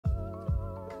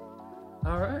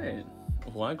Alright,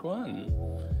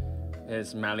 Vol.1.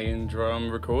 It's Malian drum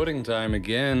recording time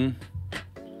again.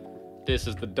 This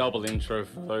is the double intro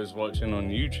for those watching on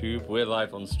YouTube. We're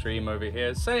live on stream over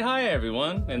here. Say hi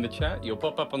everyone in the chat. You'll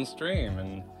pop up on stream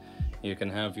and you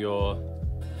can have your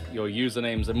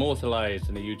usernames immortalized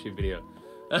in a YouTube video.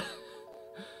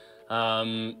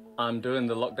 I'm doing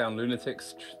the Lockdown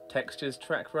Lunatics textures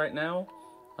track right now.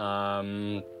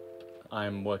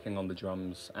 I'm working on the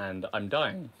drums and I'm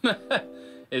dying.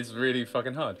 It's really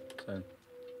fucking hard. So.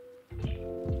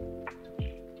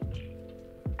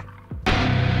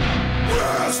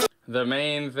 The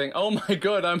main thing. Oh my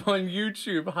god, I'm on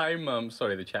YouTube. Hi, mum.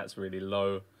 Sorry, the chat's really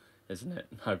low, isn't it?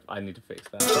 I need to fix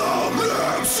that.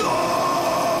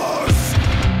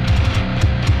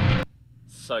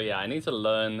 So yeah, I need to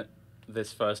learn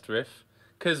this first riff.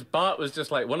 Because Bart was just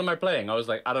like, what am I playing? I was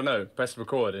like, I don't know, press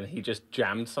record, and he just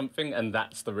jammed something, and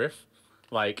that's the riff.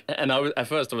 Like, and at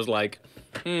first I was like,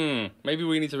 maybe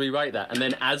we need to rewrite that. And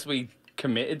then as we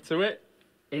committed to it,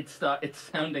 it's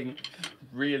sounding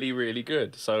really, really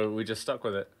good. So we just stuck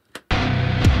with it.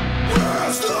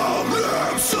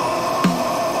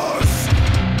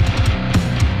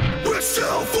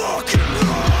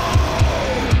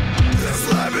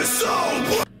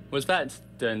 Was that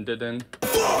dun dun dun?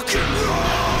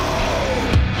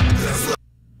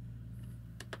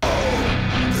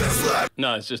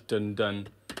 No, it's just dun dun.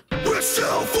 We're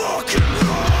still fucking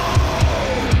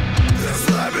wrong. This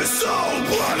lab is so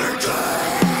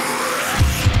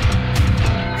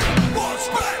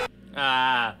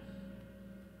ah.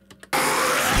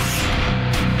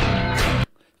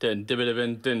 Dun dun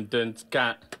dun dun dun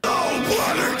scat.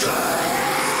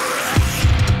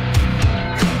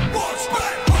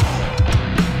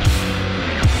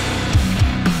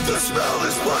 The smell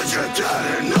is pungent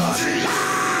and naughty.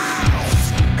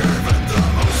 Even the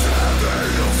most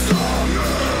heavy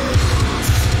songers.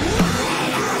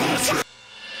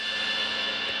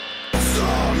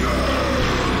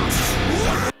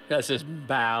 That's just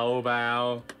bow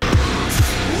bow.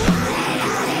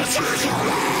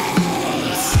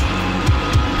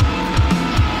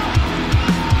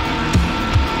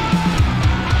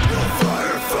 You'll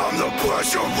fire from the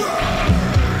pressure rain.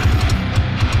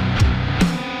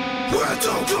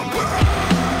 Don't come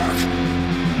back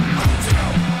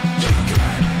until you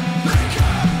can make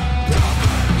it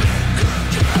properly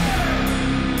good again.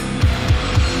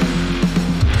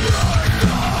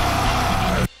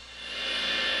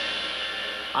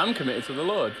 I'm committed to the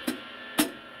Lord.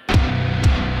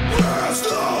 Where's the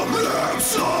lamp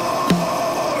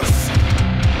sauce?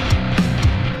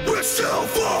 We're still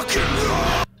fucking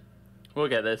wrong. We'll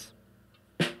get this.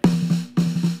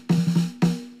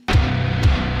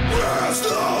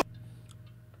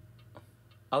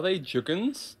 Are they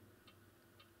juggins?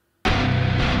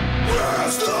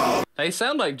 They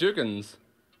sound like juggins.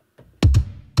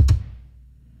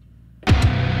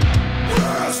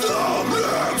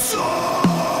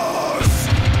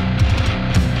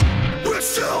 We're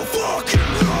still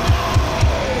fucking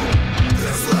wrong.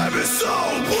 This lab is so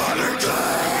bloody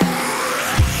dead.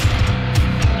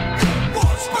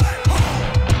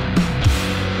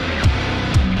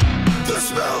 The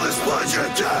smell is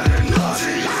pungent and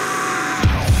naughty.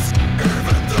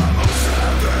 Even the most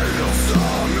heavy you'll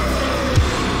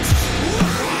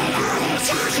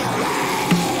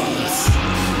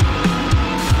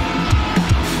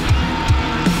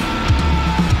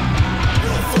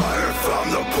fire from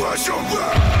the pressure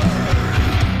rain.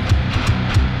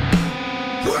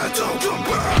 Where don't come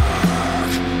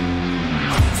back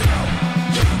until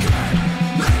you can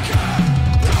make it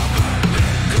properly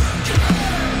good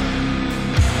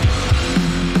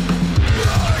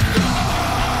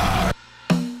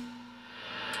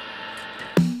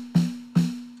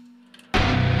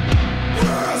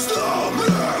Where's the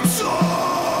lamp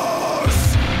sauce?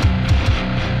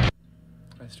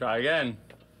 Let's try again.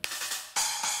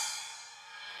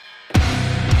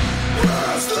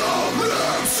 Where's the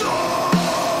lamp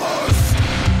sauce?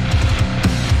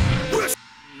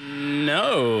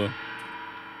 No.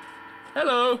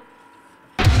 Hello.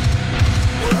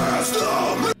 Where's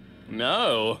the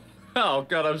no. Oh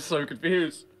god, I'm so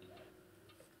confused.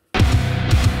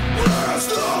 Where's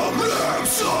the lamp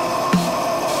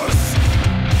sauce?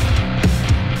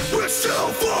 We're still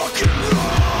fucking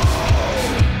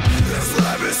wrong. This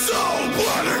lab is so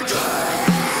bloody dead.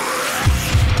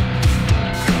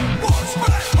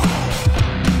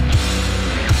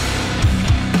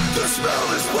 The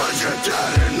smell is pungent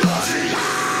and naughty.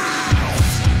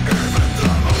 Even the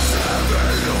most heavy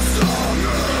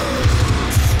songers.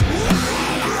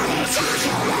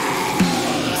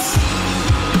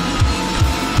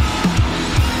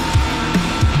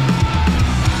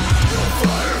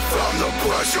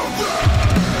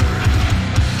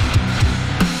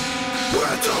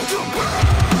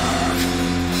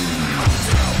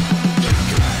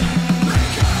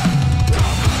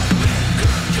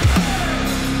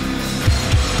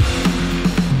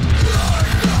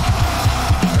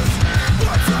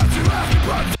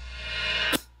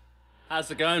 How's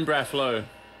it going, Breflo?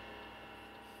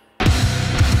 We're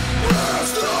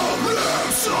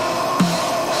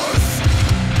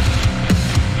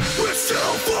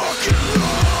still fucking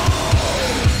low.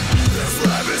 This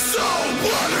life is so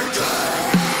wonderful.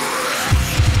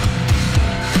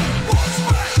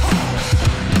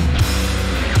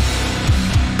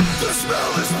 The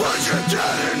smell is what you're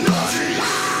getting naughty.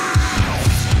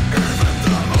 Even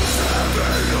the most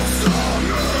heavy of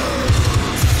songers.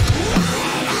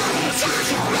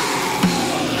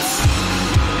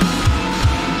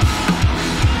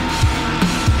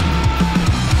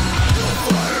 The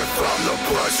fire from the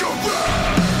bush will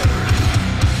burn.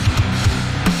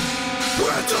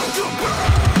 Where don't come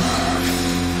back.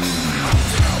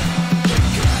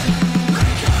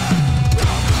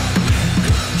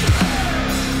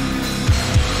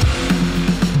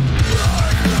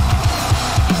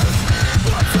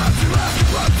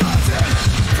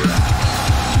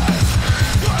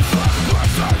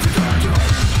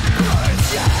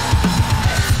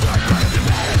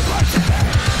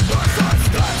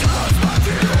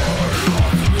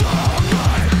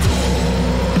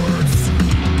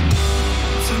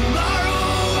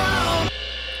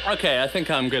 Okay, I think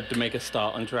I'm good to make a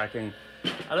start on tracking.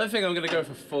 I don't think I'm gonna go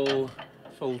for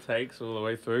full takes all the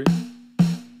way through.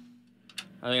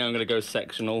 I think I'm gonna go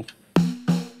sectional.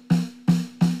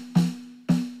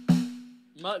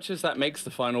 Much as that makes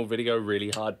the final video really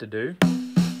hard to do,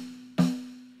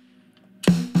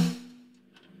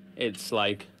 it's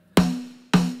like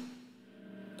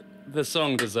the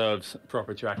song deserves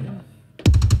proper tracking.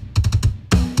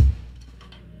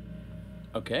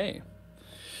 Okay.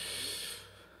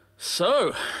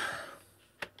 So,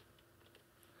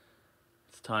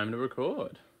 it's time to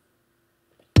record.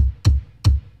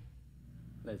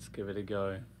 Let's give it a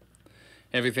go.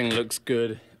 Everything looks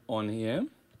good on here.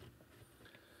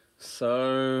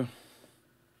 So,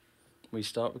 we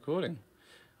start recording.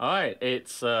 All right,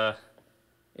 it's Lockdown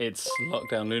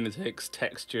Lunatics,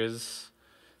 Textures,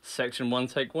 Section 1,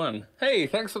 Take 1. Hey,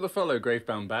 thanks for the follow,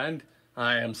 Gravebound Band.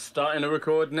 I am starting to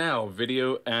record now,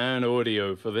 video and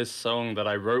audio, for this song that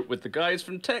I wrote with the guys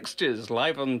from Textures,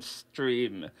 live on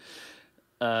stream.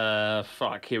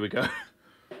 Fuck, here we go.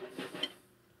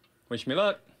 Wish me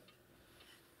luck.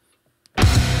 We're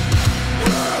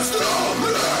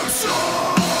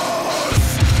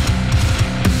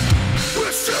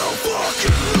still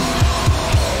fucking low.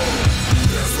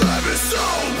 This life is so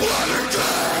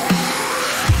wonderful.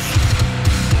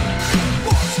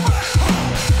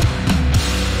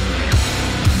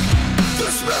 The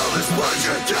smell is what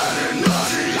you're getting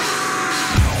naughty.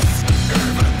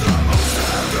 Even the most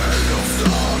heavy of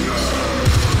songers.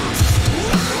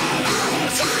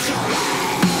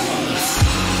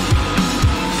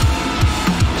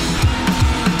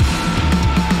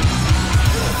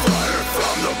 The fire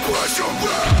from the bush will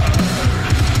burn.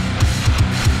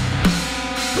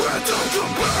 Where don't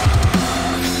come back.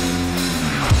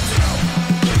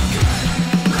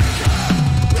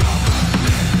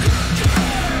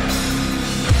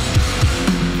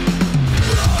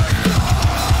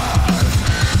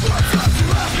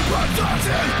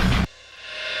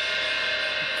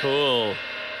 Cool.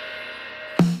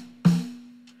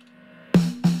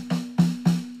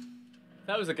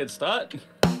 That was a good start.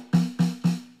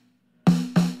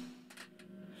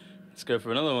 Let's go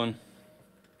for another one.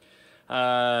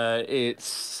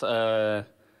 It's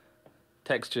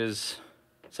Textures,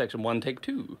 Section 1, Take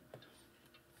 2.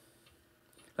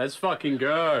 Let's fucking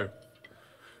go.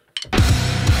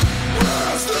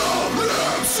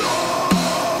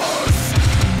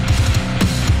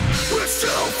 We're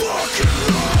still fucking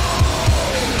low.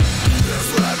 This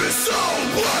life is so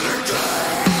wonderful.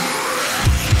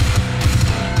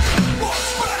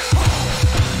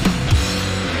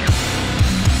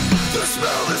 The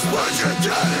smell is what you're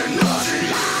getting naughty.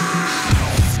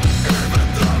 Even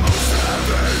the most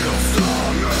heavy of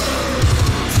songers.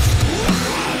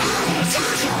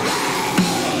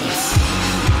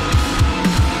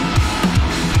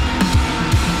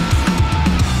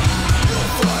 The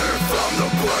fire from the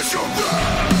bush will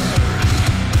burn.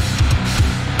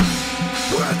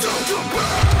 Where don't come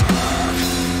back.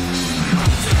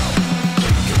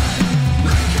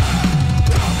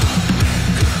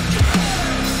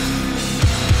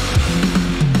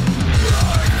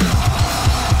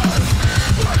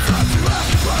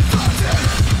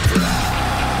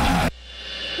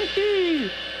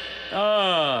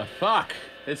 Oh, fuck.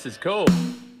 This is cool.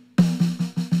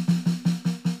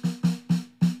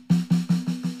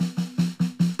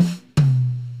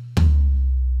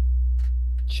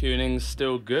 Tuning's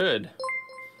still good.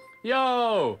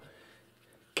 Yo!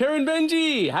 Karen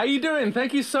Benji, how you doing?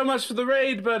 Thank you so much for the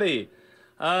raid, buddy.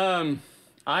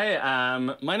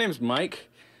 My name's Mike.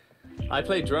 I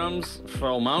play drums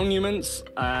for Monuments,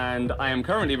 and I am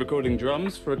currently recording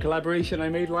drums for a collaboration I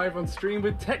made live on stream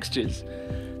with Textures.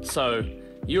 So,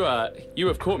 you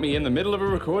have caught me in the middle of a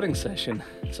recording session,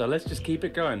 so let's just keep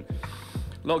it going.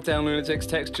 Lockdown Lunatics,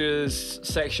 Textures,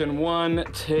 Section 1,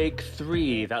 Take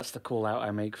 3. That's the call out I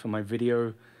make for my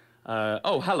video.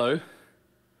 Oh, hello.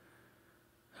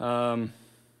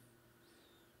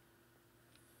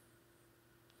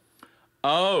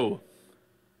 Oh.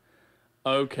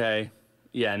 Okay.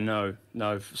 Yeah, no,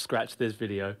 scratch this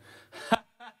video.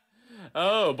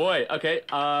 Oh boy, okay.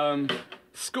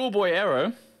 Schoolboy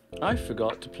error. I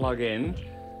forgot to plug in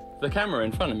the camera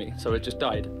in front of me, so it just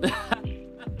died.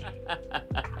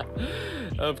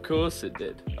 Of course it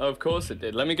did. Of course it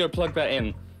did. Let me go plug that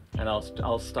in, and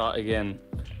I'll start again.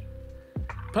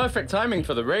 Perfect timing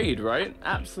for the raid, right?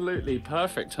 Absolutely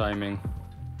perfect timing.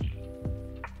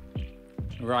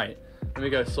 Right. Let me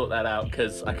go sort that out,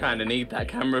 because I kind of need that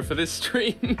camera for this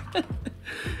stream.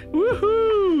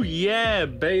 Woohoo! Yeah,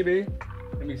 baby.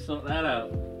 Let me sort that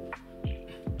out.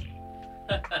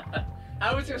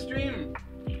 How was your stream,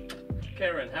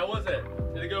 Karen? How was it?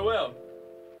 Did it go well?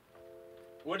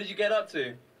 What did you get up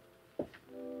to?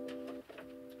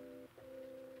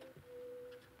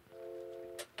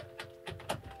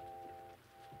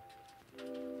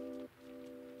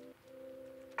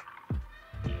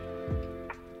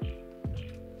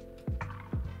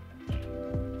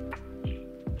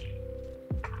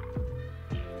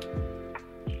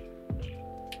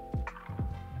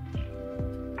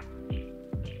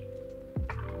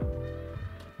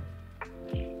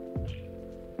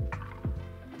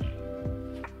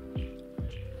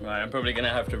 Right, I'm probably gonna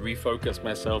have to refocus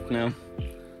myself now.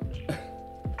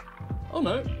 Oh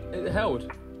no, it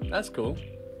held. That's cool.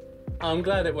 I'm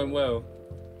glad it went well.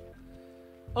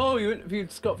 Oh, you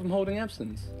interviewed Scott from Holding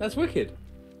Absence. That's wicked.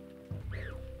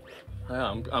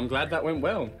 Yeah, I'm glad that went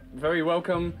well. Very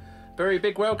welcome, very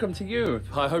big welcome to you.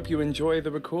 I hope you enjoy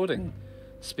the recording.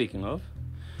 Speaking of.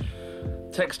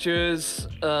 Textures,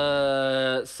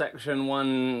 Section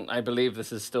 1, I believe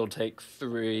this is still take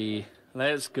 3.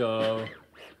 Let's go.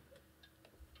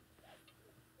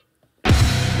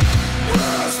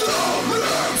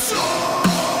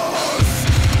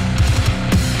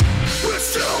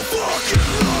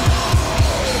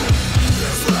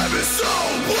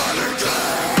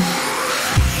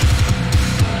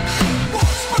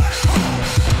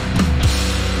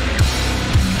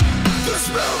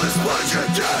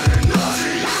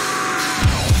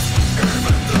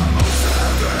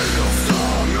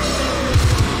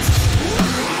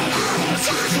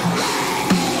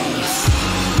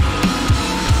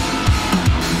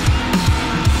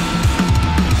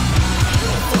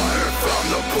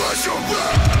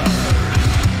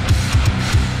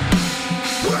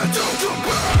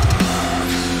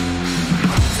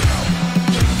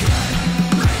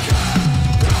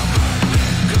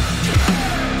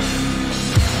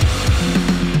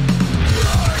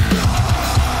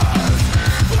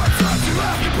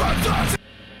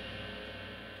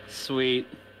 Sweet.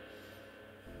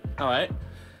 All right.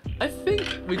 I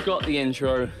think we've got the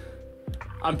intro.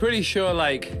 I'm pretty sure,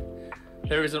 like,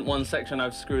 there isn't one section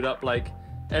I've screwed up, like,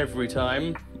 every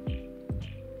time.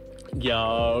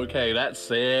 Yo, okay, that's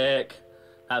sick.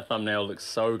 That thumbnail looks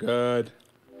so good.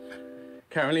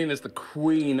 Caroline is the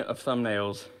queen of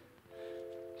thumbnails.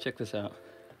 Check this out.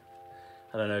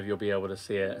 I don't know if you'll be able to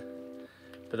see it,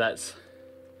 but that's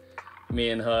me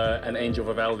and her and Angel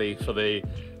Vivaldi for the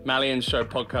Malian Show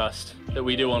podcast that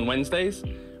we do on Wednesdays.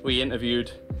 We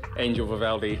interviewed Angel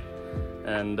Vivaldi,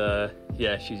 and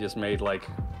yeah, she just made like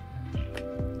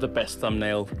the best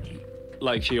thumbnail,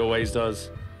 like she always does.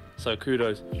 So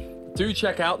kudos. Do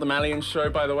check out the Malian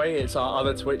Show, by the way. It's our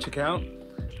other Twitch account.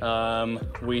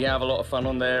 We have a lot of fun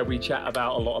on there. We chat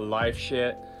about a lot of live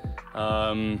shit.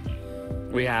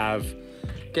 We have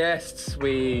guests.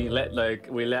 We let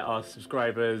our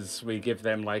subscribers, we give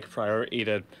them like priority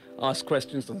to ask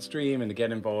questions on stream and to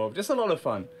get involved. Just a lot of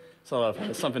fun. It's a lot of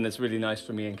fun. It's something that's really nice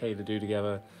for me and Kay to do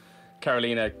together.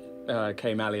 Carolina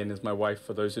Kay Malian is my wife,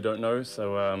 for those who don't know.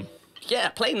 So yeah,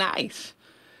 play nice.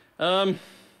 Am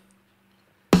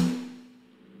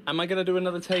I gonna do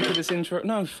another take of this intro?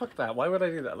 No, fuck that. Why would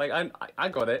I do that? Like, I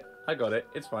got it. I got it.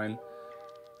 It's fine.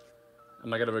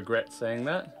 Am I gonna regret saying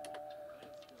that?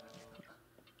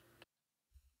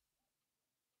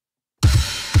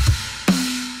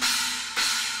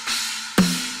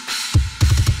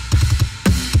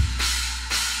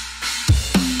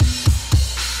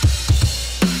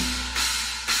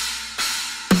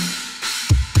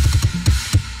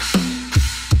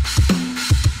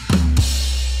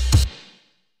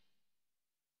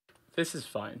 This is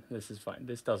fine. This is fine.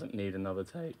 This doesn't need another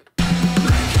take.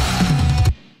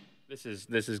 This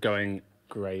is going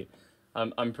great.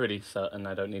 I'm pretty certain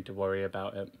I don't need to worry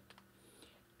about it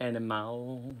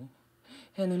anymore.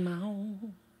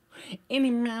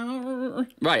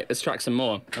 Right, let's track some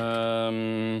more.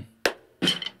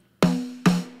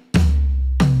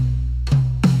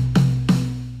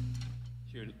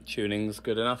 Tuning's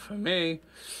good enough for me.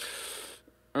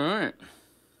 All right.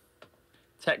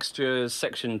 Textures,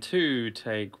 section 2,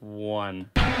 take 1.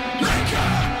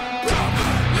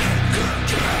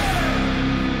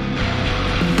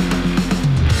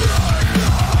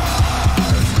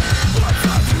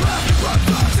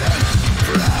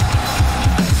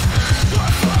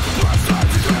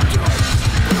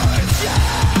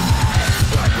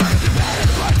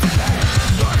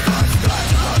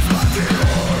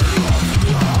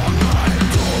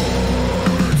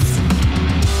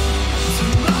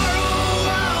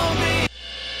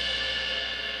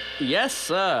 Yes,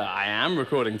 sir, I am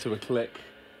recording to a click,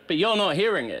 but you're not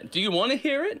hearing it. Do you want to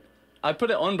hear it? I put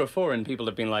it on before and people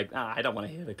have been like, I don't want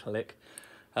to hear the click.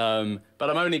 But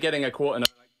I'm only getting a quarter note.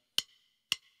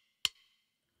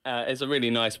 It's a really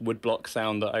nice woodblock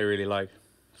sound that I really like.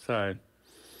 So,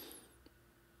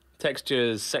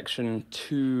 textures, section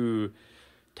 2,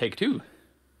 take 2.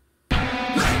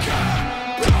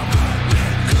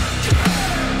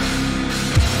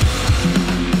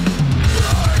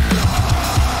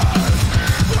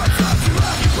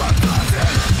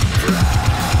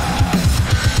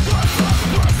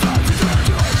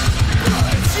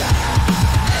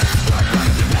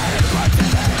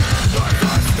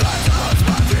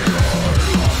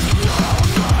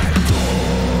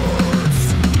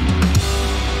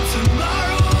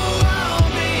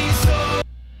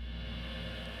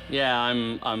 Yeah,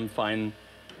 I'm fine.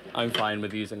 I'm fine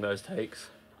with using those takes.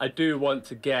 I do want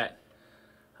to get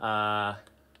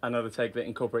another take that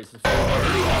incorporates the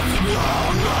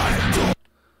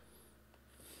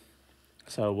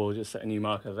so we'll just set a new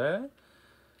marker there,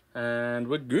 and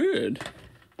we're good.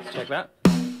 Let's check that.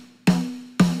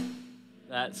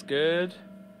 That's good.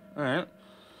 All right.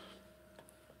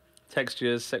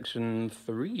 Textures, section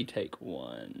 3, take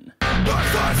 1.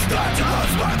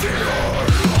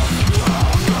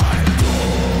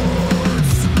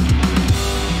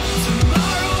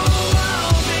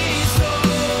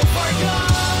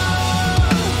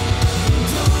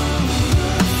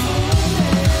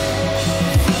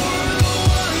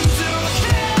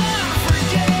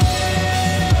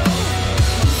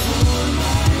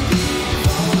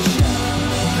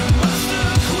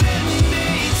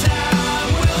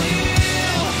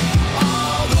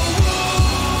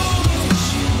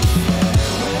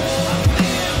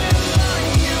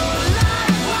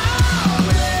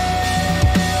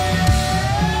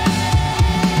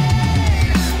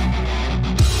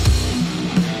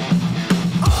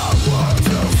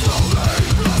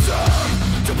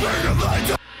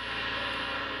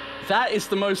 That is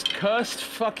the most cursed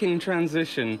fucking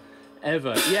transition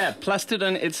ever. Yeah,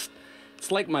 Plastidon, it's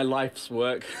like my life's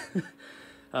work.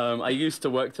 I used to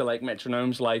work to like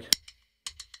metronomes like...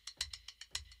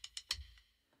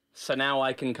 So now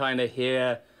I can kind of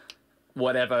hear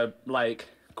whatever like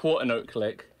quarter note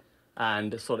click,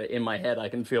 and sort of in my head I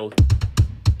can feel...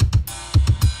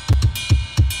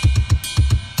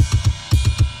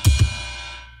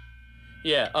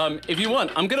 Yeah, if you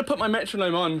want, I'm gonna put my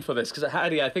metronome on for this, because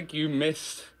Hattie, I think you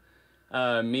missed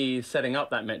me setting up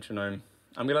that metronome.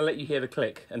 I'm gonna let you hear the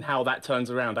click and how that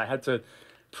turns around. I had to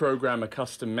program a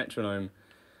custom metronome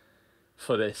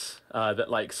for this that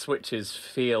like switches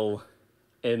feel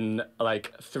in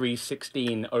like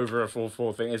 3/16 over a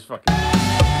 4/4 thing. It's fucking...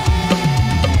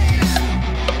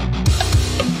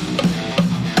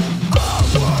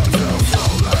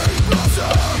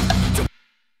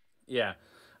 Yeah.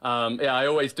 Yeah, I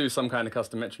always do some kind of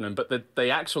custom metronome, but the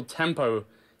actual tempo,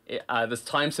 this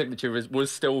time signature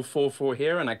was still 4/4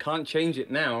 here, and I can't change it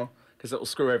now because it'll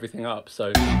screw everything up.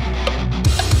 So,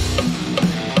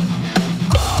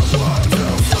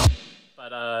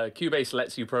 but Cubase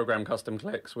lets you program custom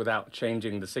clicks without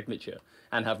changing the signature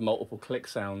and have multiple click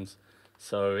sounds.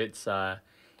 So it's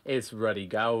ruddy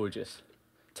gorgeous.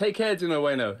 Take care, Duno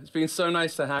Bueno. It's been so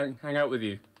nice to hang out with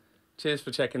you. Cheers for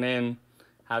checking in.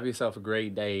 Have yourself a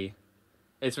great day.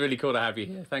 It's really cool to have you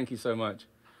here. Thank you so much.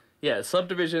 Yeah,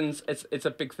 subdivisions, it's a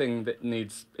big thing that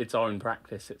needs its own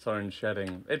practice, its own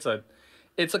shedding. It's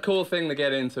a cool thing to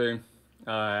get into.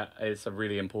 It's a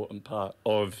really important part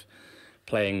of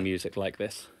playing music like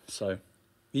this. So,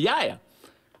 yeah.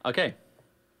 Okay.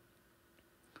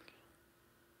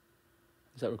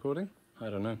 Is that recording? I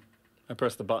don't know. I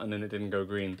pressed the button and it didn't go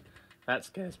green. That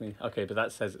scares me. Okay, but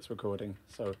that says it's recording,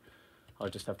 so I'll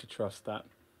just have to trust that.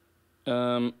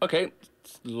 Okay,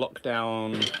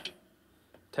 Lockdown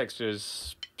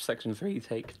Textures, section 3,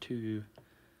 take 2.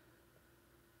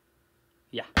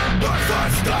 Yeah.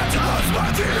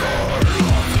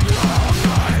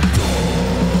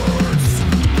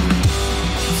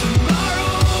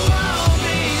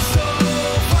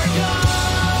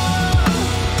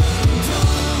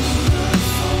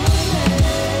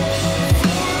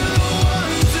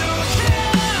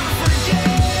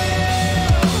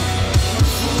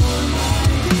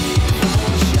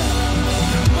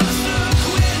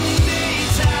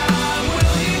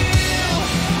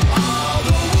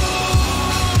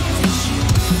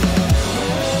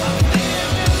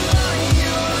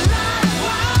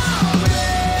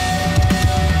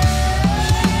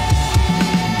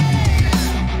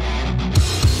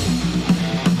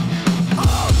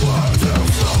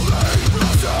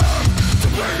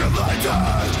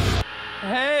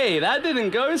 Hey, that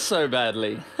didn't go so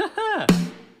badly.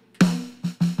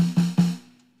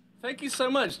 Thank you so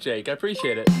much, Jake. I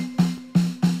appreciate it.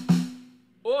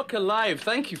 Orca Live,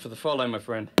 thank you for the follow, my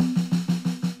friend.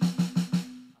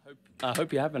 I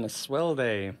hope you're having a swell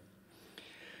day.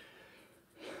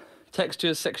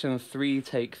 Textures, section 3,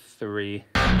 take 3.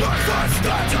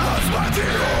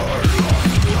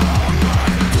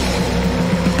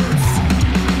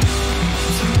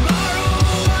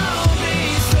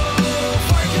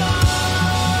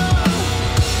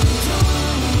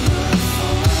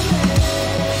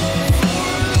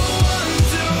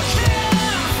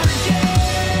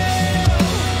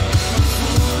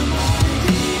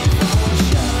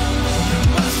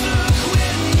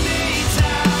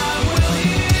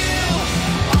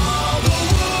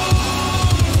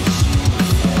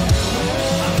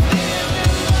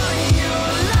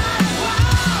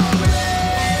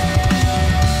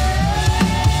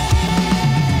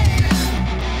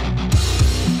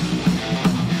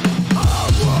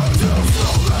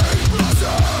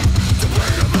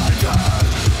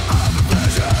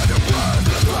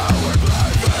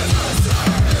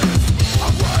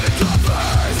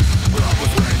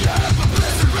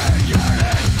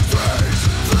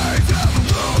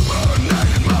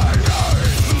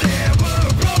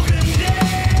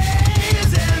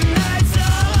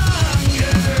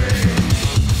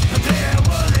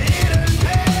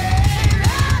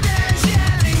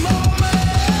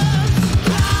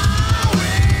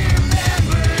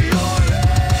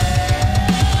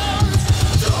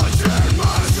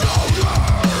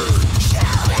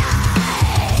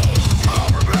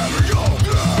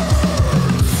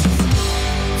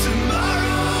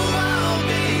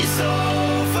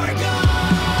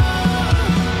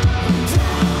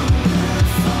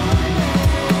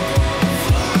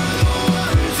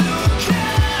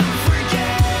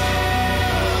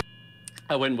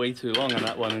 I went way too long on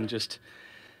that one and just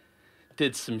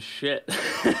did some shit.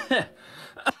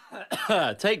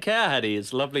 Take care, Hattie.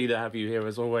 It's lovely to have you here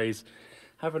as always.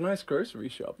 Have a nice grocery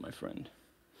shop, my friend.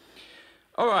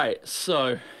 All right,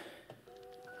 so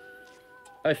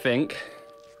I think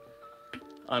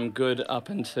I'm good up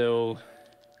until...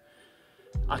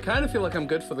 I kind of feel like I'm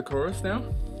good for the chorus now.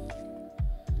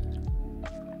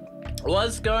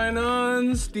 What's going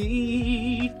on,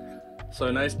 Steve? So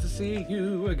nice to see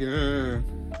you again.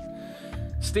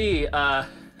 Steve, I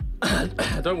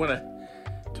don't want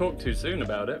to talk too soon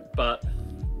about it, but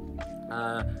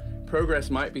progress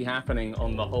might be happening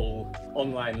on the whole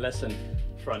online lesson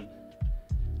front.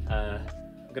 I'm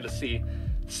gonna see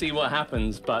what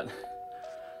happens, but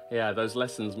yeah, those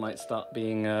lessons might start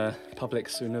being public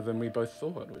sooner than we both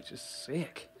thought, which is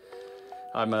sick.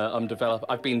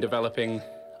 I've been developing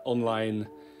online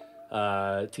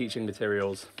teaching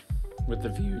materials with the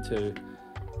view to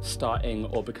starting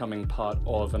or becoming part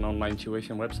of an online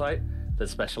tuition website that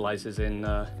specializes in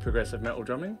progressive metal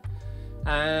drumming.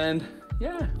 And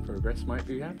yeah, progress might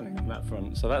be happening on that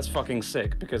front. So that's fucking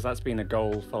sick, because that's been a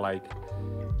goal for like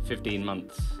 15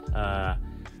 months,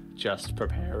 just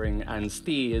preparing. And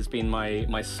Steve has been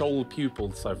my sole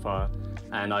pupil so far,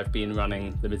 and I've been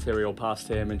running the material past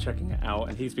him and checking it out,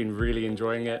 and he's been really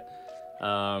enjoying it.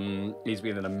 He's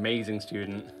been an amazing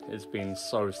student. It's been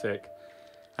so sick.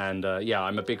 And yeah,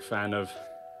 I'm a big fan of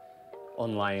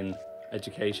online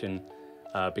education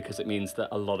because it means that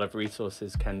a lot of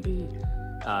resources can be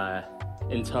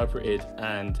interpreted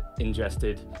and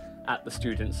ingested at the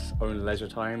student's own leisure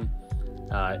time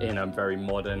in a very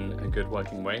modern and good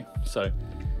working way. So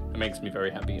it makes me very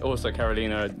happy. Also,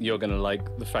 Carolina, you're gonna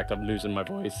like the fact I'm losing my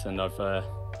voice and I've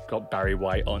got Barry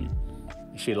White on.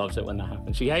 She loves it when that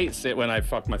happens. She hates it when I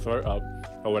fuck my throat up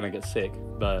or when I get sick,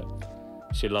 but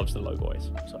she loves the low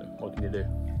voice. So what can you do?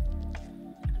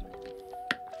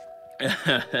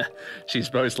 She's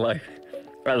both like,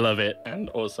 I love it, and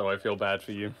also I feel bad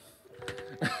for you.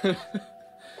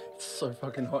 It's so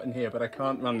fucking hot in here, but I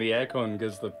can't run the aircon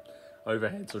because the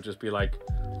overheads will just be like...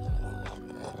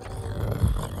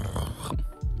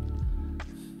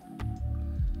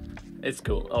 It's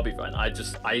cool, I'll be fine.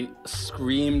 I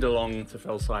screamed along to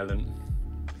Fell Silent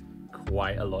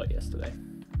quite a lot yesterday.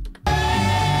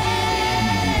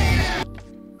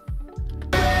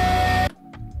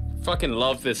 Fucking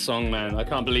love this song, man. I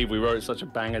can't believe we wrote such a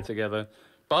banger together.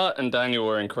 Bart and Daniel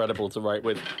were incredible to write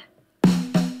with.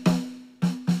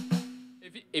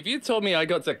 If you told me I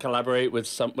got to collaborate with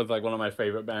like one of my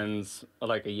favorite bands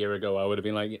like a year ago, I would have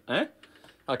been like, eh?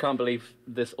 I can't believe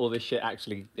all this shit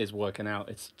actually is working out.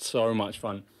 It's so much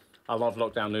fun. I love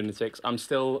Lockdown Lunatics. I'm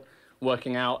still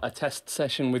working out a test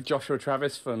session with Joshua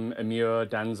Travis from Amur,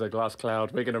 Danza, Glass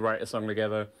Cloud. We're going to write a song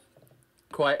together.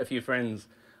 Quite a few friends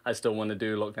I still want to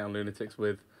do Lockdown Lunatics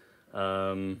with.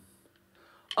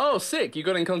 Oh, sick. You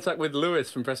got in contact with Lewis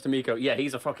from Prestamico. Yeah,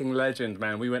 he's a fucking legend,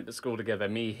 man. We went to school together,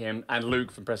 me, him, and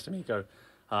Luke from Prestamico.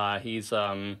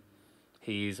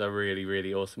 He's a really,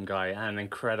 really awesome guy and an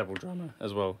incredible drummer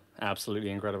as well. Absolutely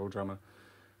incredible drummer.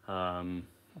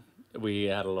 We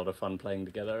had a lot of fun playing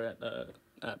together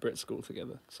at Brit School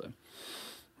together. So,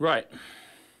 right.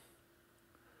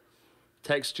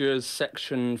 Textures,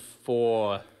 section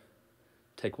 4,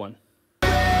 take 1.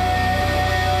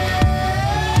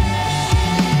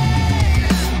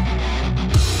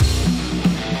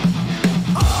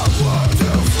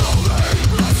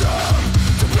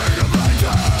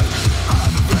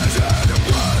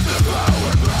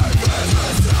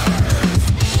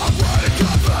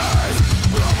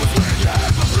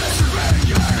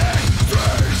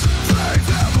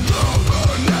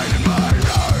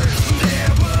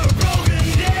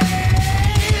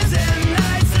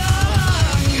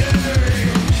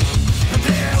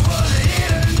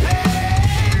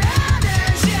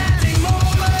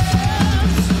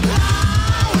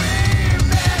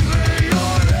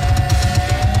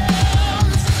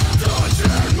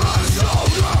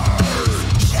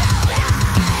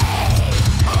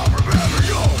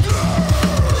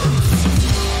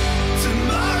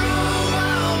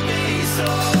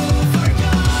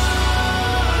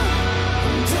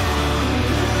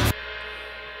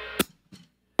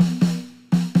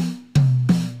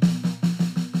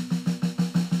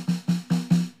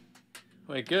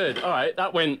 We're good. All right,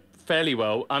 that went fairly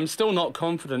well. I'm still not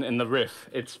confident in the riff.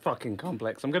 It's fucking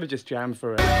complex. I'm gonna just jam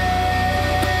for it. I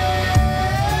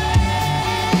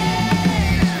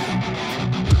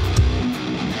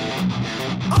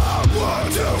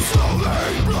want to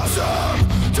slowly blossom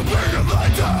to bring a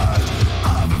light on.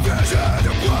 I'm a vision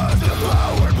of what the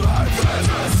power by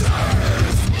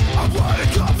businesses. I want to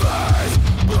comfort,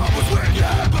 but with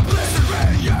winged, but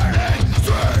blistering, yearning.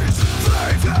 Strange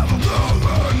flames have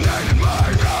illuminated my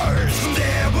eyes.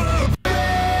 There were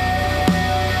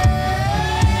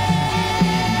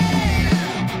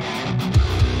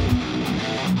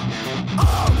I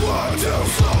want to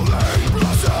slowly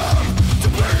blossom to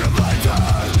bring a light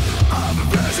on. I'm a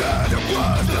vision of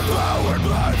what the power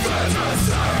by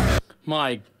businesses.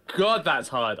 My God, that's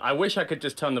hard. I wish I could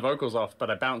just turn the vocals off, but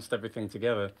I bounced everything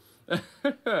together.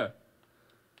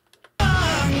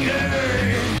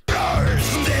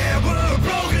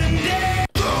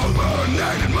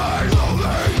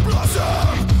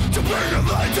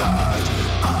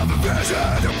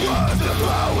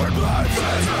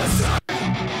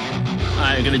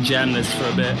 I'm gonna jam this for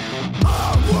a bit.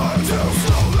 I want to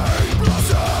slowly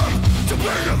blossom to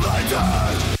bring a light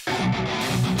on.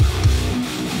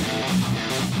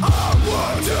 I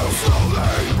want to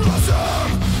slowly blossom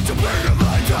to bring a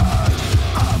light on.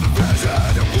 I'm a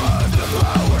vision of what the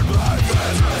power by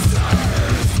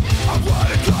businesses. I want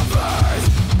to comfort,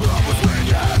 but with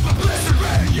winged, but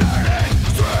blistering, yearning.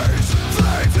 Strange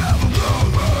flames have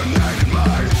illuminated my.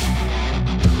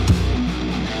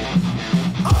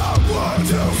 I want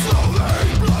to slowly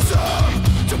blossom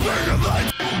to bring a light.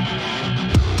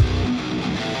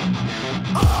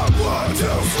 I want to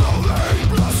slowly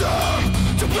blossom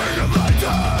to bring a light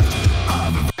on.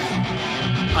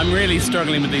 I'm really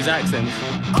struggling with these accents.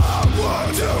 I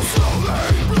want to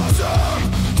slowly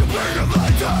blossom to bring a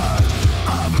light on.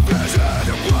 I'm a vision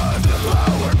of what the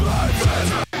power by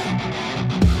business.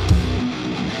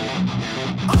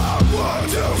 I want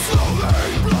to slowly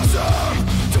blossom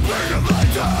to bring a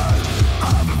light on.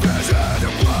 I'm a vision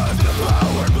of what the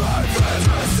power by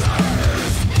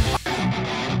businesses.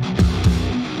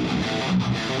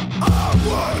 I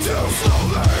want to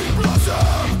slowly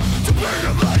blossom to bring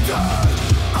a light on.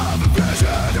 I'm a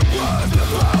vision of what the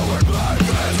power by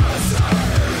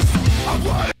businesses. I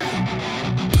want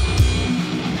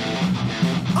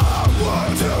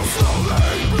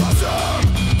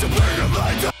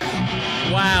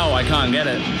don't get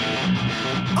it.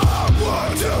 I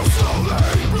want to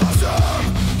slowly blossom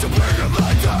to bring a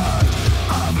light on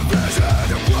of a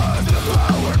vision of what the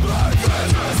power by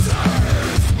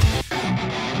fantasies.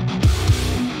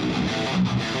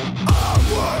 I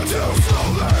want to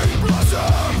slowly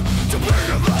blossom to bring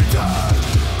a light on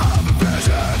of a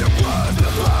vision of what the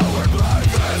power by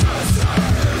fantasies.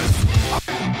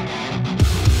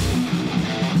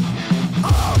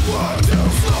 I want to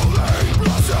slowly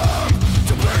blossom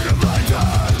to bring a light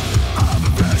on of a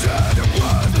vision of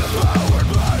what the power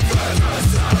by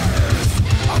fantasies.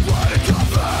 I want to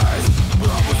comfort,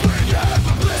 almost winged,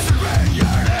 but blistering,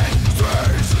 yearning,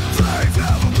 strange flames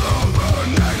have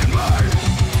illuminated me.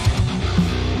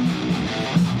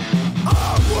 I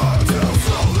want to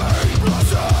slowly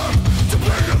blossom to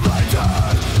bring a light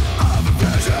on of a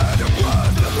vision of what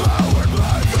the power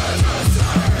by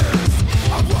fantasies.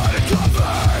 I want to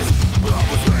comfort,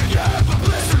 almost winged, but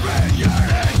blistering,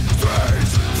 yearning,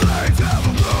 strange flames have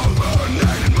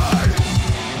illuminated me.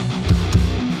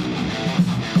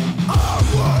 I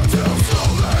want to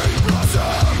slowly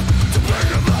blossom to bring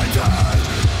a light on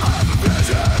of a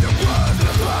vision of what the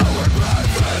power by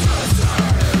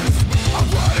fantasies. I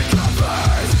want to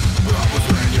comfort, almost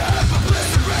winged, but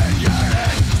blistering,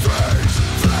 yearning, strange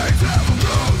flames have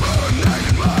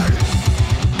illuminated me.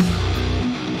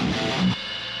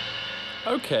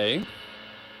 Okay.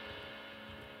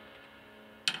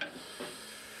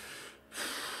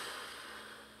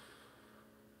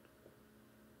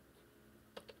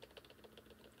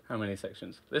 How many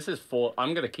sections? This is 4.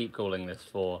 I'm going to keep calling this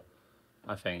 4,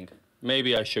 I think.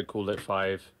 Maybe I should call it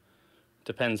 5.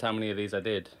 Depends how many of these I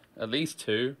did. At least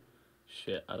 2.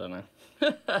 Shit, I don't know.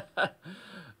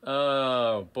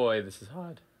 Oh, boy, this is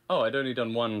hard. Oh, I'd only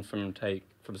done 1 from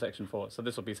section 4, so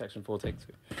this will be section 4, take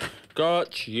 2.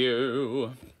 Got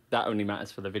you. That only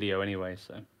matters for the video anyway,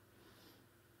 so.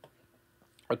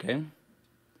 Okay.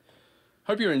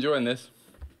 Hope you're enjoying this.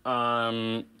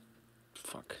 Fuck.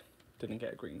 Didn't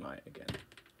get a green light again.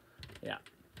 Yeah.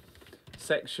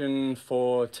 Section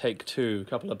 4, take 2.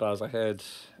 Couple of bars ahead.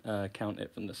 Count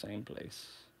it from the same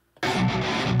place. I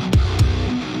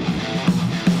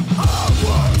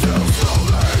want to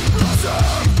slowly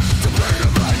blossom to bring a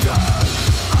light on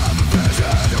of a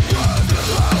vision of what the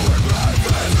power by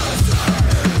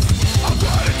fantasies. I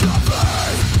want to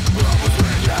comfort, almost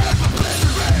winged, but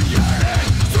blistering, yearning,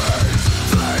 strange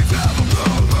flames have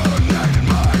illuminated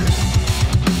me.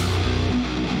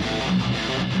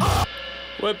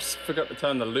 Whoops, forgot to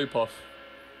turn the loop off.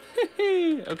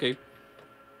 Okay.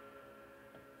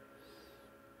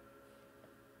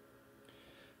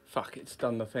 Fuck, it's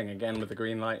done the thing again with the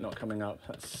green light not coming up.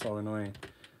 That's so annoying.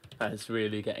 That is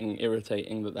really getting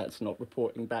irritating that that's not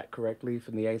reporting back correctly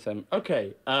from the ASM.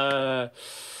 Okay,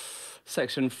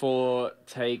 section 4,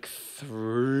 take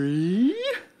 3,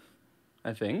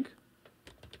 I think.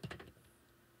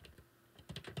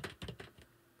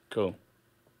 Cool.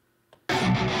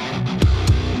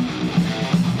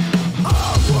 I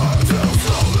want to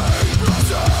slowly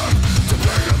blossom to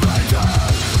bring a light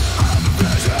on of a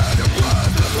vision of what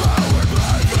the power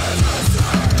by fantasies.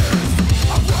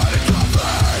 I want to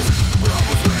comfort,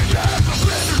 almost winged, but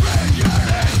blistering,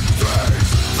 yearning,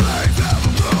 strange flames have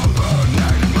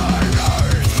illuminated my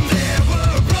eyes. There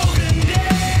were broken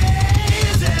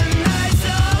days and nights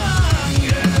of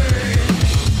hunger.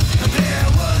 There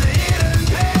was a hidden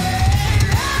pain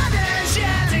and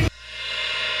shouting.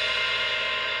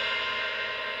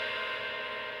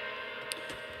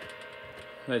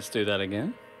 Let's do that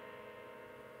again.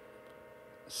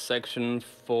 Section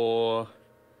 4,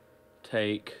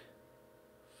 take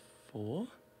 4.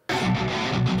 I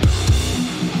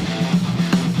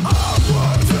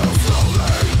want to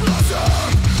slowly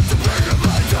blossom to bring a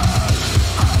light on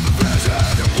of a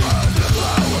vision of what the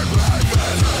power by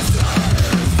fantasies.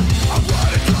 I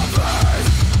want to comfort,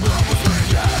 almost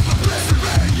winged, but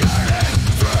blistering, yearning,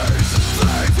 strange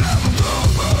flames have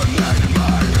illuminated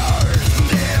my eyes.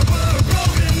 There were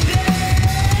broken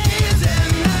days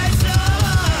and nights of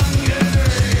hunger.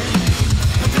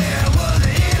 There was a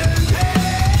hidden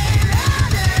pain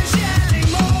and enchanting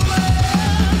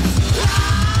moments.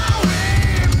 I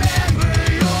remember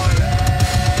your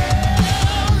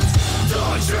hands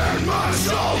touching my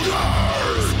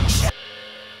shoulders.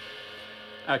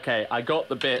 Okay, I got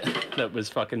the bit that was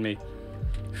fucking me.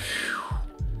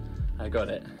 I got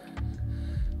it.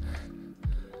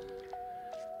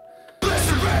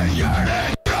 Blistering,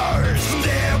 yearning,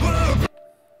 there were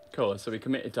Cool, so we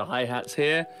committed to hi-hats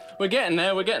here. We're getting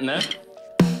there, we're getting there.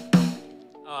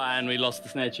 Oh, and we lost the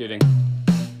snare tuning.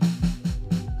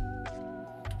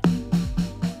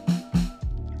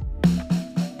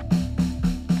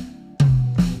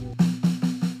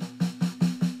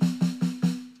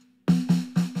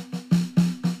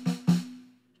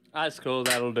 That's cool,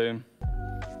 that'll do.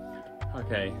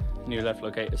 Okay, new left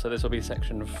locator. So this will be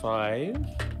section 5.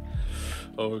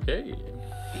 Okay.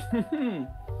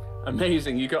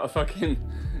 Amazing, you got a fucking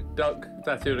duck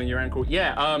tattooed on your ankle.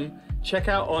 Yeah, check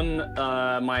out on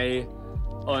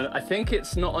I think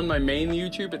it's not on my main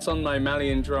YouTube, it's on my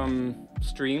Malian Drum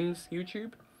Streams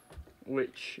YouTube,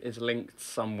 which is linked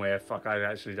somewhere. Fuck, I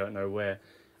actually don't know where.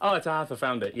 Oh, it's I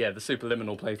found it. Yeah, the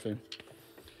Superliminal playthrough.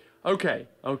 Okay,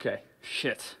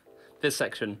 shit. This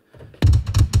section.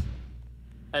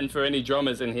 And for any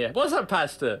drummers in here, what's up,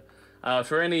 Pastor?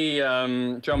 For any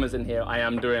drummers in here, I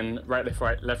am doing right, left,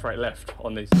 right, left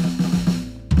on these.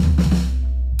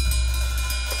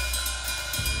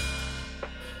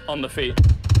 On the feet.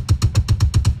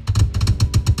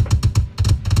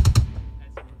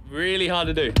 It's really hard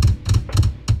to do.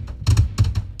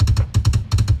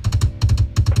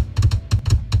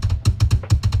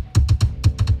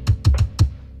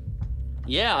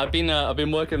 Yeah, I've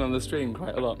been working on the stream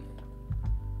quite a lot.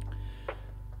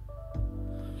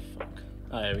 Fuck.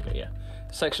 Oh, there we go. Yeah.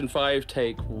 Section 5,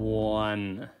 take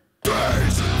 1.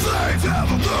 Flames have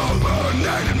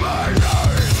illuminated my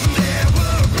eyes. There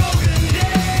were broken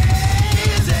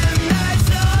days and nights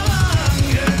of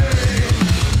hunger.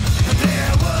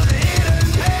 There was hidden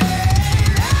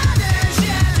pain and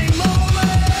enchanting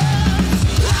moments.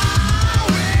 I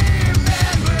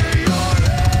remember your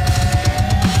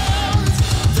hands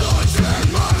touching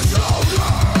my shoulders.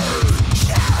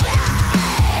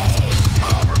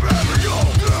 I remember your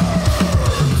glance.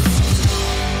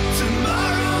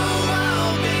 Tomorrow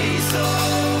I'll be so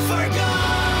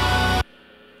forgotten.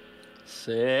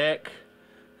 Sick.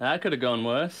 That could have gone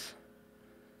worse.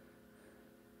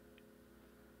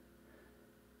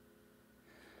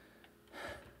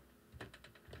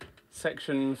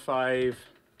 Section 5,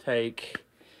 take.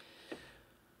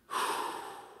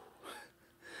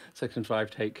 Section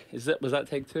 5, take. Was that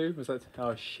take 2? Was that?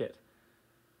 Oh shit.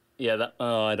 Yeah, that.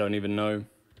 Oh, I don't even know.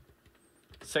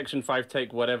 Section 5,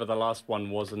 take whatever the last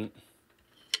one wasn't.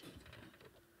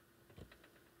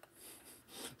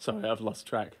 Sorry, I've lost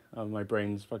track. Oh, my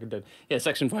brain's fucking dead. Yeah,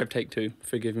 section 5, take 2.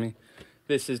 Forgive me.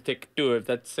 This is take 2 of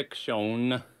that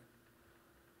section.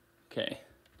 Okay.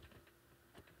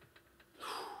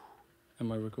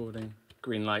 Am I recording?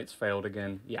 Green lights failed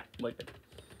again. Yeah, like it.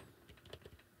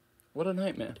 What a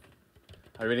nightmare.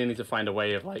 I really need to find a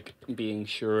way of like being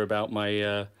sure about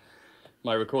my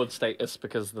my record status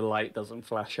because the light doesn't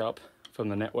flash up from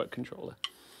the network controller.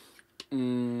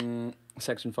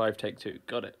 Section 5, take 2.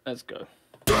 Got it. Let's go.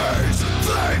 Flames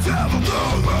have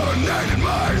illuminated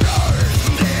my eyes.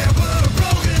 There were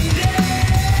broken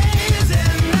days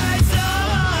and nights of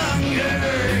hunger.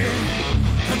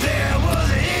 There was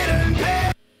hidden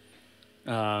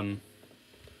pain.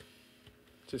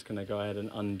 Just gonna go ahead and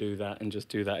undo that and just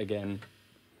do that again.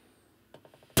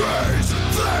 Flames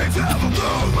have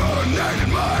illuminated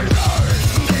my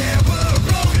eyes. There were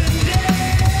broken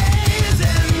days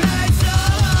and nights of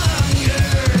hunger.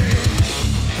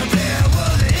 There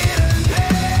was hidden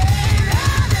pain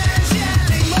and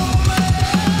enchanting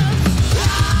moments.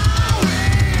 I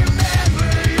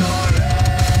remember your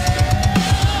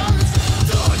hands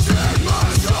touching my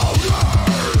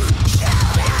shoulders.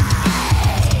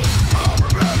 I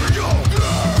remember your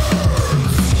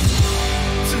glance.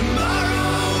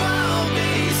 Tomorrow I'll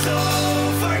be so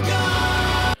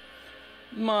forgotten.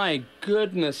 My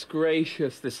goodness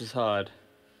gracious, this is hard.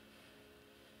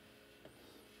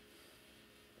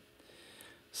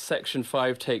 Section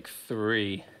 5, take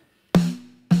 3.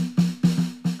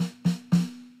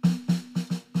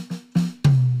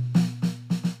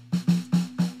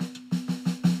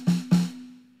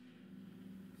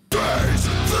 Flames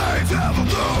have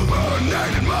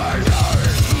illuminated my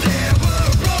eyes. There were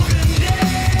broken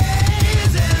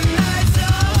days and nights of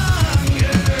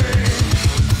hunger.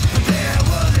 There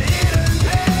was hidden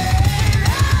pain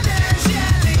and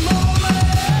enchanting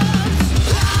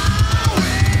moments. I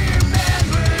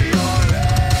remember your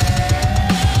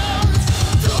hands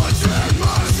touching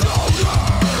my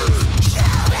shoulders.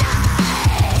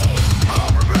 I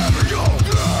remember your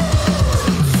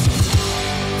glance.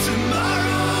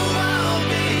 Tomorrow I'll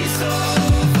be so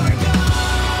forgotten.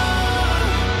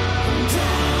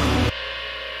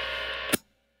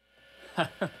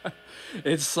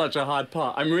 It's such a hard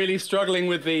part. I'm really struggling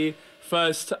with the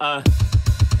first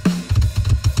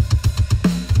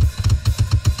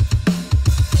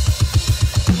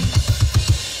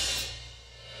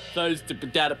those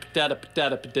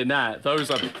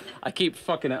those are, I keep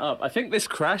fucking it up. I think this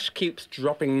crash keeps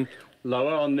dropping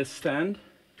lower on this stand.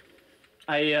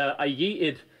 I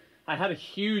had a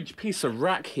huge piece of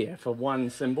rack here for one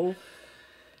cymbal,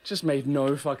 Just made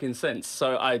no fucking sense.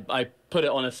 So I put it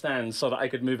on a stand so that I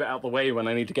could move it out the way when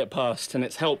I need to get past, and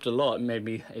it's helped a lot. It made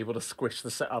me able to squish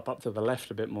the setup up to the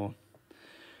left a bit more.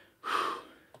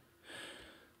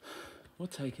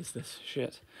 What take is this?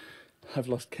 Shit. I've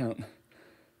lost count.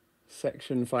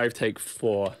 Section 5, take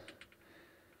 4.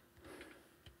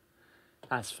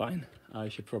 That's fine. I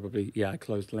should probably, yeah, I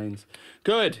closed lanes.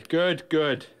 Good, good,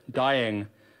 good. Dying.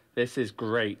 This is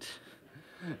great.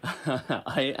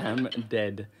 I am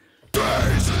dead. These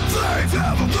things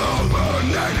have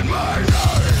illuminated my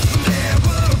life. There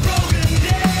were broken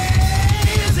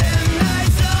days and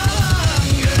nights of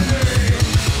hunger.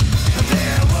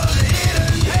 There was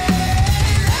hidden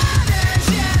pain and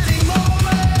enchanting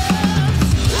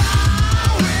moments. I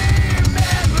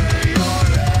remember your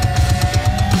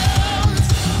hands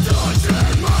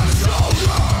touching my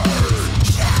shoulders.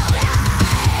 I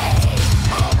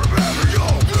remember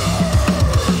your words.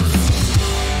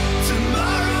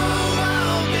 Tomorrow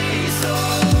I'll be so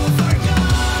forgotten.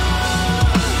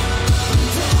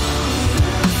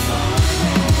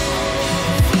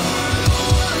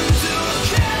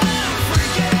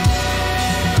 Don't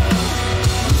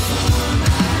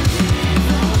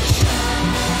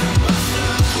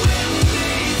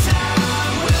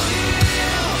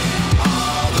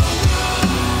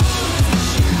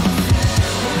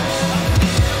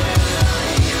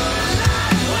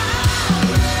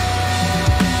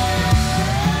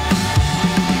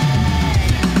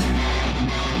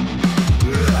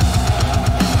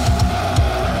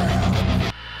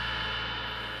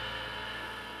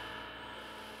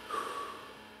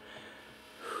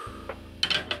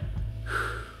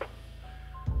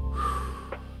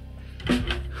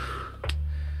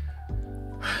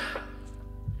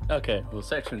Okay, well,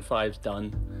 section 5's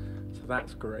done, so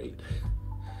that's great.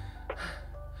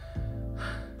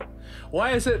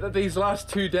 Why is it that these last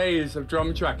 2 days of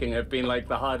drum tracking have been like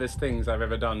the hardest things I've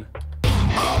ever done?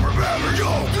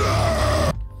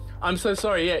 I'm so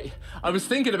sorry, yeah. I was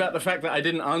thinking about the fact that I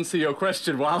didn't answer your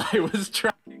question while I was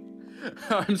tracking.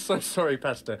 I'm so sorry,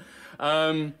 Pastor.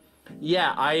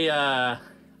 Yeah,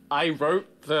 I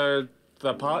wrote the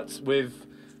parts with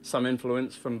some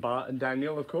influence from Bart and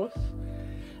Daniel, of course.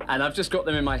 And I've just got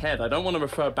them in my head. I don't want to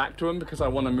refer back to them because I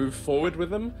want to move forward with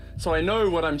them. So I know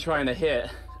what I'm trying to hit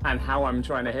and how I'm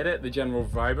trying to hit it, the general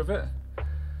vibe of it.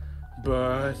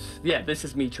 But yeah, this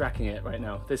is me tracking it right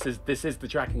now. This is the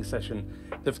tracking session,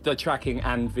 the tracking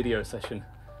and video session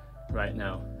right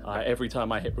now. Every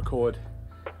time I hit record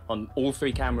on all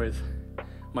 3 cameras,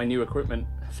 my new equipment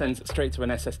sends it straight to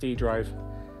an SSD drive,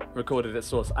 recorded at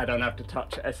source. I don't have to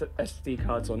touch SD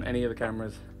cards on any of the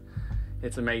cameras.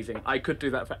 It's amazing. I could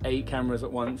do that for 8 cameras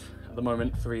at once. At the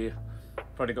moment, 3.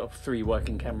 Probably got 3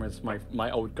 working cameras. My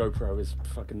old GoPro is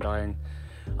fucking dying.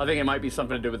 I think it might be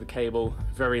something to do with the cable.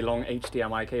 Very long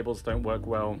HDMI cables don't work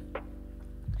well.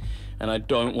 And I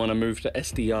don't want to move to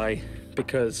SDI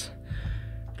because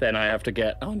then I have to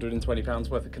get £120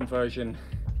 worth of conversion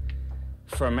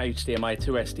from HDMI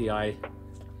to SDI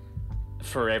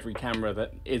for every camera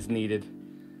that is needed,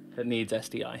 that needs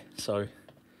SDI. So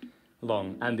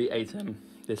long. And the 8M,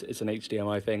 this is an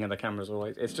HDMI thing, and the camera's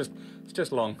always, it's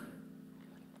just long.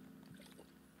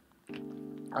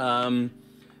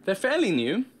 They're fairly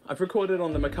new. I've recorded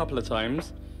on them a couple of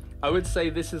times. I would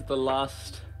say this is the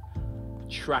last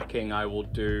tracking I will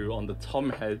do on the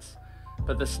tom heads,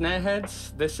 but the snare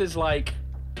heads, this is like,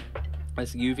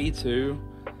 it's UV2.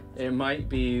 It might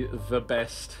be the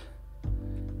best.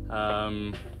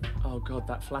 Oh God,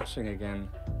 that flashing again.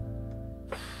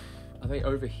 Are they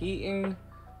overheating?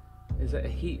 Is it a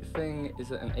heat thing? Is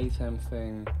it an 8M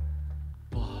thing?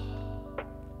 Oh.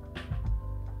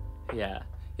 Yeah.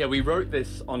 Yeah, we wrote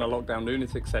this on a Lockdown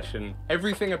Lunatics session.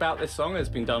 Everything about this song has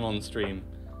been done on stream.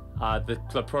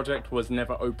 The project was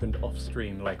never opened off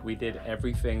stream. Like, we did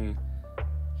everything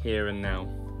here and now.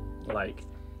 Like,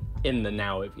 in the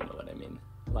now, if you know what I mean.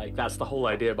 Like, that's the whole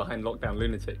idea behind Lockdown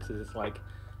Lunatics, is it's like,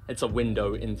 it's a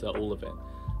window into all of it.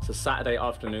 So Saturday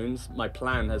afternoons, my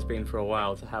plan has been for a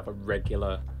while to have a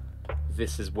regular,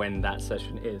 this is when that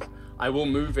session is. I will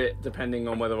move it depending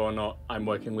on whether or not I'm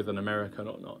working with an American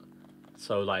or not.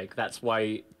 So like, that's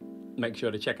why, make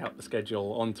sure to check out the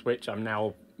schedule on Twitch. I'm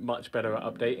now much better at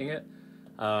updating it.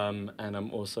 And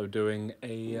I'm also doing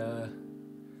a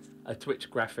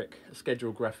Twitch graphic, a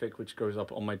schedule graphic, which goes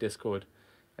up on my Discord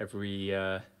every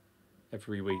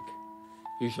week.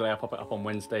 Usually I pop it up on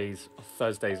Wednesdays or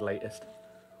Thursdays latest.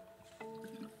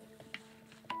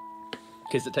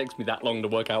 Because it takes me that long to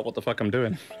work out what the fuck I'm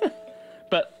doing.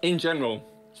 But in general,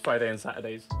 it's Friday and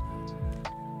Saturdays.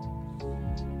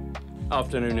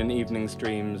 Afternoon and evening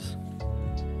streams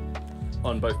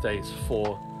on both days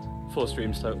for 4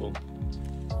 streams total.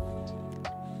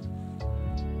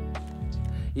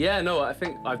 Yeah, no, I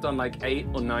think I've done like 8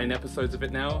 or 9 episodes of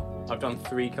it now. I've done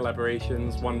 3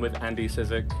 collaborations, one with Andy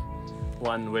Sizik,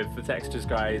 one with the Textures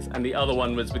guys, and the other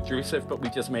one was with Drusif, but we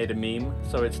just made a meme,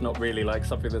 so it's not really like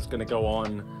something that's gonna go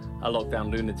on a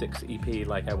Lockdown Lunatics EP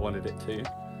like I wanted it to.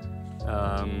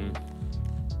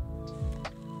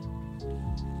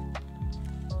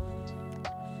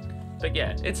 But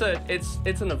yeah, it's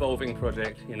an evolving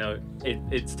project, you know.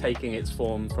 It's taking its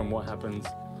form from what happens.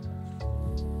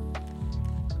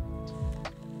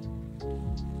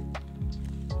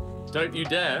 Don't you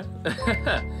dare.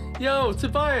 Yo,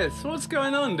 Tobias, what's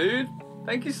going on, dude?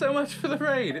 Thank you so much for the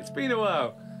raid. It's been a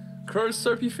while. Crow's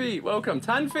Soapy Feet, welcome.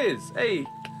 Tanfiz, hey,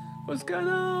 what's going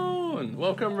on?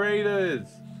 Welcome, Raiders.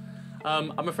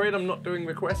 I'm afraid I'm not doing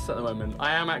requests at the moment.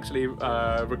 I am actually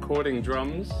recording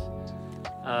drums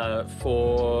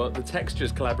for the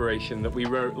Textures collaboration that we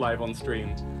wrote live on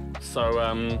stream. So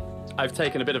I've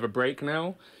taken a bit of a break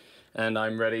now, and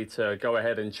I'm ready to go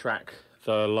ahead and track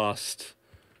the last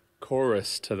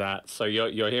chorus to that. So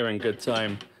you're hearing good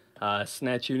time.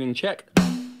 Snare tuning check.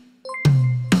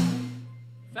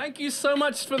 Thank you so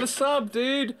much for the sub,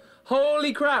 dude.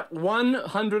 Holy crap,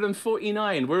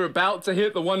 149. We're about to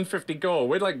hit the 150 goal.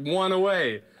 We're like 1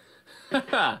 away.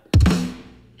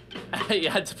 You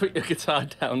had to put your guitar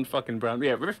down, fucking Brown.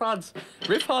 Yeah, riff hard's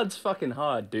fucking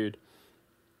hard, dude.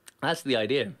 That's the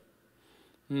idea.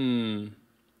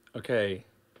 Okay.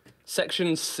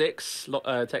 Section 6,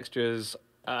 Textures,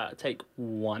 take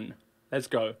 1. Let's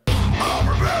go. I'll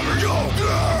remember your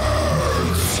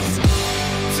words.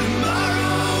 Tomorrow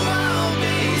I'll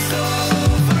be so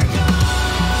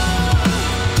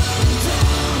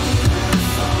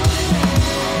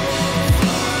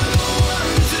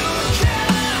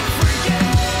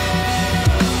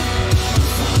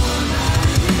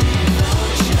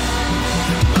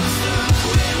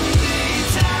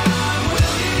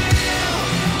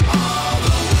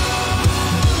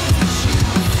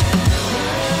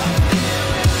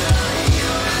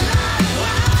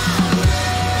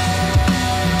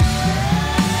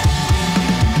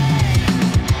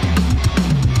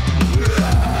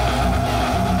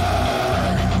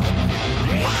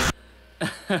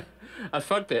I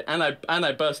fucked it, and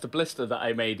I burst a blister that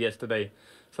I made yesterday,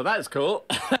 so that's cool.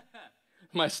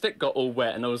 My stick got all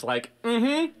wet, and I was like,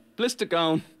 blister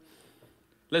gone.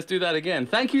 Let's do that again.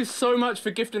 Thank you so much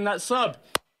for gifting that sub.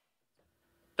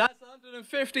 That's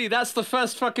 150. That's the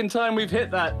first fucking time we've hit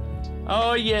that.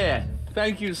 Oh yeah.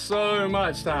 Thank you so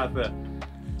much, Arthur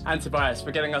and Tobias,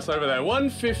 for getting us over there.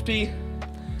 150.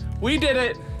 We did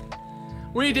it.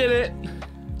 We did it.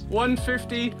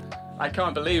 150. I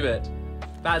can't believe it.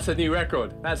 That's a new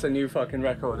record. That's a new fucking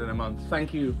record in a month.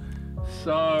 Thank you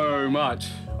so much.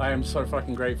 I am so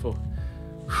fucking grateful.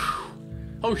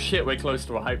 Oh shit, we're close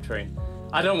to a hype train.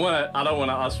 I don't wanna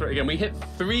ask for it again. We hit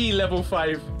 3 level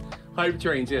 5 hype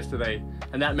trains yesterday,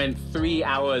 and that meant 3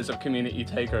 hours of community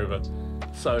takeover.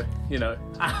 So, you know,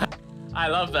 I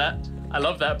love that. I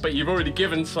love that, but you've already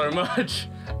given so much,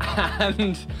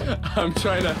 and I'm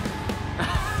trying to...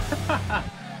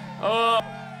 Oh,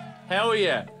 hell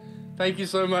yeah. Thank you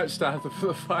so much, Startha, for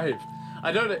the 5.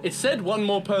 I don't know, it said one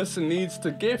more person needs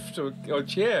to gift or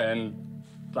cheer, and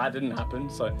that didn't happen,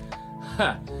 so...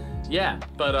 Yeah,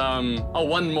 but, oh,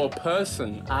 one more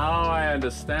person. Oh, I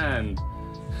understand.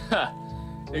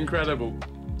 Incredible.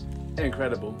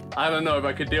 Incredible. I don't know if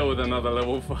I could deal with another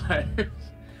level 5.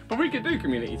 But we could do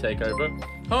community takeover.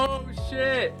 Oh,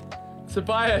 shit!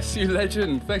 Tobias, you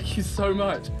legend. Thank you so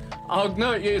much. Oh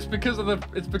no, it's because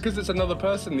it's another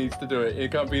person needs to do it.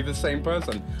 It can't be the same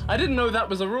person. I didn't know that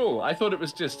was a rule. I thought it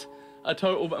was just a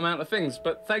total amount of things,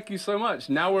 but thank you so much.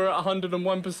 Now we're at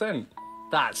 101%.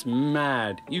 That's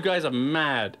mad. You guys are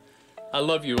mad. I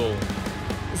love you all.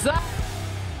 Zach!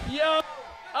 Yo!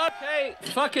 Okay,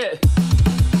 fuck it.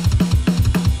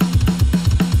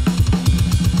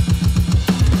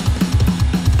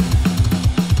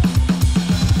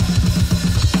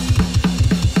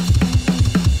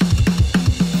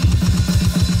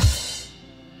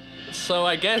 So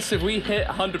I guess if we hit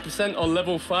 100% on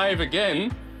level 5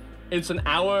 again, it's an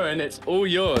hour and it's all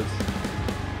yours.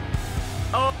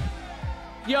 Oh,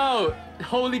 yo,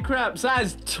 holy crap,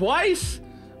 Zaz, twice?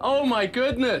 Oh my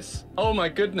goodness. Oh my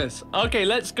goodness. Okay,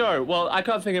 let's go. Well, I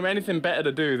can't think of anything better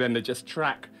to do than to just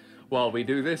track while we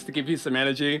do this to give you some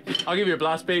energy. I'll give you a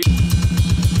blast beat.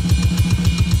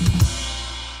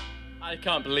 I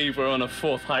can't believe we're on a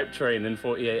 4th hype train in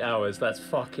 48 hours. That's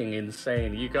fucking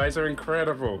insane. You guys are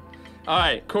incredible. All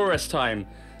right, chorus time.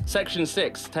 Section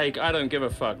 6, take I Don't Give a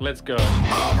Fuck. Let's go.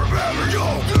 I'll remember your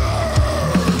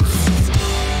words.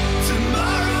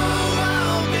 Tomorrow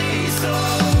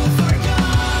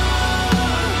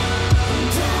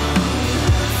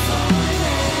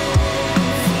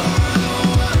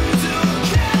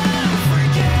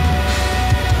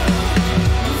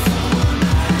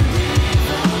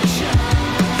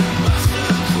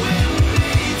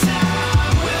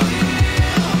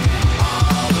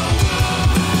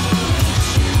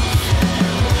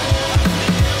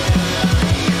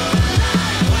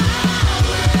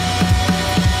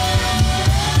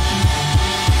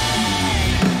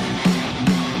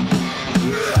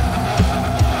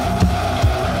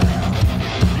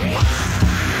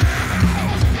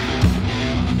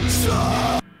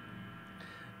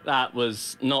That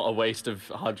was not a waste of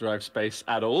hard drive space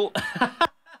at all.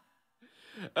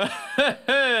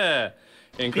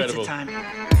 Incredible. Pizza time.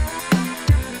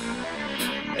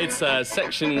 It's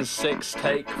section 6,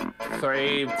 take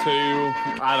 3, 2,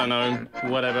 I don't know,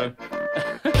 whatever.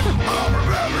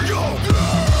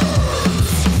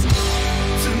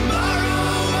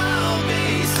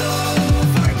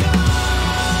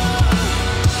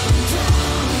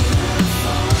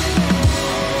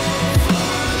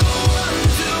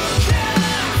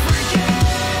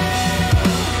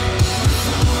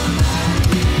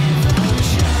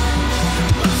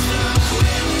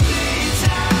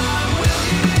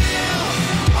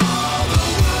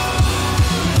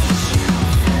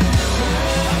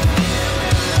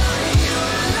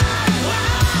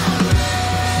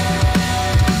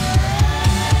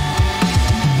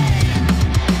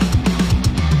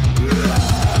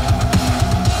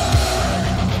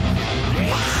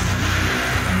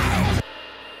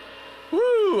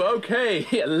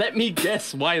 Okay, let me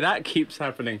guess why that keeps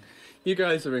happening. You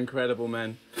guys are incredible,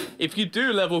 man. If you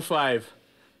do level 5,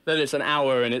 then it's an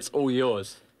hour and it's all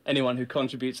yours. Anyone who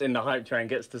contributes in the hype train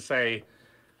gets to say,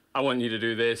 I want you to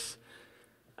do this.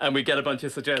 And we get a bunch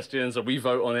of suggestions or we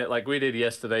vote on it like we did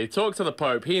yesterday. Talk to the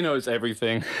Pope, he knows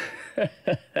everything.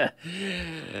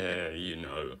 You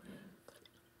know.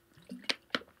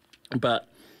 But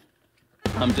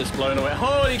I'm just blown away.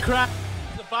 Holy crap!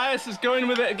 The bias is going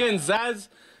with it again. Zaz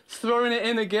throwing it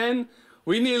in again.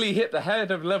 We nearly hit the head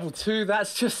of level 2.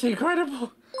 That's just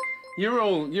incredible. You're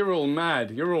all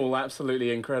mad. You're all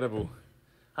absolutely incredible.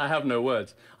 I have no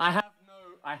words. I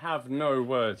have no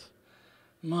words.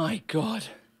 My God.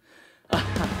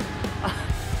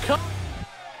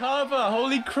 Carver,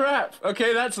 holy crap.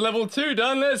 Okay, that's level 2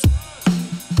 done. Let's...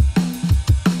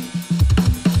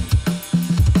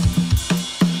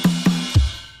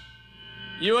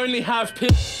 You only have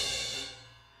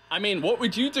I mean, what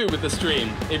would you do with the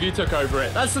stream if you took over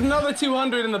it? That's another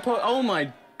 200 in the pot. Oh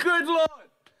my good Lord.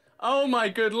 Oh my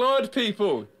good Lord,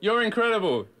 people. You're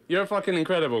incredible. You're fucking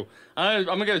incredible. I'm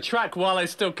gonna track while I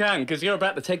still can, because you're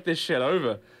about to take this shit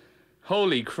over.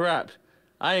 Holy crap.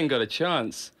 I ain't got a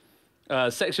chance.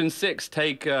 Section 6,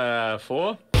 take 4. I'll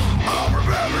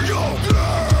remember your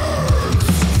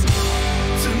curse.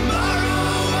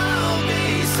 Tomorrow I'll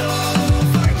be so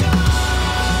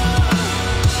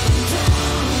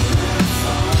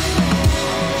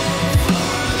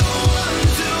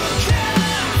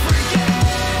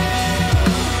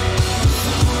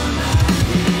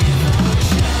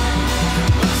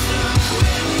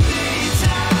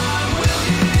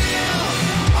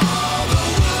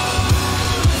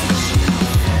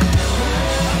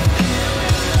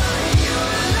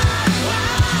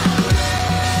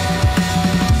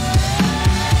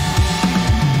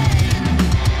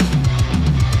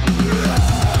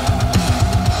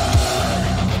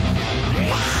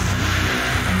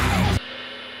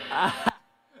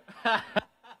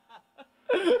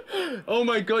Oh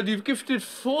my God, you've gifted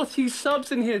 40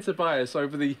 subs in here, Tobias,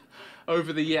 over the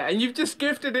year, and you've just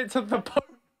gifted it to the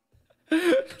Pope.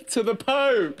 To the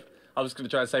Pope. I was gonna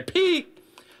try and say Pete.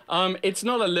 It's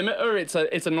not a limiter,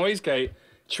 it's a noise gate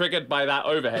triggered by that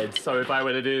overhead. So if I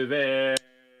were to do this,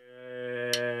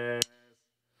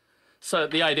 so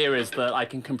the idea is that I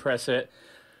can compress it,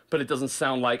 but it doesn't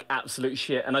sound like absolute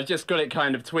shit. And I've just got it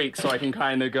kind of tweaked so I can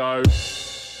kind of go,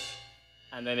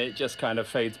 and then it just kind of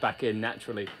fades back in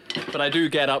naturally. But I do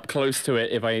get up close to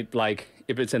it if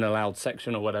it's in a loud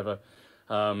section or whatever.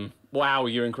 Wow,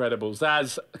 you're incredible.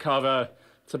 Zaz, Carver,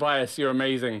 Tobias, you're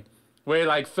amazing. We're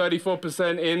like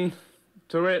 34% in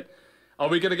to it. Are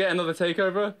we gonna get another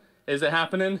takeover? Is it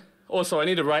happening? Also, I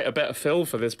need to write a better fill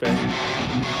for this bit.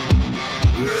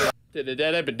 I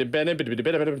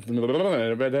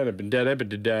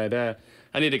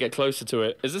need to get closer to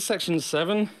it. Is this section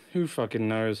 7? Who fucking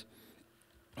knows?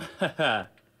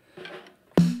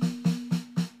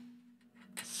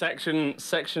 Section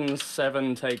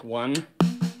 7, take 1.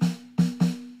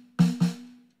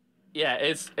 Yeah,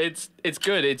 it's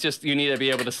good. It's just you need to be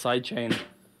able to sidechain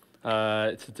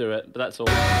to do it. But that's all.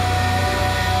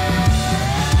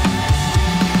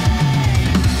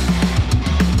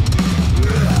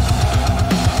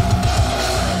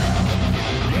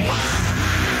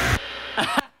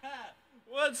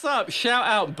 What's up? Shout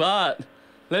out Bart.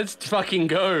 Let's fucking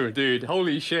go, dude.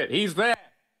 Holy shit, he's there.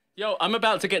 Yo, I'm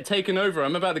about to get taken over.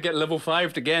 I'm about to get level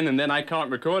 5'd again, and then I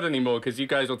can't record anymore because you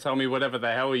guys will tell me whatever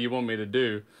the hell you want me to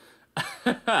do.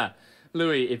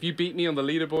 Louis, if you beat me on the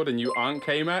leaderboard and you aren't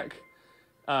K-Mac,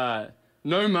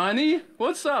 no money?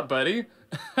 What's up, buddy?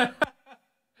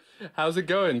 How's it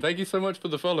going? Thank you so much for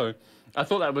the follow. I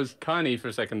thought that was Kani for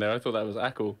a second there. I thought that was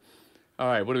Akul. All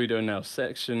right, what are we doing now?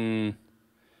 Section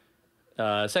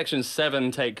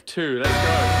 7, take 2. Let's go.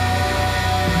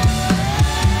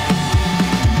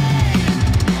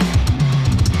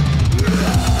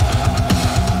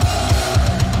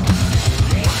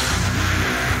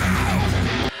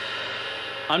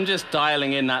 I'm just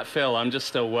dialing in that fill. I'm just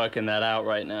still working that out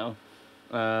right now.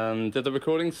 Did the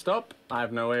recording stop? I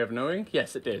have no way of knowing.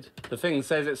 Yes, it did. The thing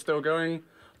says it's still going,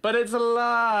 but it's a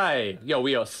lie. Yo,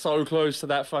 we are so close to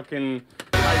that fucking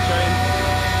hype train.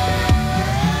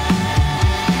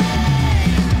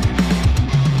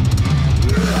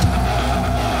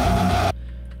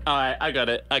 All right, I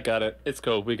got it. It's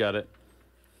cool. We got it.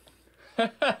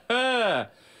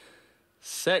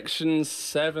 Section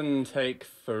 7, take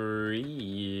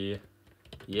 3.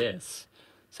 Yes.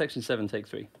 Section 7, take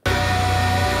 3.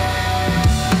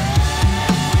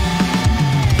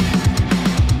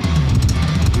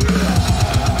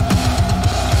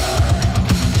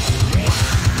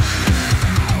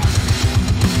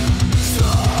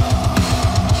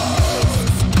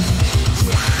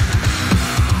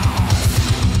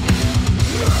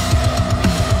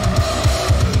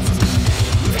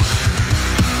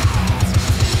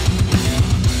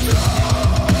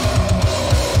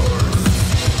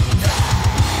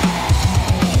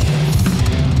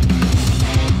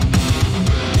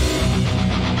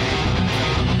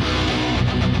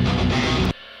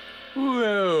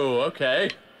 Okay.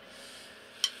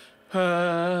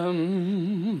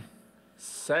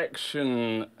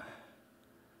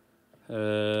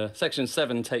 Section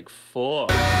 7, take 4.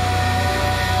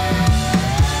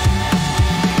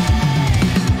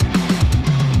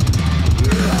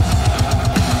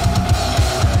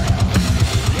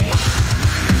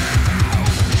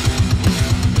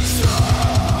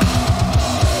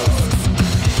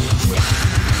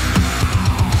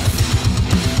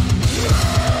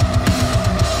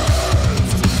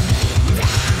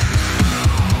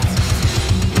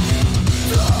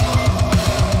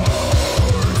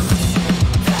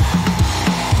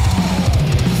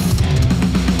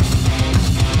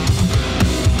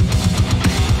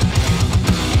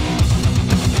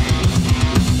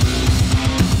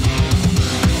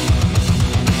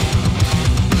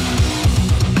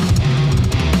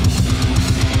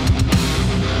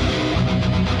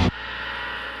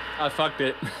 I fucked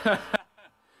it.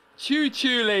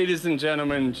 Choo-choo, ladies and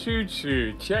gentlemen.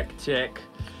 Choo-choo. Check, check.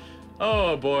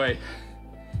 Oh, boy.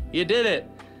 You did it.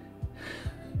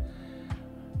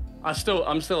 I'm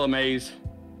still amazed.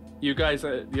 You guys,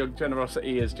 your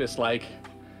generosity is just like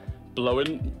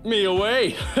blowing me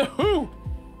away.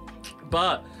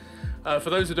 But for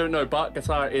those who don't know, Bart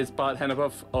Guitar is Bart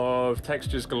Hennebuff of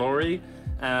Texture's Glory,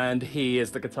 and he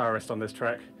is the guitarist on this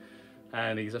track.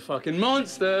 And he's a fucking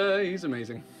monster. He's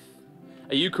amazing.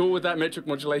 Are you cool with that metric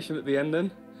modulation at the end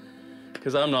then?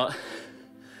 Because I'm not.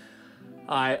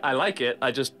 I like it,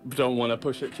 I just don't want to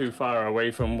push it too far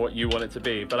away from what you want it to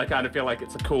be. But I kind of feel like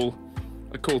it's a cool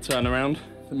turnaround.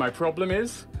 My problem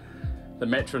is the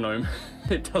metronome.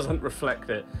 It doesn't reflect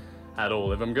it at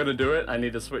all. If I'm gonna do it, I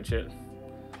need to switch it.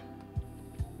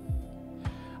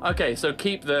 Okay, so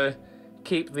keep the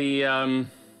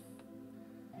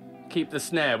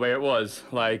snare where it was,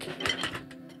 like.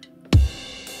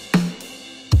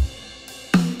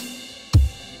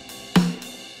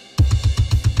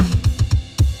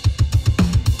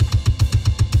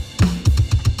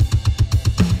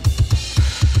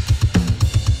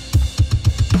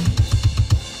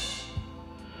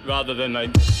 Rather than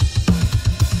like.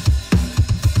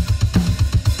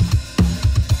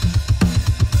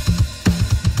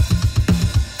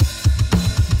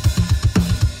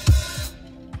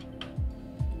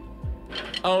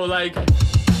 Oh, like.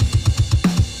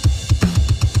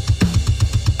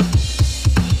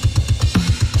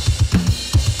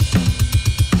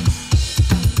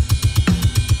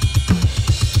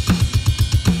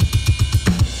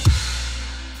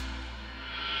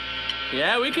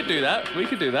 Yeah, we could do that. We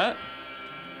could do that.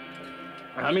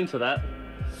 I'm into that.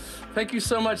 Thank you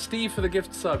so much, Steve, for the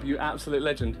gift sub. You absolute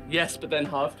legend. Yes, but then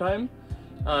halftime.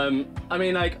 I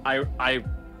mean, like, are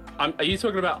you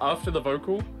talking about after the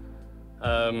vocal?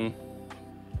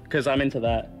 Because I'm into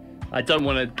that. I don't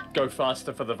want to go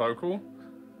faster for the vocal.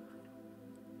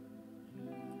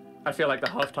 I feel like the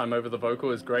halftime over the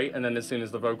vocal is great, and then as soon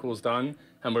as the vocal's done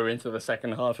and we're into the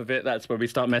second half of it, that's where we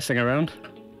start messing around.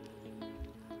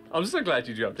 I'm so glad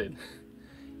you jumped in.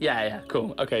 Yeah,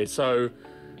 cool. Okay, so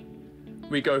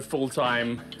we go full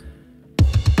time.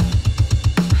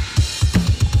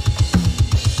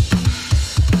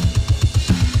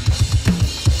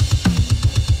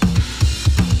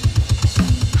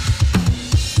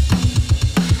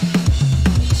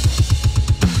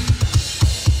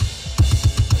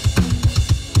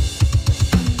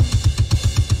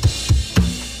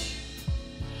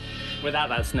 without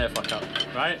that snare fuck up,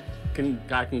 right?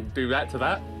 I can do that to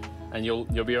that, and you'll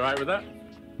be alright with that.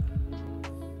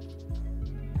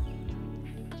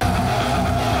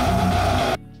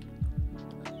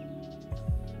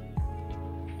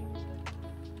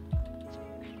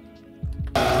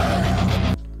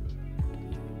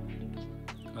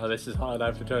 Oh, this is hard. I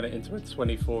have to turn it into a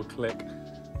 24 click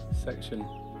section.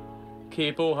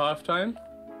 Keep all halftime.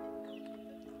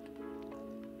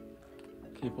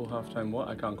 Keep all halftime what?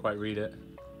 I can't quite read it.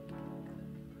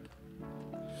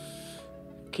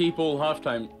 Keep all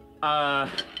halftime.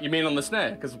 You mean on the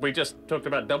snare? Because we just talked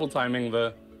about double timing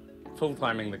the, full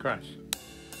timing the crash.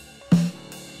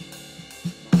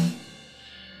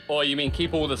 Or you mean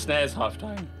keep all the snares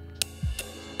halftime?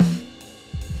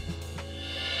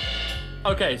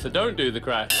 Okay, so don't do the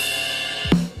crash.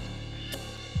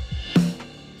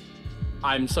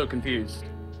 I'm so confused.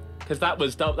 Because that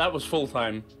was full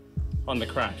time on the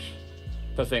crash.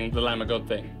 The thing, the Lamb of God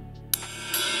thing.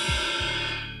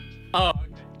 Oh, okay.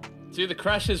 Do the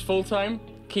crashes full time,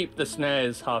 keep the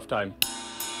snares half time.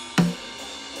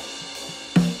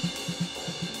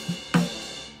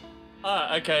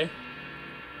 Ah, okay.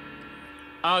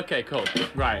 Okay, cool.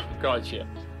 Right, gotcha.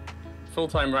 Full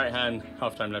time right hand,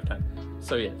 half time left hand.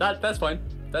 So yeah, that's fine.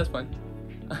 That's fine.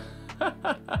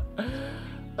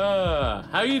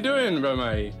 How you doing,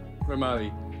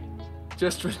 Romali?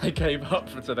 Just when I gave up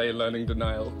for today, learning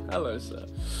denial. Hello, sir.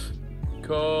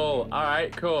 Cool. All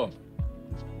right, cool.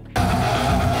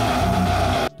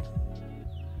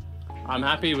 I'm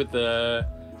happy with the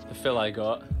fill I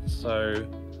got. So,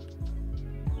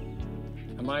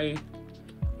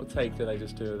 what take did I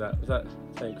just do with that? Was that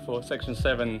take 4? Section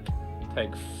 7,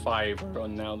 take 5 we're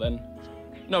on now then.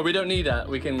 No, we don't need that.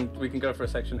 We can go for a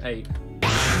section 8.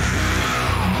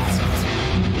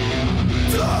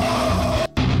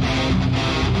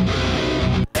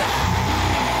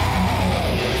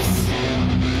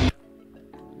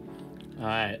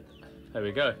 Alright, there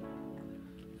we go.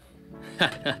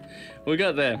 We'll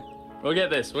get there. We'll get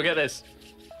this. We'll get this.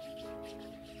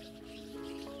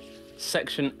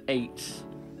 Section 8,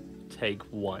 take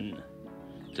 1.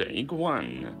 Take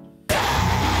 1.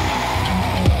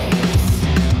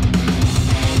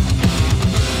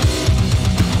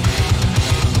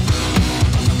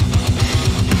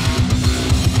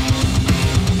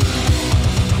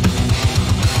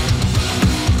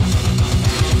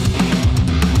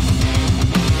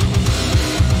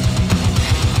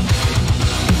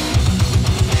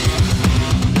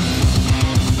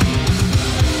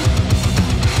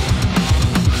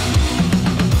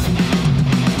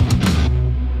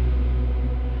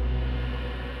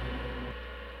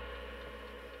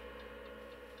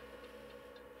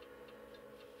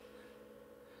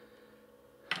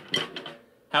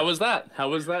 How was that? How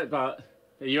was that, Bart?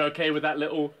 Are you okay with that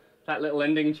little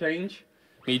ending change?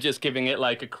 Me just giving it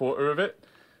like a quarter of it?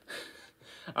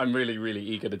 I'm really, really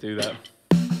eager to do that.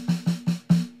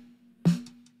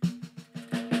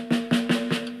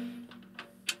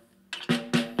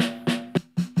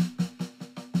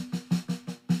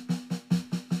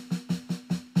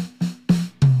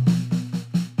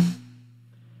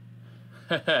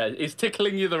 He's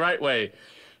tickling you the right way.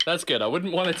 That's good. I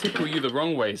wouldn't want to tickle you the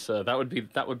wrong way, sir. That would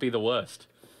be the worst.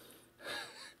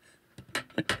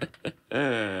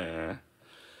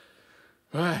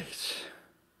 Right.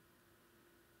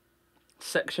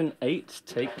 Section 8,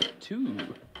 take 2.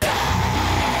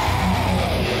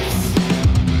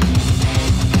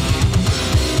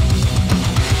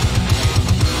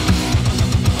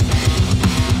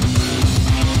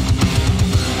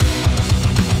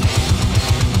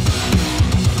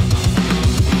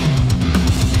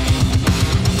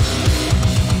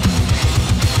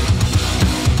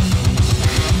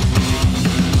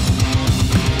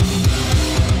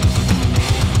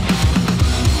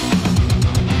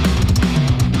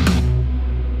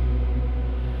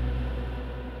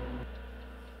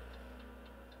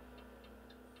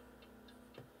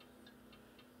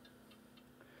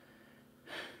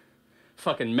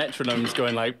 Fucking metronome's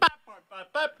going like bap,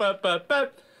 bap, bap, bap, bap,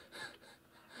 bap.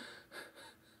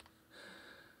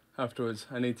 Afterwards,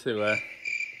 I need to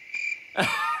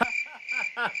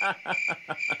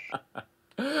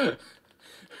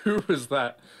Who was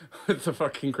that with the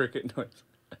fucking cricket noise?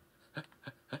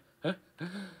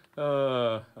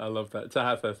 Oh, I love that.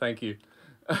 Tahatha, thank you.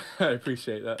 I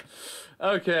appreciate that.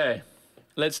 Okay.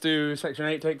 Let's do section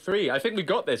 8, take 3. I think we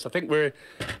got this. I think we're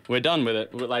done with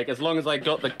it. Like, as long as I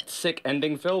got the sick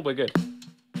ending fill, we're good.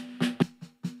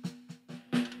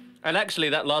 And actually,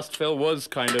 that last fill was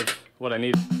kind of what I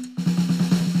needed.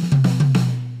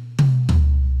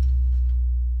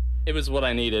 It was what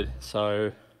I needed,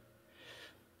 so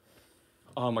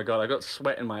Oh my god, I got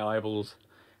sweat in my eyeballs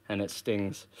and it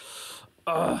stings.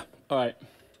 All right.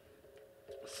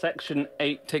 Section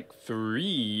 8, take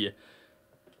 3.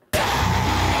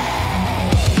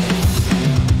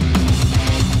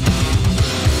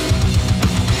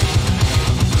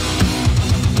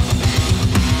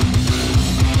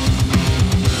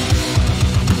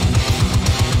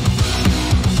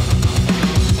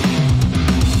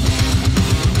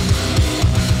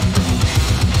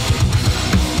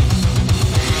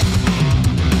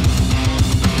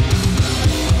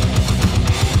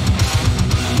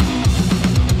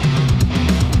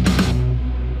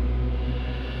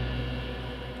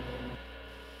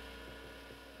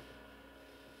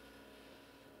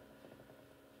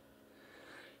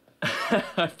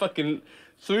 I fucking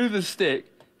threw the stick,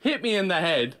 hit me in the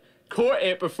head, caught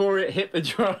it before it hit the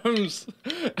drums.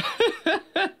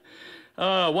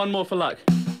 One more for luck.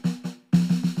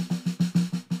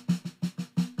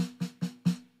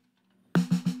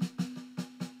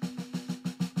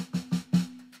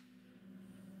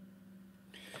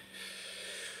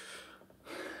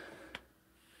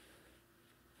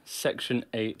 Section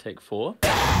 8, take 4.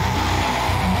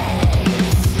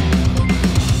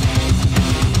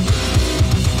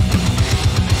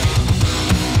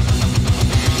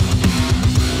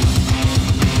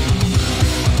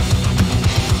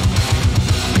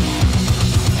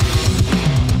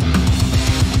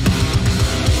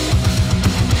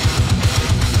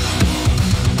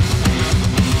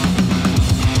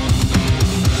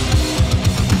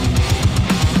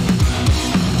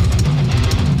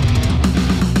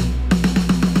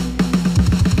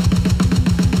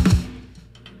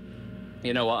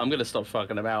 You know what, I'm gonna stop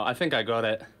fucking about. I think I got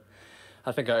it.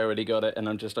 I think I already got it and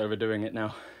I'm just overdoing it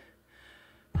now.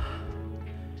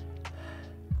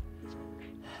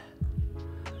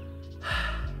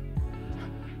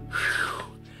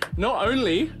 Not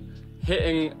only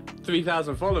hitting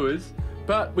 3,000 followers,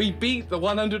 but we beat the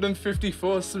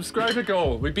 154 subscriber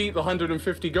goal. We beat the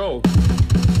 150 goal.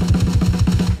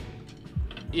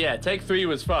 Yeah, take 3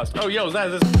 was fast. Oh, yo,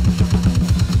 that's...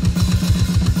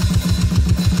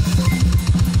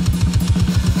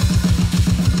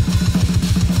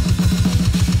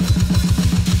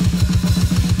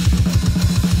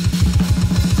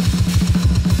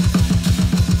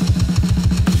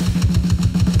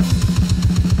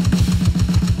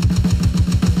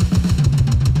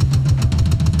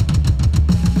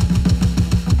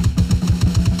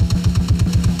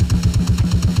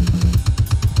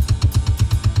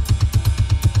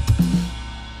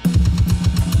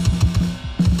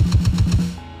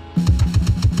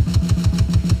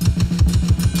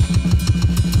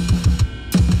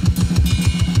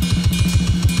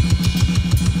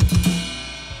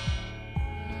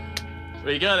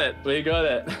 We got it. We got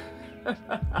it.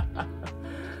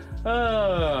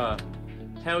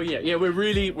 Hell yeah. Yeah, we're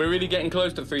really getting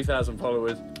close to 3,000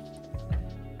 followers.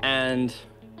 And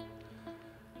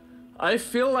I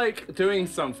feel like doing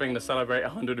something to celebrate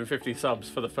 150 subs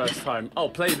for the first time. Oh,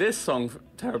 play this song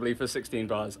terribly for 16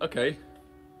 bars. Okay.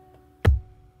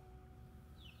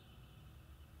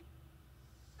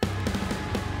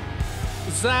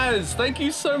 Zaz, thank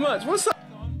you so much. What's up?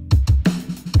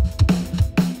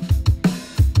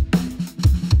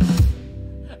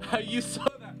 You saw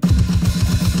that.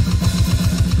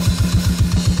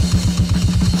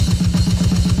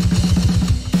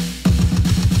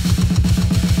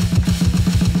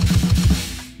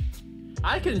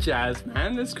 I can jazz,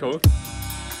 man. That's cool.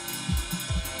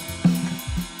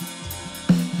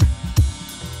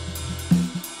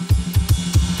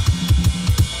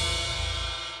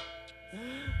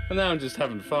 And now I'm just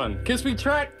having fun. Because we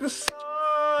tracked the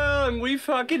song! We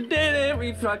fucking did it!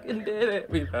 We fucking did it!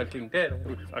 We fucking did it!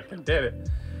 We fucking did it!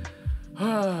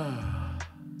 I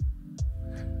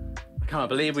can't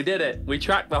believe we did it. We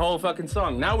tracked the whole fucking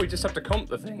song. Now we just have to comp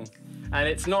the thing. And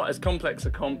it's not as complex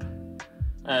a comp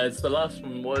as the last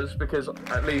one was, because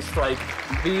at least like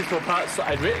these were parts that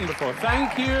I'd written before.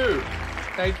 Thank you!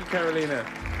 Thank you, Carolina.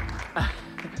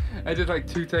 I did like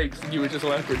 2 takes and you were just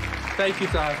laughing. Thank you,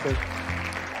 Darcy.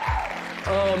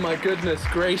 Oh my goodness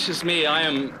gracious me, I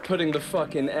am putting the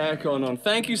fucking aircon on.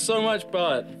 Thank you so much,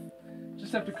 Bart.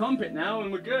 Just have to comp it now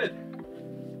and we're good.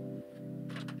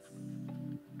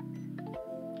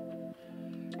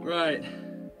 Right.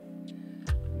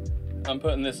 I'm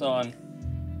putting this on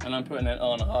and I'm putting it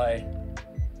on high.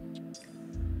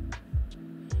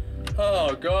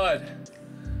 Oh God.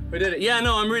 We did it. Yeah,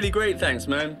 no, I'm really great, thanks,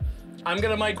 man. I'm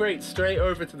gonna migrate straight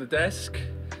over to the desk.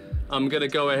 I'm gonna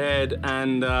go ahead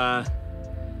and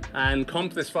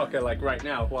comp this fucker like right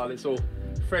now while it's all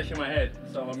fresh in my head.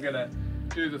 So I'm gonna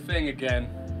do the thing again,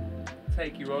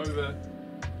 take you over,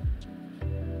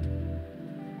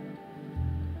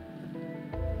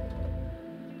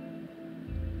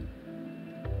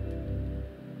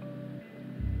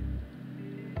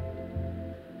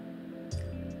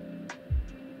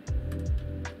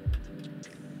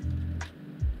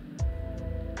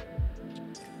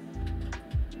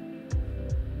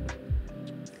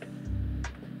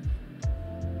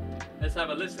 Let's have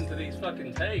a listen to these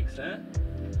fucking takes, huh?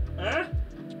 Huh?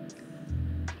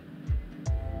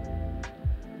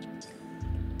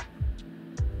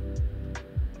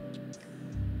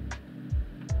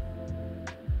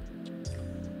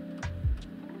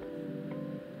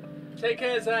 Take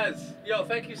care, Zaz. Yo,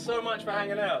 thank you so much for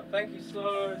hanging out. Thank you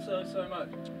so much.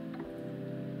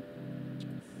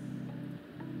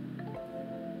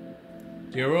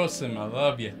 You're awesome. I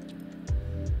love you.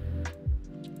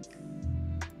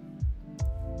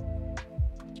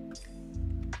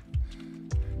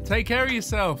 Take care of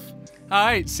yourself. All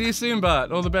right, see you soon,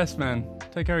 Bart. All the best, man.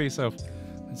 Take care of yourself.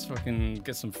 Let's fucking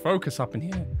get some focus up in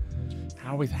here.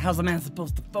 How's the man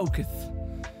supposed to focus?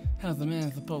 How's the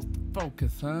man supposed to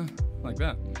focus, huh? Like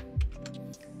that.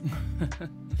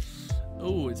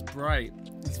 Oh, it's bright.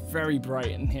 It's very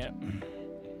bright in here.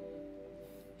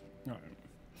 All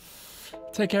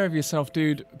right. Take care of yourself,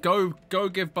 dude. Go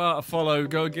give Bart a follow.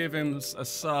 Go give him a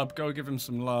sub. Go give him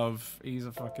some love. He's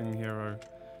a fucking hero.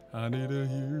 I need a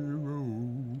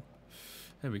hero.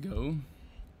 There we go.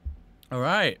 All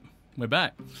right, we're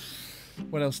back.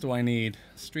 What else do I need?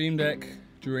 Stream Deck,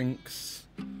 drinks.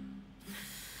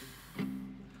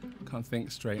 Can't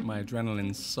think straight. My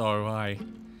adrenaline's so high.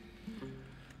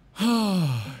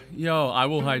 Yo, I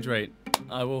will hydrate.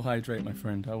 I will hydrate, my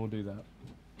friend. I will do that.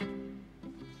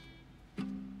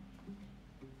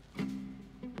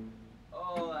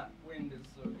 Oh, that wind is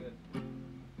so good.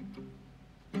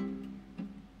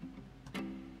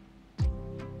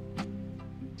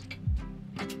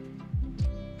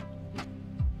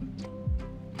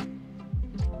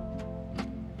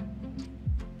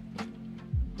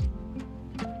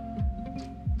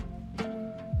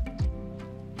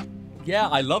 Yeah,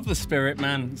 I love the spirit,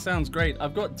 man. It sounds great.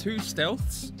 I've got 2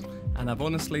 stealths, and I've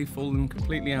honestly fallen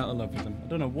completely out of love with them. I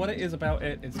don't know what it is about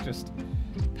it. It's just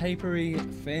papery,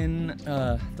 thin,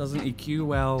 doesn't EQ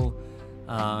well.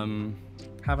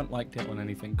 Haven't liked it on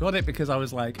anything. Got it because I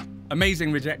was like,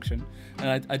 amazing rejection.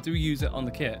 And I do use it on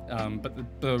the kit,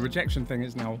 but the rejection thing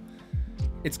is now,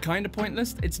 it's kind of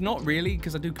pointless. It's not really,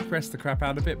 because I do compress the crap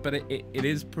out of it, but it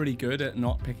is pretty good at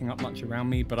not picking up much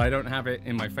around me, but I don't have it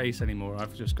in my face anymore.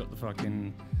 I've just got the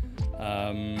fucking,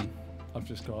 I've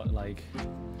just got like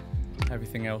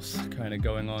everything else kind of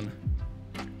going on.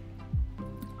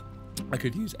 I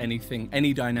could use anything,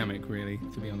 any dynamic really,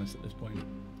 to be honest at this point.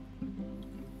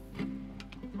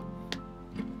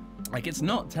 Like, it's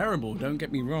not terrible, don't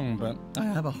get me wrong, but I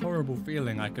have a horrible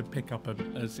feeling I could pick up a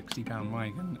 60-pound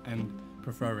mic and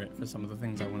prefer it for some of the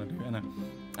things I want to do. And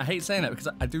I hate saying that because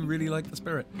I do really like the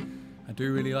spirit. I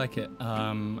do really like it.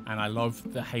 And I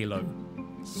love the halo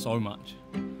so much.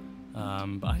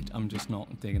 But I'm just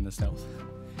not digging the stealth.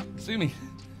 Sue me.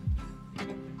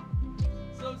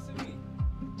 So sue me.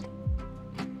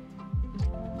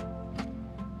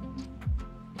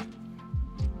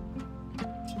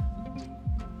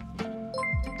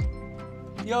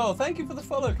 Yo, thank you for the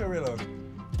follow, Carrillo.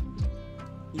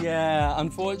 Yeah,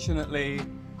 unfortunately.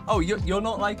 Oh, you're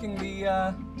not liking the,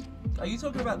 are you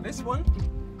talking about this one?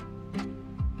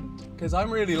 Because I'm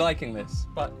really liking this,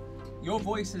 but your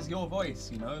voice is your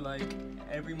voice, you know, like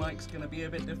every mic's gonna be a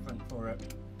bit different for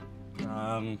it.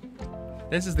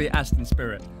 This is the Aston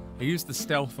Spirit. I used the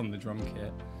stealth on the drum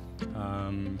kit.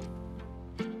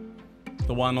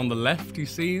 The one on the left you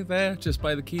see there, just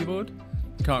by the keyboard.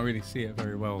 You can't really see it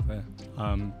very well there.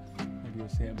 Maybe you'll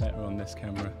see it better on this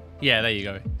camera. Yeah, there you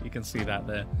go. You can see that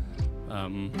there.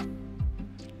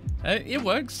 It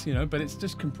works, you know, but it's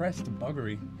just compressed and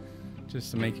buggery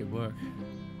just to make it work.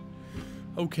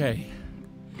 Okay.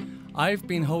 I've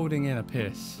been holding in a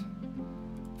piss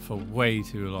for way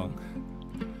too long.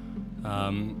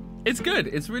 It's good.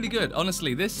 It's really good.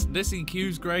 Honestly, this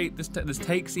EQ's great. This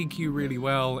takes EQ really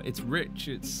well. It's rich.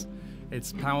 It's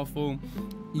powerful.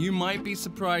 You might be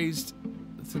surprised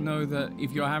to know that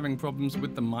if you're having problems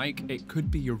with the mic, it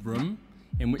could be your room.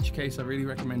 In which case, I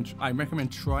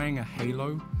recommend trying a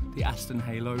Halo, the Aston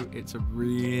Halo. It's a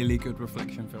really good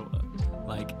reflection filter,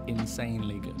 like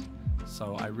insanely good.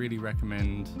 So I really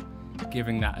recommend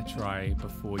giving that a try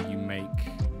before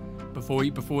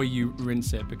you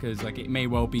rinse it, because like it may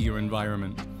well be your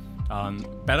environment.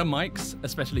 Better mics,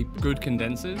 especially good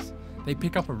condensers, they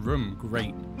pick up a room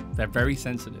great. They're very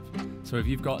sensitive. So if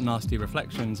you've got nasty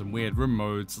reflections and weird room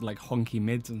modes, like honky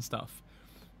mids and stuff,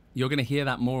 you're gonna hear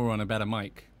that more on a better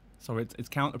mic. So it's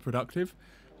counterproductive,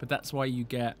 but that's why you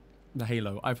get the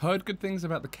Halo. I've heard good things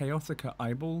about the Chaotica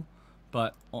Eyeball,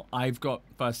 but I've got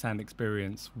first-hand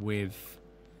experience with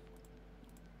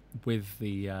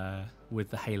the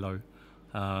Halo.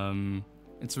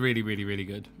 It's really, really, really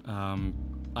good. I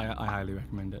highly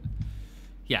recommend it.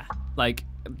 Yeah, like,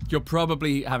 you're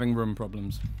probably having room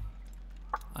problems.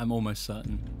 I'm almost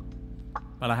certain.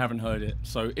 But I haven't heard it.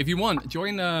 So if you want,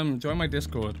 join my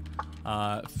Discord.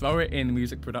 Throw it in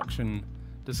music production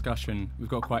discussion. We've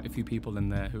got quite a few people in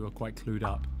there who are quite clued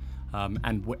up.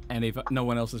 And if no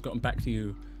one else has gotten back to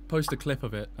you, post a clip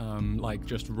of it, like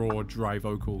just raw, dry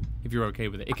vocal, if you're okay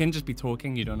with it. It can just be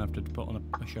talking. You don't have to put on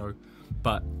a show.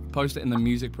 But post it in the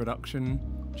music production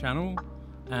channel,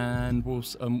 and we'll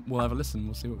have a listen.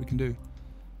 We'll see what we can do.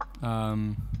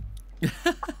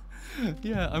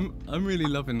 Yeah, I'm really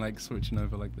loving like switching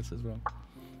over like this as well.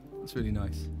 It's really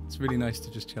nice. It's really nice to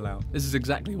just chill out. This is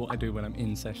exactly what I do when I'm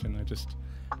in session. I just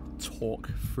talk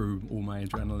through all my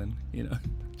adrenaline, you know,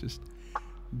 just,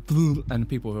 and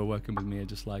people who are working with me are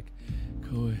just like,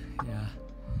 cool,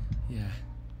 yeah,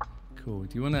 cool.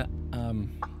 Do you wanna? I'm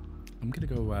gonna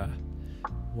go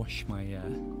wash my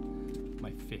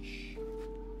my fish.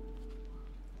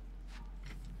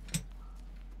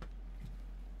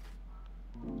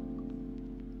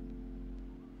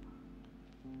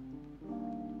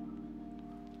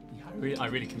 I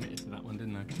really committed to that one,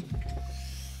 didn't I?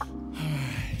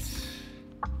 Alright.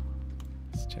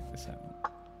 Let's check this out.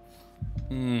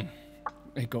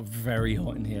 It got very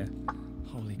hot in here.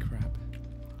 Holy crap.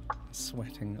 I'm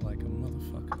sweating like a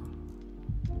motherfucker.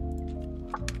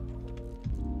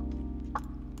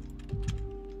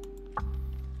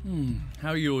 How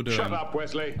are you all doing? Shut up,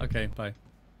 Wesley. Okay, bye.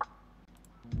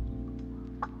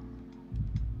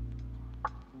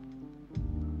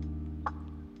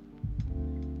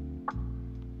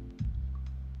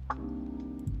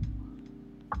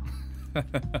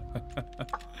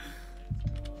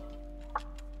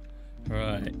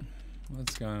 Right,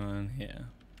 what's going on here?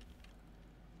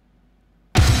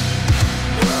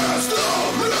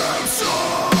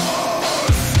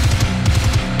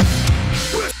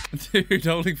 Dude,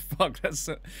 holy fuck, that's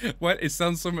so, what? It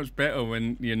sounds so much better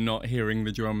when you're not hearing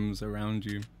the drums around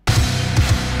you.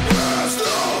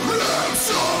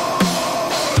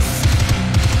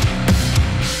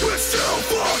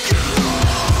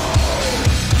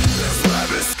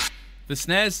 The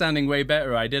snare's sounding way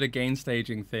better. I did a gain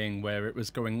staging thing where it was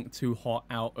going too hot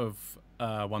out of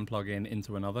one plugin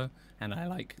into another, and I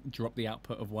like dropped the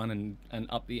output of one and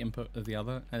up the input of the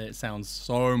other, and it sounds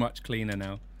so much cleaner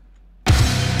now.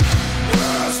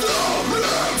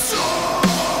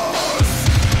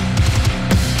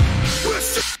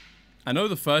 I know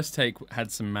the first take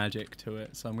had some magic to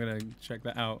it, so I'm gonna check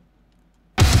that out.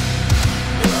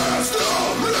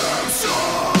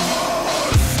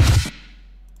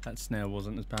 That snare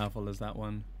wasn't as powerful as that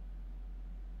one.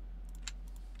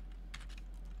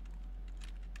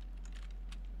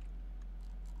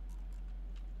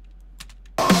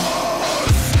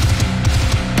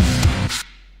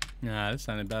 Nah, this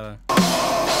sounded better.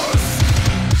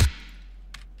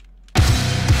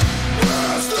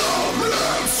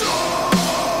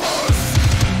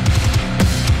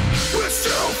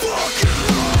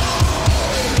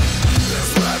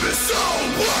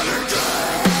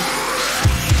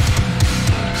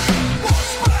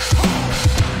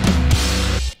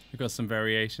 We've got some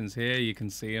variations here, you can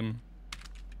see them.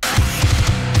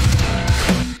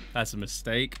 That's a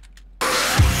mistake.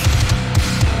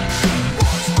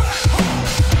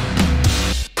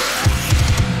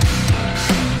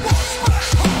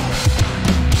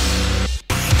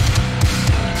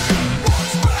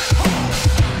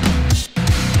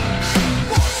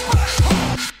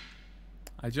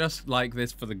 I just like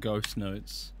this for the ghost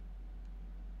notes.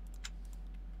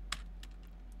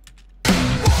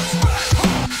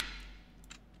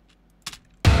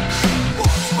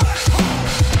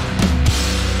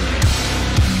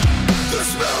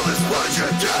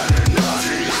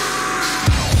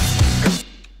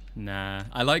 Nah,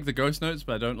 I like the ghost notes,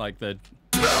 but I don't like the...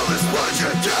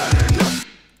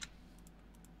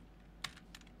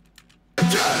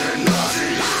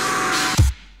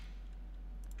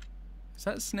 Is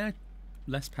that snare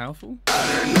less powerful?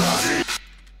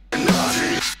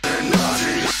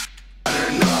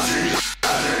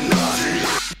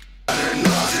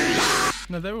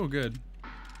 No, they're all good.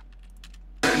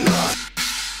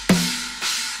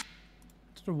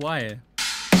 Just a wire.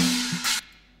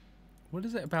 What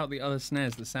is it about the other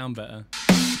snares that sound better?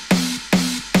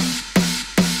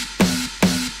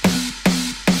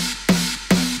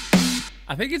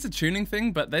 I think it's a tuning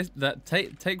thing, but that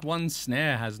take one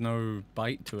snare has no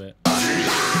bite to it.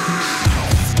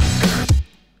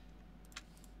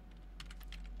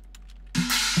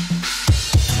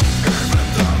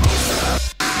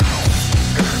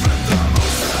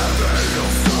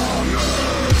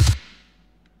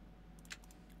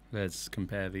 Let's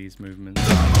compare these movements.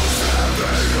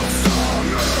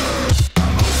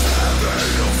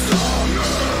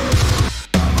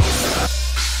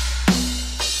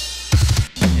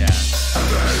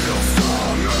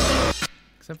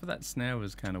 Except for that snare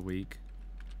was kind of weak.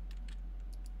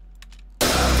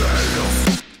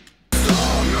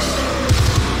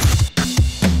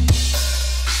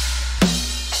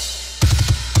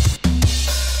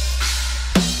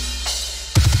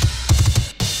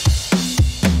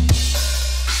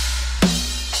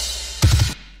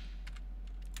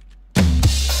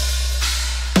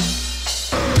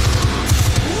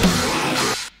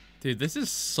 Dude, this is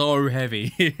so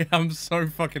heavy. I'm so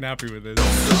fucking happy with this.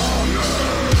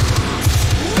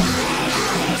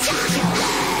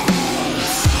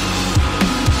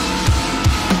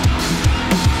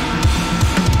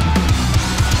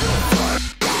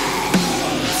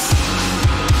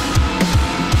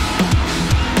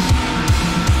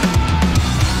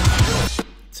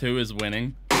 Two is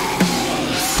winning.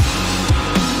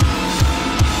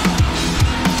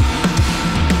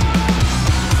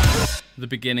 The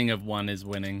beginning of one is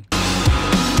winning.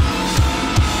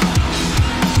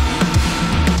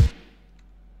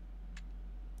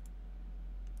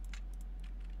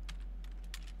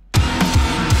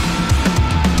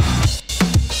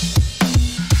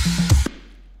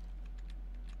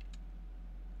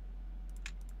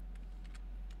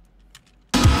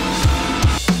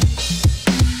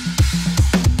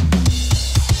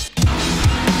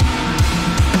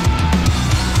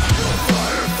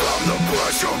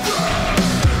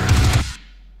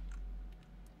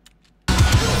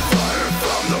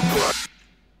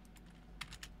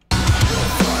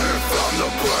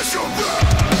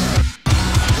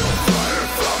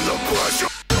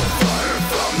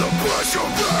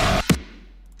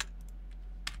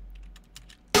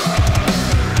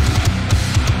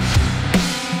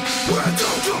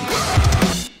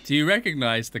 Do you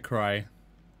recognize the cry?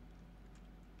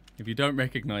 If you don't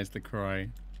recognize the cry,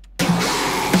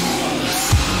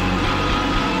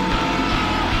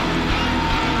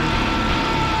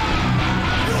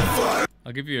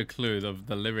 I'll give you a clue.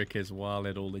 The lyric is while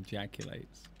it all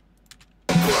ejaculates.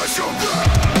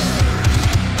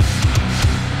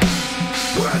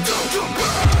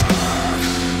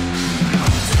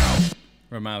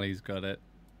 Romali's got it.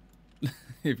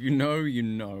 If you know, you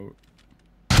know.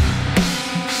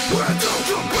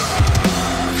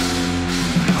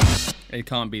 It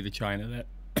can't be the China that.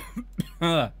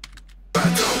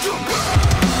 That's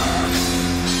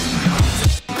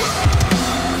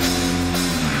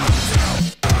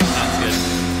good.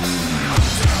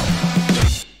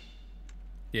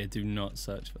 Yeah, do not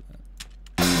search for that.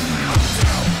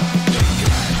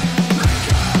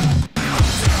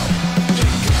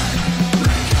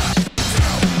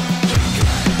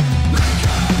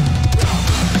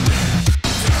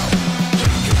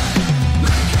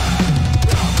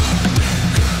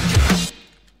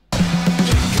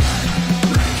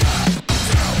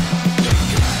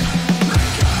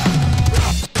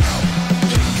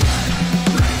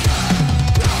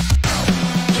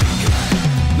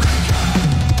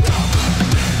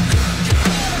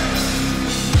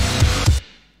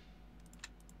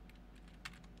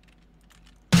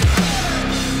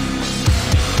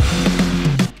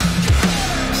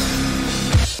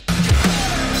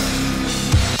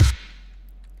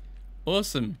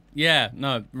 Awesome. Yeah,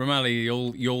 no, Romali,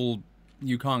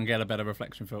 you can't get a better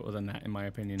reflection filter than that, in my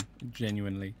opinion.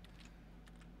 Genuinely.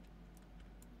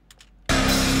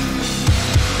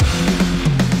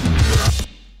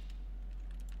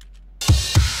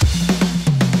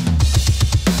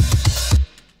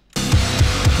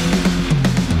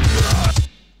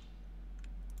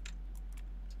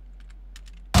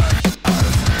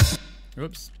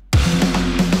 Oops.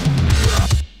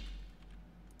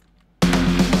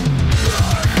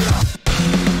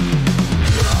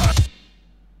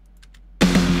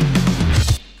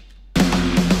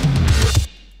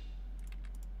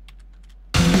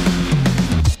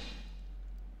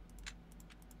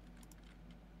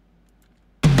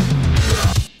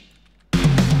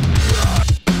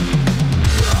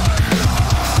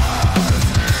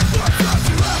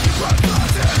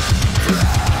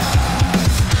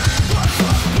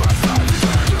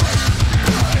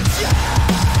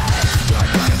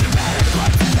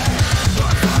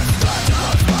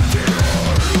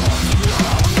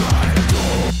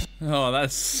 Oh,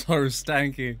 that's so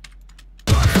stanky.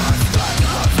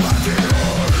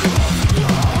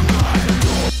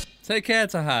 Take care,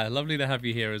 Taha. Lovely to have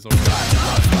you here as always.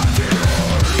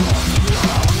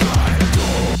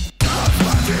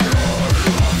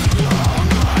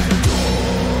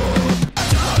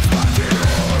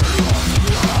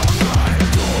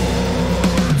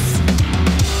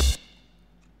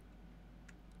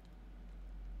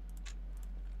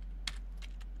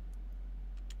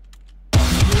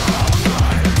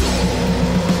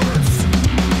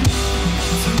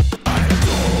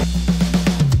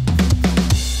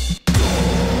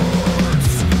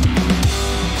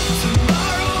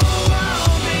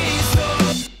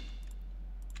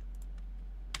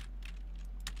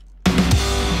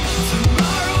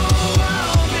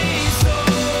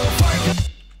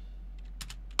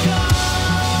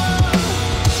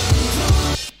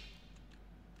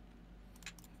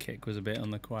 was a bit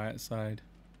on the quiet side.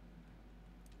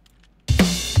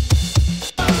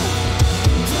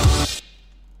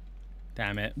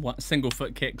 Damn it. What single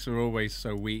foot kicks are always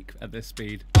so weak at this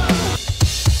speed.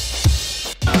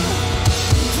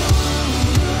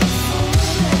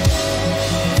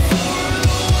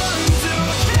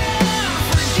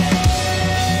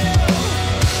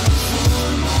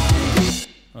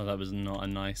 Oh, that was not a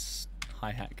nice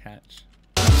hi-hat catch.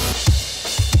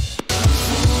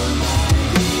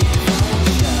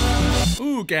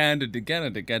 Ooh,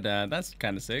 that's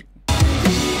kind of sick.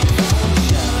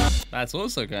 That's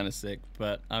also kind of sick,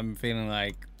 but I'm feeling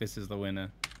like this is the winner.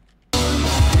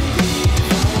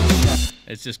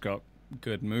 It's just got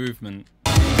good movement.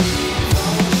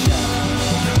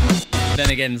 Then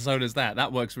again, so does that.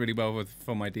 That works really well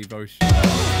for my devotion.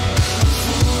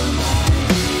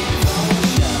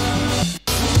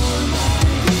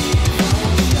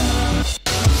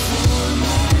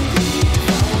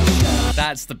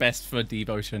 That's the best for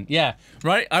devotion. Yeah,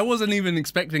 right? I wasn't even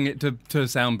expecting it to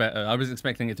sound better. I was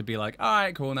expecting it to be like, all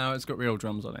right, cool, now it's got real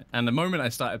drums on it. And the moment I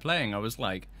started playing, I was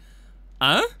like,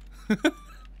 huh?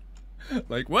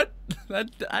 Like, what?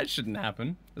 That shouldn't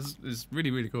happen. This is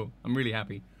really, really cool. I'm really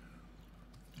happy.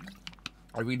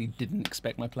 I really didn't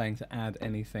expect my playing to add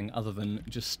anything other than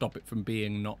just stop it from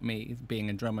being not me, being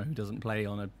a drummer who doesn't play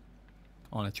on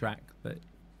a track that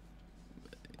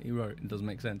he wrote. It doesn't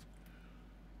make sense.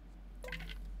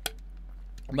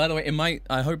 By the way,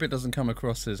 I hope it doesn't come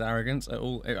across as arrogance at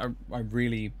all.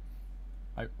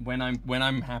 When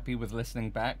I'm happy with listening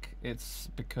back, it's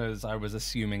because I was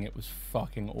assuming it was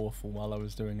fucking awful while I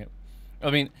was doing it.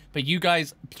 I mean, but you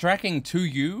guys tracking to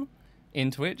you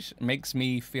in Twitch makes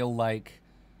me feel like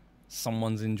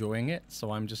someone's enjoying it,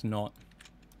 so I'm just not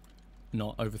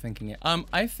overthinking it.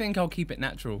 I think I'll keep it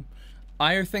natural.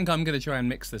 I think I'm gonna try and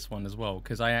mix this one as well,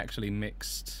 because I actually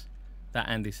mixed that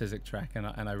Andy Sizik track and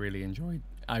I really enjoyed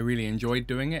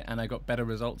doing it, and I got better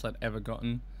results I'd ever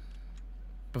gotten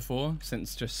before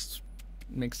since just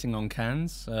mixing on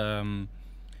cans.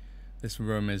 This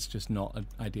room is just not an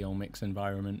ideal mix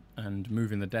environment, and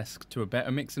moving the desk to a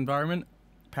better mix environment,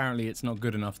 apparently it's not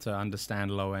good enough to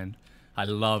understand low end. I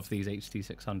love these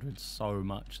HT600s so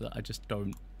much that I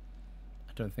don't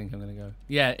think I'm gonna go.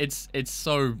 Yeah, it's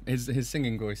so his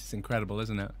singing voice is incredible,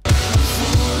 isn't it?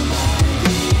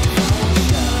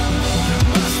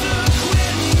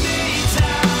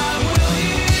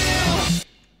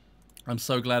 I'm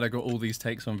so glad I got all these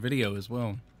takes on video as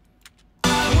well.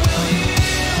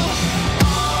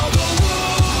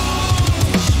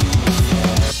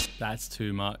 That's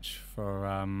too much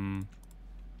for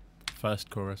first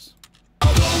chorus.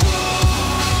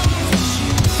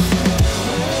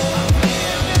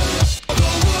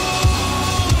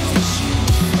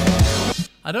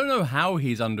 I don't know how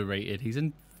he's underrated. He was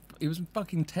in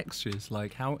fucking Textures.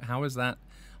 Like, how is that?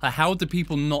 Like, how do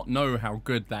people not know how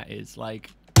good that is? Like,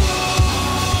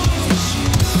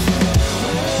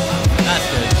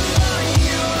 that's good.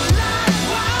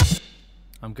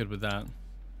 I'm good with that.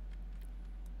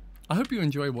 I hope you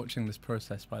enjoy watching this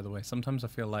process, by the way. Sometimes I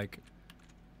feel like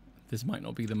this might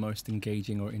not be the most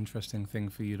engaging or interesting thing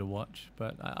for you to watch,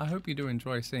 but I hope you do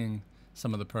enjoy seeing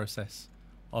some of the process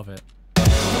of it.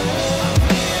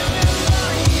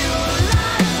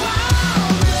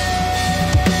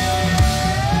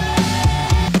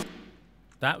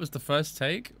 That was the first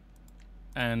take,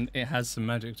 and it has some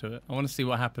magic to it. I want to see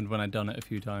what happened when I'd done it a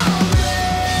few times.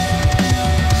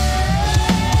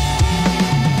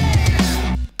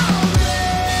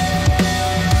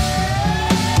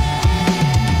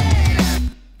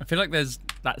 I feel like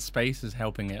that space is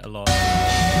helping it a lot.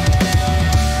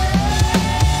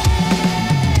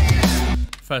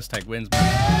 First take wins.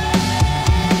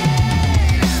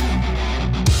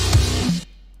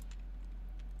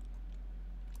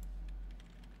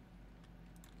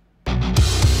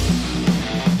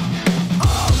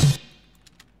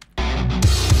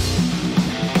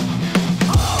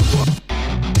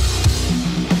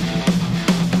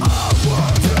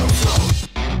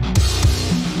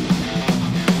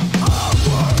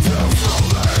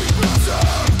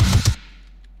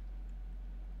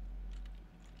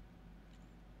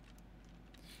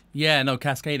 Yeah, no,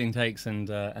 cascading takes and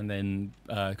then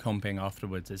comping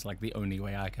afterwards is like the only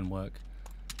way I can work.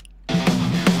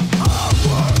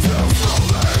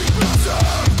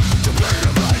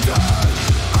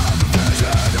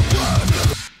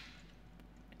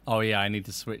 Oh yeah, I need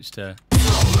to switch to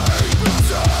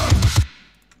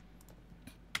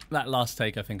that last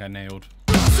take. I think I nailed.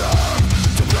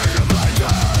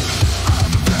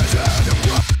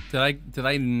 Did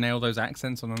I nail those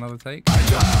accents on another take?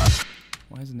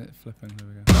 Why isn't it flipping? There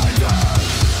we go.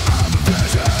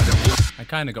 I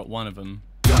kind of got one of them.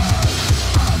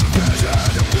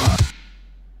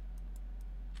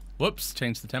 Whoops,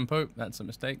 changed the tempo. That's a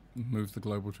mistake. Move the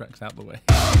global tracks out the way.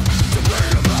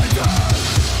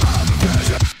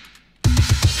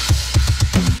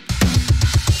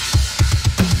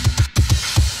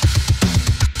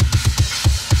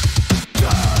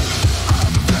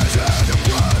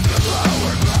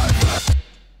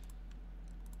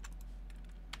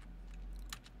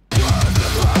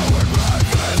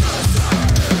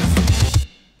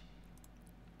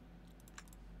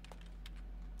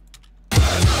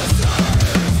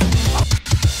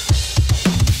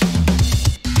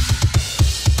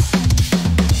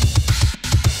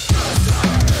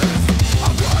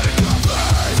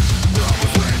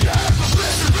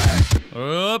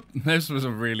 This was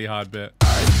a really hard bit.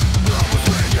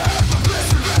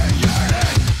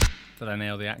 Did I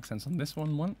nail the accents on this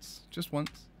one once? Just once?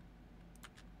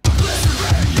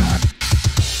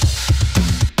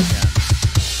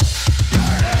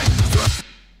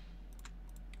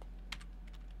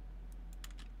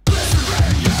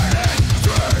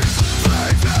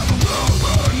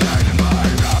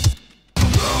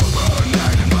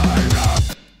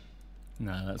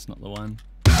 No, that's not the one.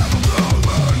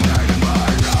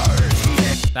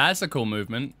 That's a cool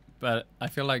movement, but I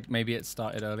feel like maybe it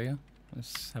started earlier.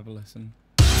 Let's have a listen.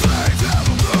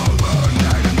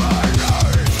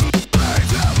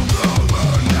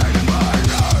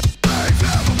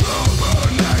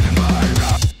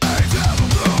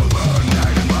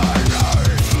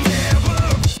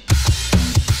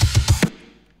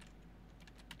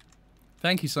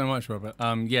 Thank you so much, Robert.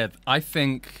 Yeah, I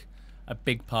think a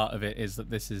big part of it is that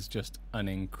this is just an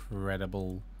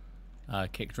incredible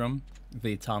kick drum.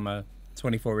 The Tama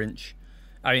 24-inch.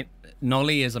 I mean,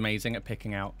 Nolly is amazing at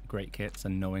picking out great kits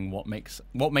and knowing what makes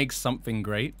something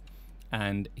great.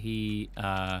 And he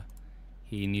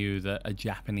knew that a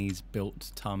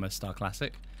Japanese-built Tama Star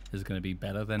Classic is going to be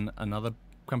better than another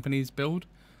company's build.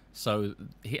 So,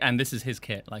 and this is his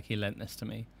kit. Like, he lent this to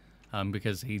me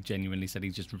because he genuinely said he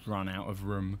just run out of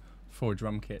room for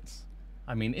drum kits.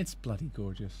 I mean, it's bloody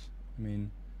gorgeous. I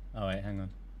mean, oh wait, hang on.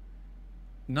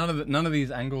 None of these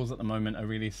angles at the moment are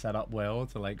really set up well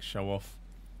to like show off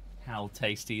how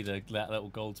tasty that little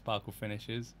gold sparkle finish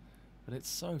is, but it's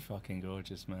so fucking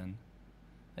gorgeous, man.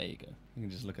 There you go. You can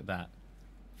just look at that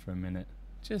for a minute.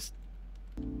 Just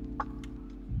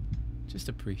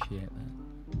appreciate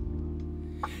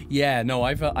that. Yeah, no,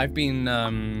 I've been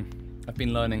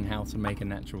learning how to make a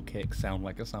natural kick sound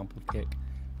like a sampled kick.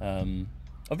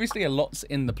 Obviously, a lot's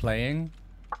in the playing,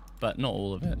 but not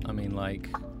all of it. I mean, like,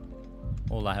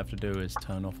 all I have to do is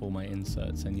turn off all my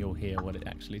inserts and you'll hear what it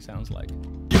actually sounds like.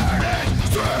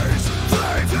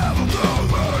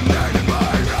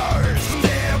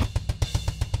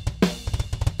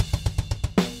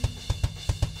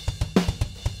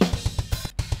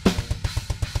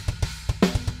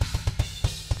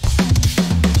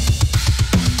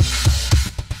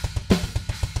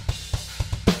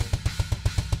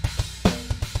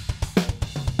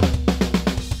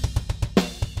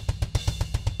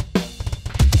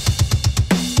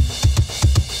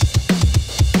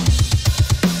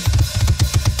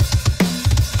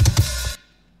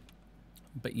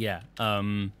 Yeah,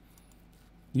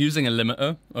 using a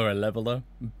limiter or a leveler,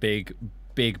 big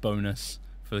bonus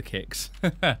for the kicks.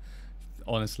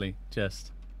 Honestly,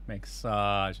 just makes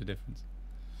such a difference.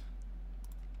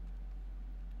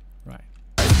 Right.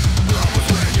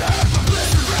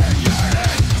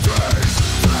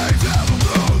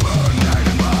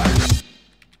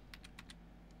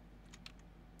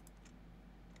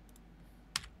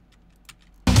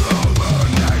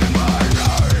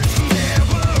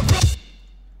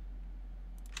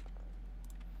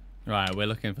 Right, we're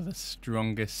looking for the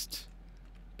strongest,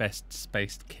 best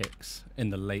spaced kicks in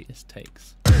the latest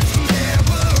takes.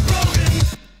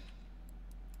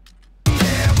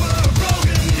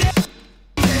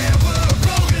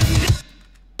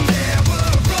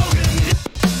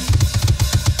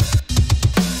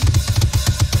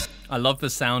 I love the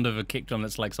sound of a kick drum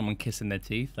that's like someone kissing their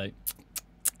teeth. Like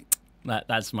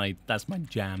that's my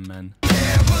jam, man.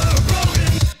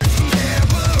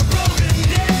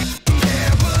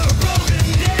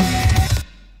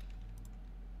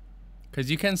 Because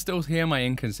you can still hear my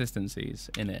inconsistencies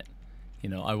in it. You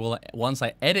know, I will, once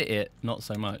I edit it, not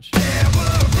so much.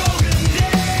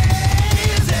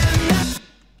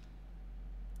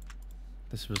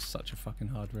 This was such a fucking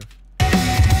hard riff.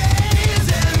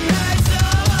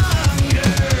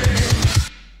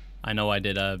 I know I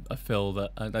did a fill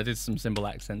that, I did some cymbal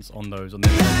accents on those. On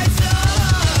this.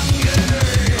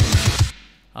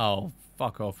 Oh,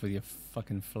 fuck off with your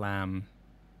fucking flam.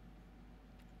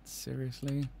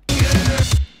 Seriously?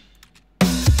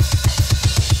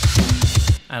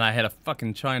 And I hit a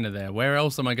fucking China there. Where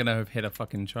else am I gonna have hit a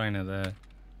fucking China there?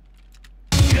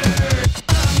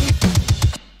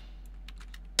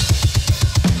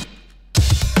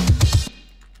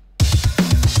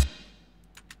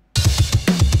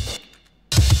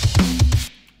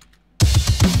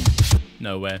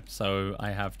 Nowhere. So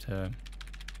I have to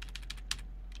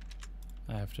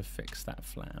fix that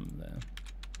flam there.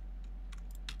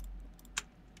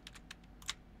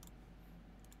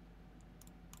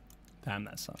 Damn,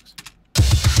 that sucks.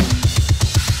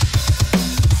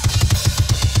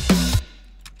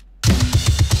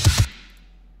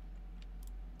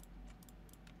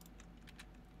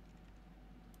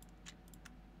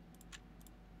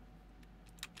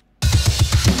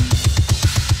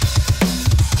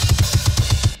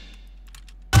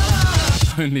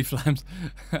 Only flams.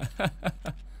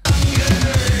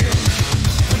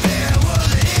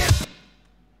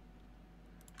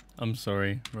 I'm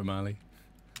sorry, Romali.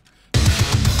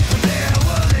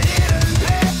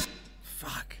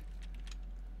 Fuck.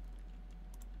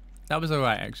 That was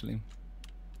alright, actually.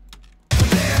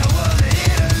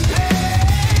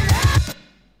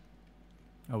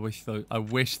 I wish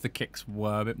the kicks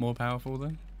were a bit more powerful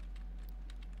though.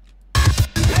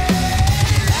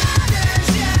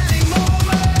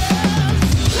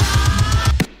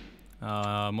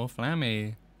 More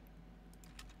flammy.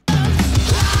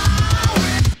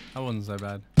 That wasn't so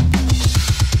bad.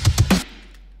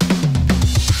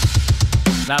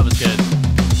 That was good.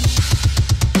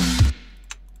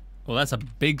 Well, that's a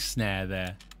big snare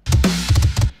there.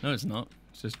 No, it's not.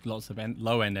 It's just lots of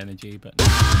low-end energy, but...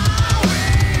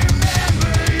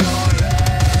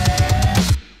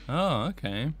 Oh,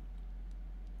 okay.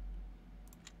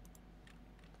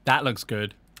 That looks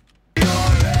good.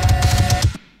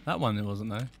 That one it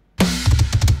wasn't though. The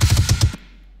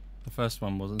first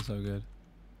one wasn't so good.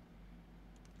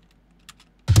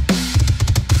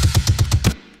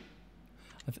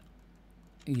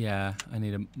 Yeah, I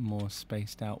need a more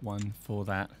spaced out one for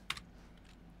that.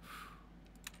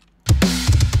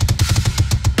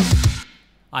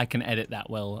 I can edit that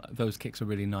well. Those kicks are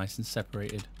really nice and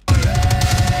separated.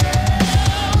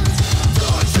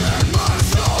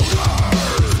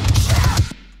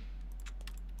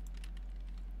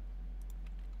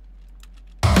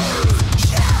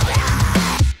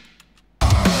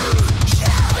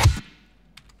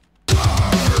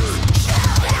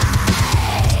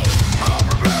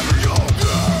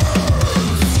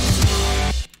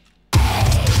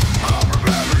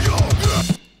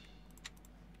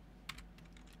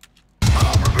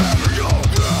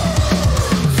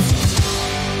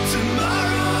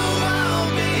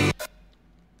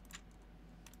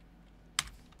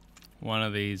 One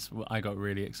of these, I got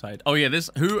really excited. Oh yeah, this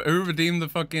who redeemed the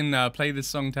fucking play this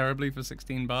song terribly for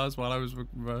 16 bars while I was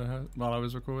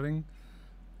recording.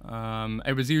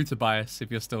 It was you, Tobias, if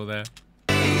you're still there.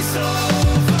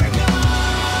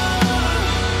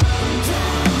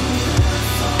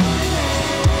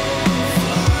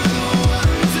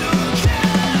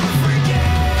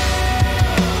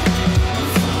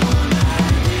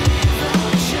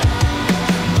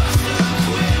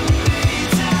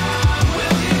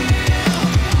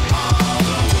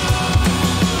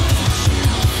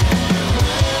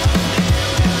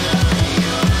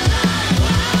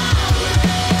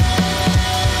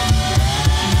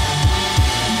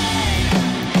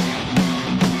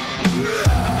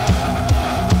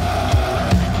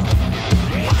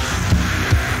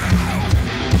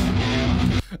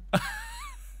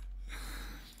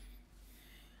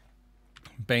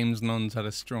 Bames Nons had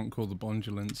a strong call, the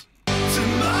Bondulance.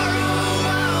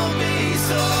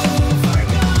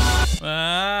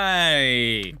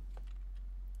 Hey!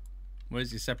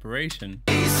 Where's your separation?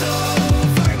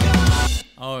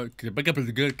 Oh, good.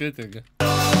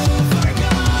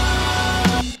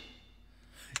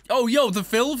 Oh, yo, the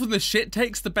fill for the shit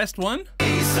takes the best one?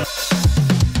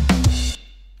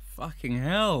 Fucking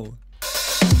hell.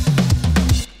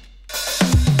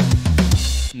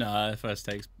 Nah, the first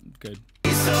take's good.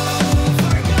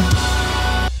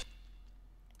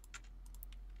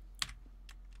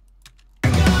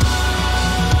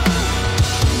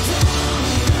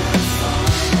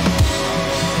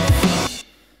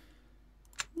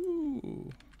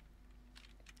 Ooh.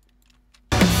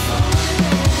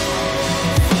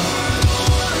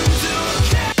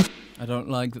 I don't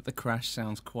like that the crash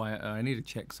sounds quieter. I need to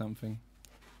check something.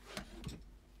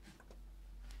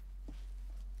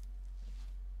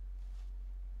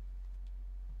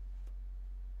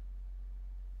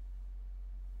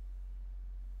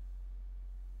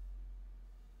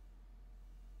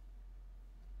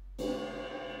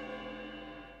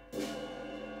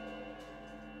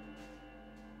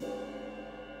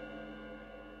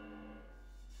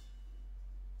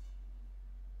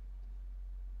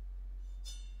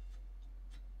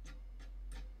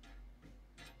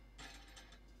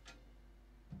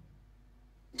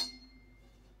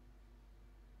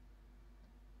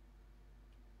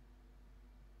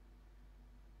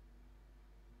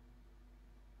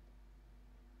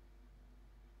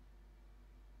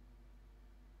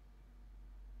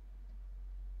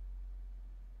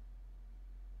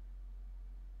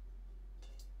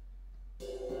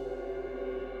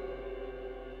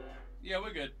 Yeah,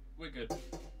 we're good. We're good.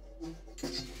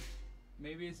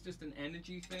 Maybe it's just an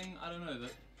energy thing. I don't know.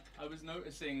 That I was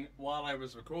noticing while I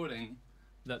was recording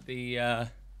that the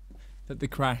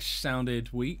crash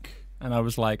sounded weak, and I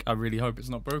was like, I really hope it's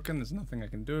not broken. There's nothing I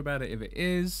can do about it if it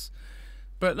is.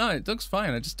 But no, it looks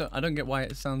fine. I don't get why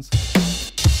it sounds.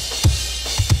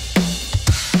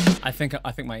 I think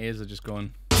my ears are just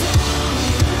gone.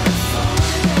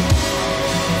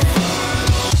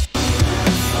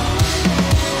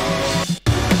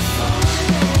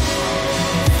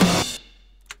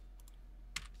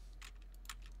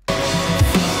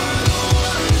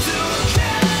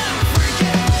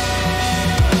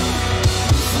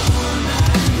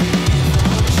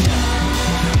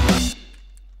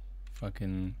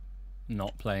 Fucking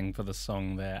not playing for the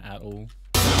song there at all.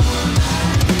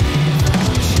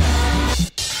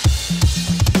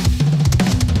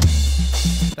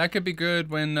 That could be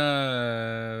good when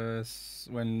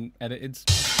edited.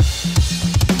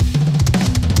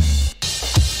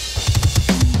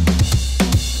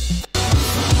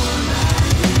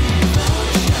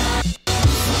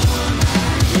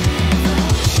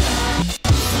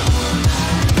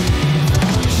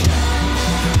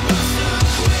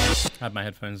 I had my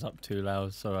headphones up too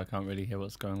loud, so I can't really hear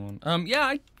what's going on.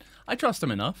 Yeah, I trust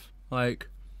them enough. Like,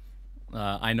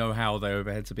 I know how the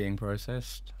overheads are being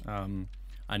processed.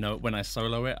 I know when I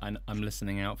solo it, I'm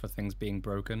listening out for things being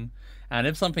broken. And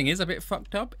if something is a bit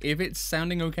fucked up, if it's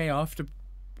sounding okay after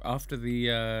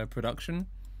the production,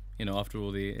 you know, after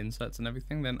all the inserts and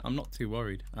everything, then I'm not too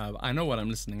worried. I know what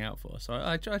I'm listening out for, so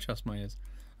I trust my ears.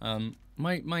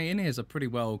 My in-ears are pretty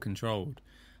well controlled.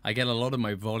 I get a lot of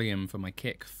my volume for my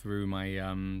kick through my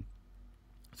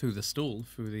through the stool,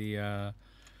 through the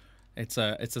it's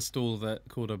a stool that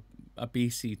called a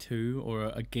BC2 or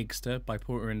a Gigster by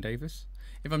Porter and Davis.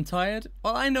 If I'm tired,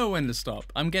 well, I know when to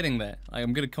stop. I'm getting there.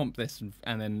 I'm gonna comp this,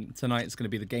 and then tonight it's gonna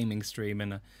be the gaming stream,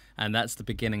 and that's the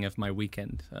beginning of my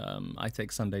weekend. I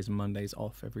take Sundays and Mondays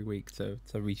off every week to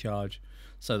recharge,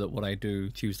 so that what I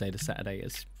do Tuesday to Saturday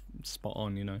is spot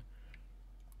on, you know.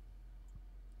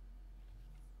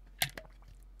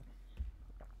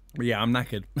 But yeah, I'm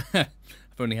knackered. I've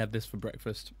only had this for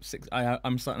breakfast.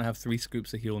 I'm starting to have 3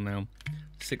 scoops of Huel now,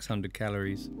 600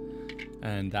 calories,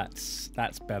 and that's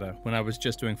better. When I was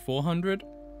just doing 400,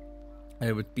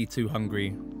 I would be too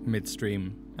hungry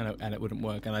midstream, and it wouldn't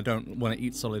work. And I don't want to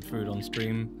eat solid food on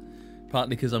stream,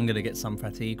 partly because I'm gonna get some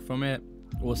fatigue from it.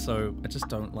 Also, I just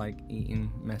don't like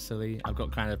eating messily. I've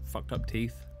got kind of fucked up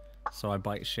teeth, so I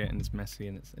bite shit and it's messy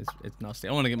and it's nasty.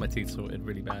 I want to get my teeth sorted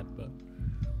really bad, but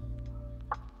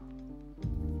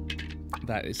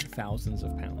that is thousands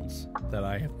of pounds that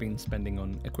I have been spending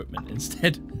on equipment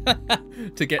instead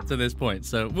to get to this point.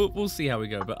 So we'll see how we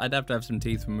go. But I'd have to have some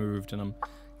teeth removed, and I'm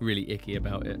really icky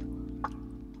about it.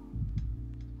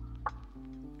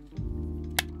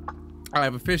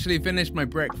 I've officially finished my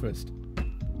breakfast.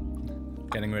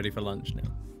 Getting ready for lunch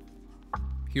now.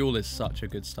 Huel is such a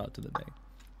good start to the day.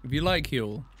 If you like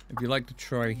Huel, if you like to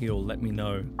try Huel, let me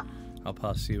know. I'll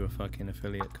pass you a fucking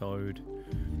affiliate code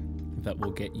that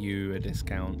will get you a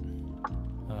discount.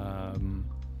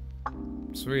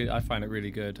 It's really, I find it really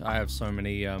good. I have so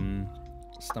many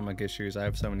stomach issues. I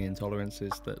have so many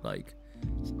intolerances that, like,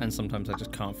 and sometimes I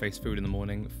just can't face food in the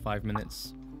morning. 5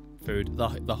 minutes food. The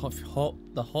hot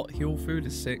Huel food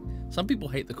is sick. Some people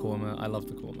hate the korma. I love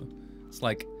the korma. It's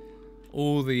like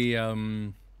all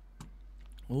the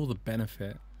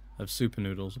benefit of super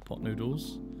noodles or pot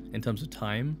noodles in terms of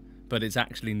time, but it's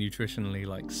actually nutritionally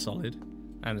like solid.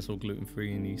 And it's all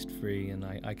gluten-free and yeast-free, and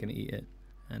I can eat it,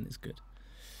 and it's good.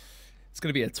 It's going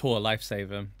to be a tour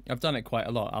lifesaver. I've done it quite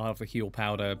a lot. I'll have the Huel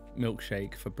powder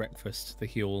milkshake for breakfast, the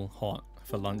Huel hot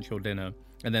for lunch or dinner,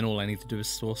 and then all I need to do is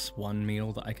source one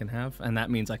meal that I can have, and that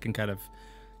means I can kind of,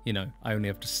 you know, I only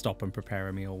have to stop and prepare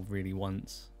a meal really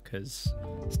once, because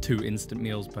it's 2 instant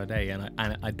meals per day, and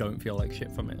I don't feel like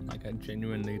shit from it. Like, I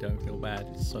genuinely don't feel bad.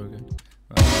 It's so good.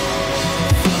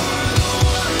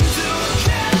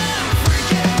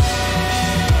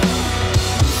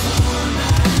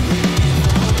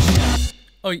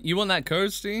 Oh, you want that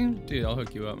code, Steve? Dude, I'll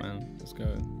hook you up, man. Let's go.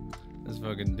 Let's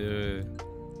fucking do it.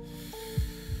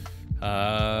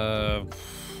 I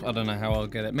don't know how I'll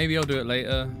get it. Maybe I'll do it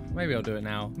later. Maybe I'll do it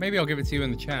now. Maybe I'll give it to you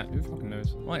in the chat. Who fucking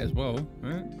knows? Might as well,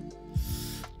 right?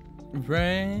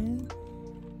 Right.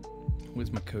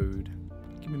 Where's my code?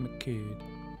 Give me my code.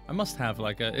 I must have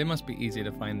like a... It must be easy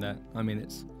to find that. I mean,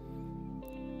 it's...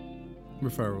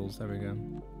 Referrals. There we go.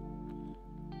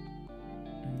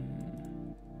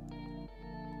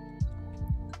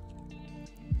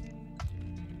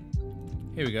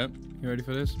 Here we go. You ready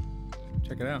for this?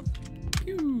 Check it out.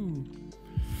 Pew.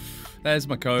 there's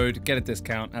my code. Get a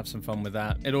discount. Have some fun with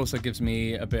that. It also gives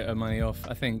me a bit of money off.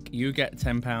 I think you get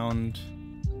 £10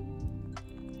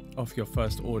 off your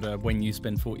first order when you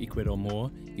spend 40 quid or more.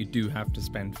 You do have to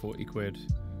spend 40 quid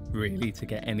really to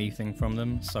get anything from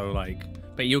them. So like,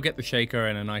 but you'll get the shaker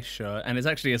and a nice shirt, and it's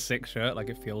actually a sick shirt. Like,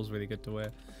 it feels really good to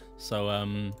wear.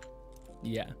 So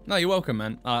yeah, no, you're welcome,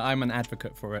 man. I'm an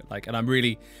advocate for it. Like, and I'm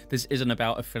really, this isn't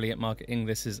about affiliate marketing.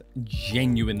 This is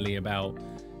genuinely about,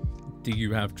 do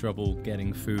you have trouble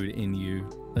getting food in you?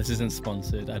 This isn't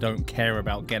sponsored. I don't care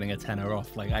about getting a tenner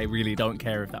off. Like, I really don't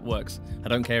care if that works. I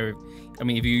don't care if, I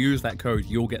mean, if you use that code,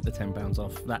 you'll get the £10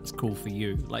 off. That's cool for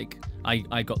you. Like,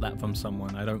 I got that from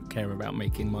someone. I don't care about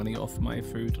making money off my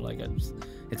food. Like,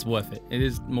 it's worth it. It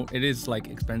is like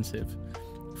expensive,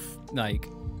 like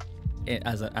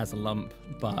as a lump,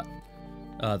 but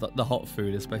the hot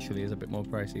food especially is a bit more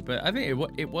pricey. But I think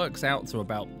it works out to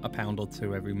about £1 or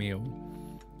 £2 every meal.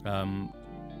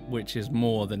 Which is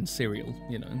more than cereal,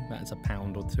 you know, that's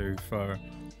 £1 or £2 for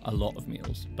a lot of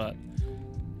meals, but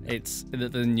it's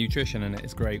the nutrition in it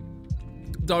is great.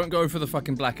 Don't go for the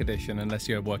fucking black edition unless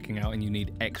you're working out and you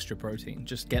need extra protein.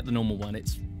 Just get the normal one.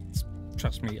 It's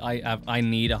trust me, I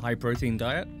need a high protein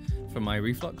diet for my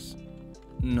reflux.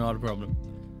 Not a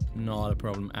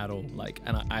problem at all. Like,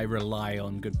 and I rely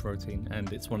on good protein,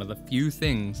 and it's one of the few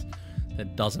things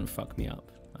that doesn't fuck me up.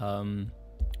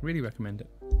 Really recommend it.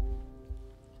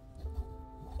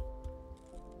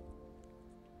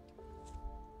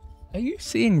 Are you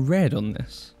seeing red on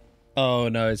this? Oh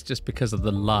no, it's just because of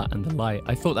the LUT and the light.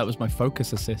 I thought that was my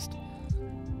focus assist.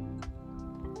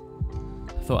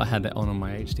 I thought I had it on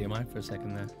my HDMI for a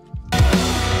second there.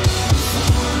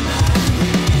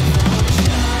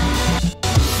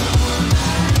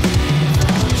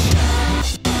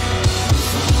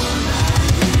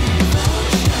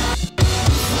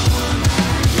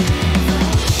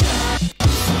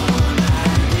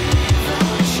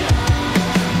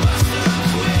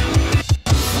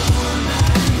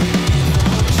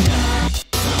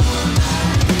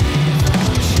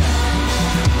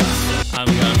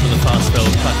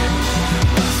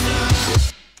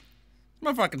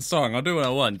 My fucking song, I'll do what I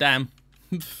want, damn.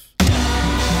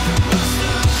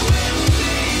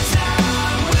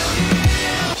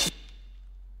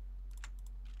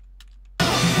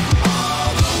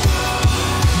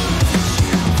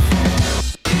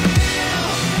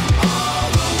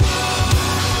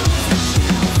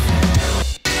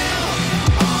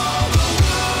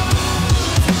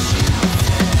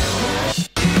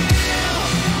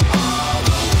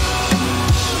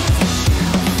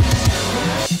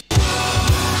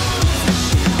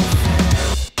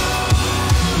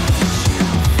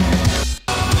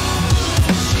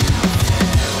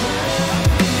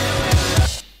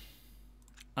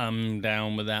 I'm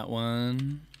down with that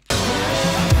one.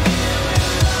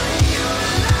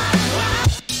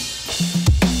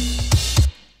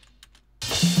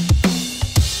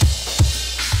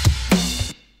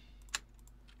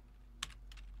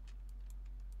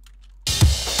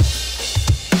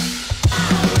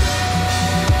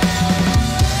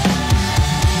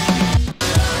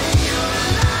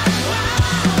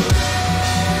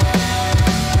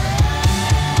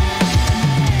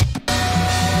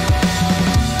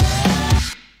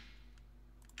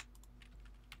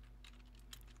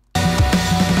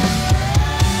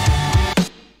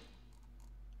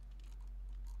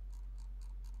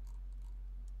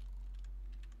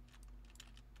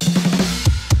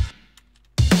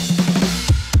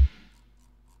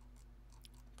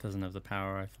 Doesn't have the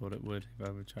power I thought it would if I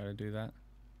would try to do that.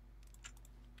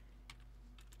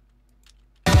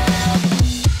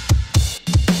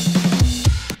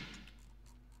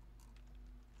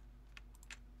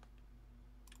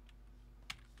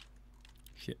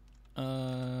 Shit.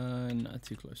 Not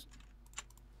too close.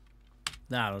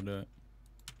 That'll do it.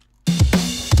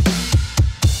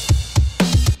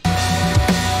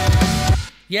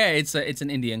 Yeah, it's an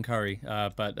Indian curry,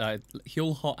 but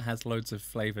Huel Hot has loads of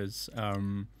flavors.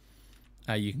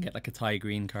 You can get like a Thai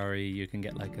green curry, you can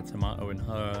get like a tomato and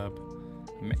herb,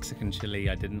 Mexican chili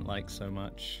I didn't like so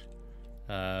much.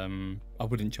 I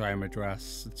wouldn't try a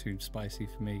Madras, too spicy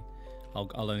for me. I'll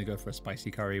only go for a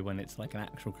spicy curry when it's like an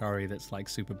actual curry that's like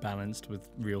super balanced with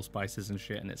real spices and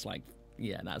shit, and it's like,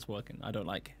 yeah, that's working. I don't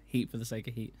like heat for the sake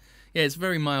of heat. Yeah, it's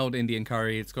very mild Indian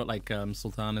curry. It's got like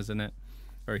sultanas in it.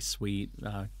 Very sweet,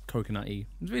 coconutty.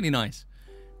 It's really nice.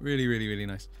 Really, really, really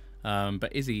nice.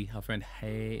 But Izzy, our friend,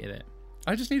 hated it.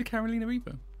 I just need a Carolina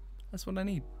Reaper. That's what I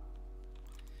need.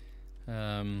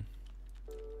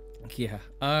 Yeah.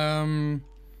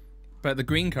 But the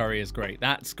green curry is great.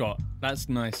 That's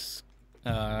nice.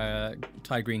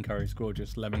 Thai green curry is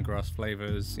gorgeous. Lemongrass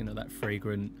flavors, you know, that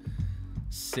fragrant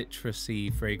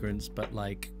citrusy fragrance, but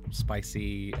like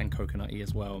spicy and coconutty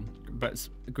as well. But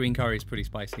green curry is pretty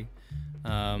spicy.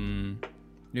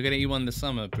 You're gonna eat one this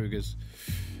summer, Boogers.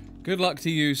 Good luck to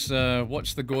you, sir.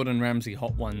 Watch the Gordon Ramsay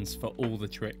Hot Ones for all the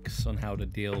tricks on how to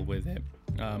deal with it.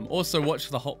 Also watch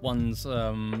the Hot Ones,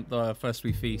 the First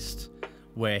We Feast,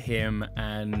 where him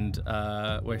and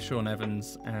where Sean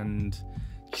Evans and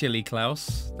Chili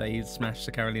Klaus, they smashed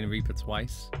the Carolina Reaper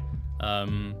twice.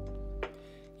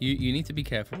 You need to be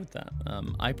careful with that.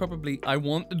 I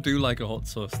want to do like a hot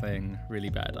sauce thing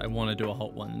really bad. I want to do a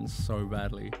Hot Ones so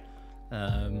badly.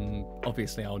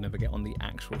 Obviously I'll never get on the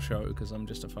actual show because I'm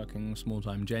just a fucking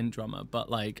small-time gent drummer,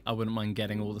 but like I wouldn't mind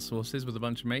getting all the sauces with a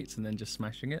bunch of mates and then just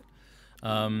smashing it.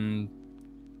 Yeah.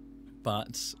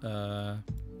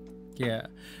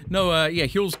 No, yeah,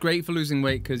 Huel's great for losing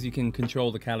weight because you can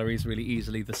control the calories really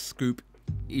easily. The scoop,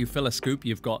 you fill a scoop,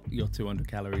 you've got your 200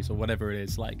 calories or whatever it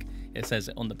is, like it says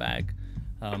it on the bag.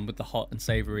 With the hot and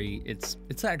savory, it's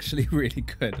actually really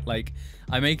good. Like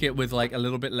I make it with like a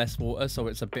little bit less water, so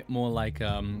it's a bit more like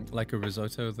a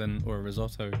risotto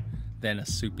than a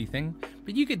soupy thing.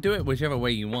 But you could do it whichever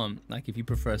way you want. Like if you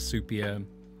prefer soupier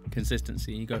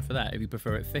consistency, you go for that. If you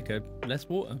prefer it thicker, less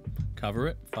water. Cover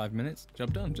it, 5 minutes,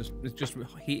 job done. It's just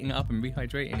heating it up and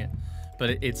rehydrating it.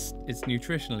 But it's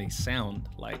nutritionally sound,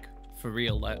 like for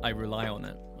real. I rely on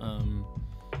it.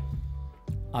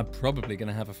 I'm probably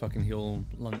gonna have a fucking Huel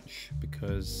lunch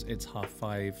because it's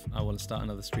 5:30. I want to start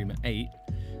another stream at 8.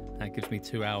 That gives me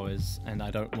 2 hours, and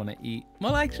I don't want to eat.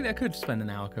 Well, actually, I could spend an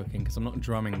hour cooking because I'm not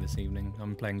drumming this evening.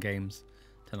 I'm playing games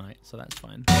tonight, so that's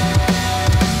fine.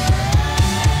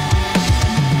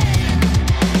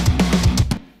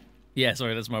 Yeah,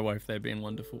 sorry, that's my wife there being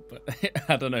wonderful, but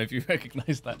I don't know if you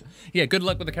recognize that. Yeah, good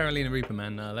luck with the Carolina Reaper,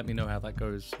 man. Let me know how that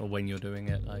goes or when you're doing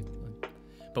it.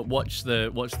 But watch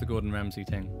the Gordon Ramsay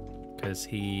thing, because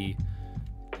he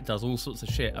does all sorts of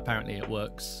shit. Apparently it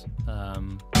works.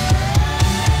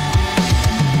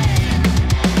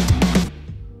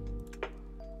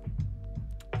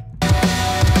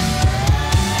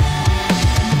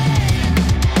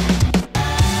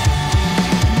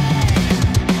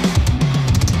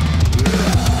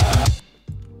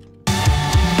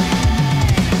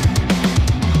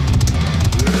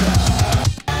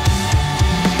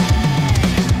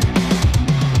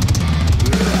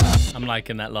 Like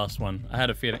in that last one, I had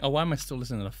a feeling. Oh, why am I still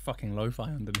listening to the fucking lo-fi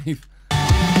underneath?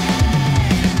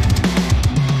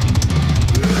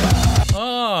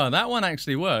 Oh, that one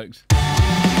actually worked.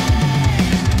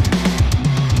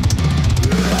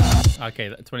 Okay,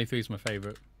 that 23 is my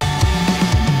favorite.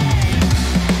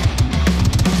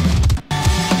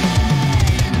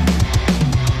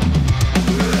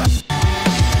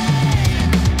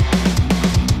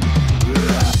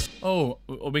 Oh,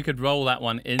 we could roll that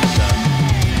one into.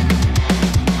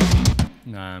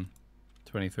 Nah,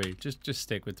 23. Just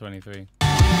stick with 23.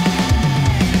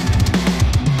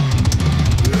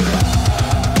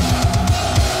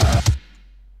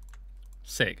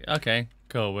 Sick. Okay,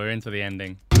 cool. We're into the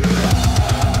ending.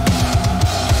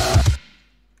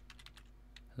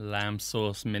 Lamb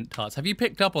sauce mint tarts. Have you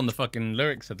picked up on the fucking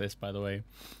lyrics of this, by the way?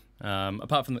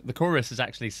 Apart from the chorus is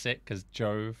actually sick because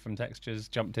Joe from Textures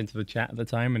jumped into the chat at the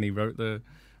time and he wrote the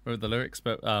lyrics.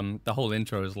 But the whole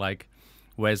intro is like,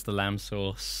 "Where's the lamb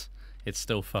sauce? It's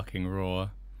still fucking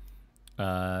raw.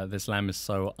 This lamb is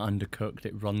so undercooked,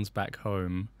 it runs back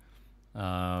home.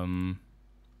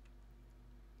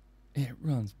 It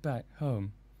runs back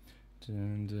home."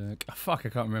 Fuck, I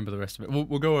can't remember the rest of it.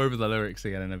 We'll go over the lyrics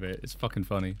again in a bit. It's fucking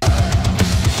funny.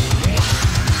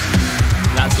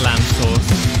 That's lamb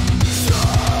sauce.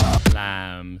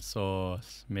 Lamb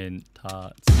sauce, mint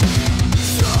tarts.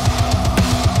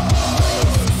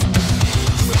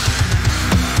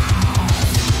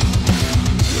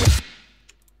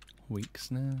 Weak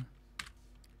snare.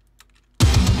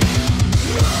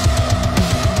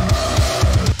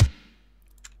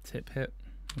 Tip hit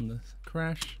on the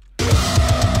crash.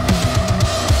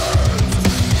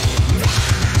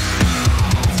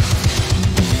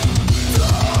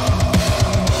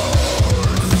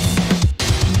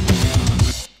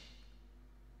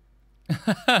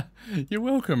 You're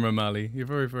welcome, Romali. You're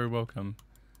very, very welcome.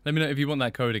 Let me know if you want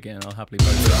that code again. I'll happily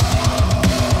post it.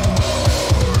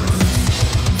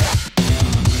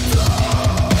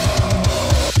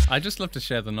 I just love to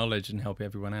share the knowledge and help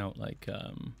everyone out. Like,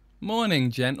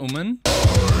 morning, gentlemen.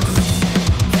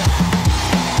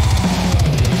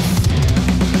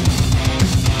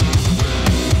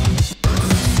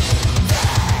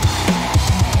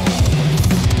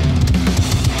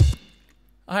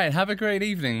 Alright, have a great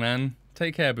evening, man.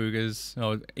 Take care, Boogers.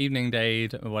 Or evening, day,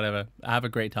 or whatever. Have a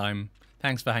great time.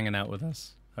 Thanks for hanging out with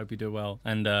us. Hope you do well.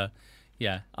 And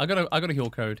yeah, I got a heal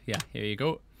code. Yeah, here you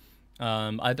go.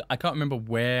 I can't remember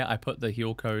where I put the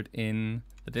heal code in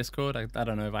the Discord. I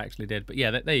don't know if I actually did, but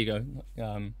yeah, there you go.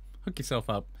 Hook yourself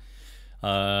up.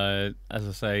 As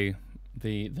I say,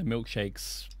 the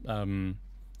milkshakes.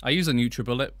 I use a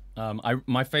NutriBullet.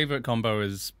 My favorite combo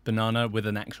is banana with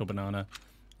an actual banana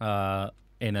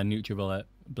in a NutriBullet.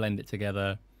 Blend it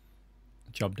together.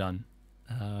 Job done.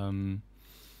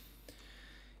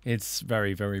 It's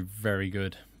very, very, very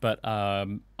good. But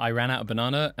I ran out of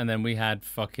banana, and then we had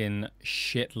fucking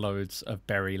shitloads of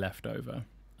berry left over.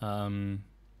 And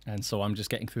so I'm just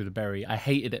getting through the berry. I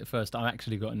hated it at first. I've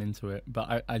actually gotten into it,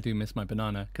 but I do miss my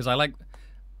banana because I like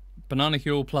banana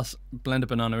huel plus blend a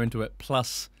banana into it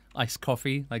plus iced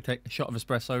coffee, like take a shot of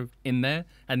espresso in there,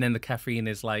 and then the caffeine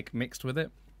is like mixed with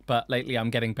it. But lately I'm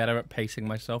getting better at pacing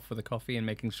myself for the coffee and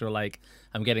making sure like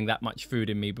I'm getting that much food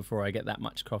in me before I get that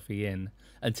much coffee in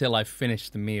until I finish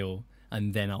the meal,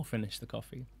 and then I'll finish the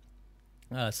coffee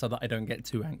so that I don't get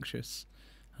too anxious.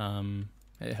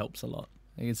 It helps a lot.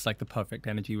 It's like the perfect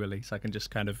energy release. I can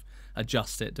just kind of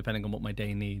adjust it depending on what my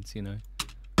day needs, you know.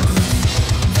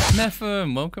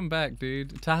 Nepham, welcome back,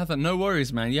 dude. Tahatha, no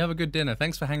worries, man. You have a good dinner.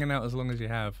 Thanks for hanging out as long as you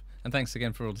have. And thanks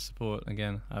again for all the support.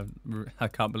 Again, I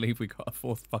can't believe we got a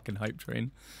 4th fucking hype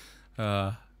train.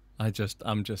 I'm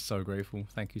just so grateful.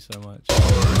 Thank you so much.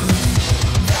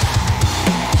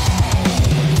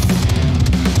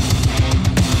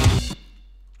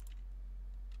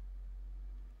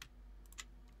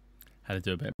 Had to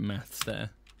do a bit of maths there.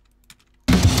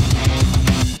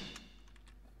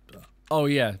 Oh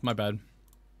yeah, my bad.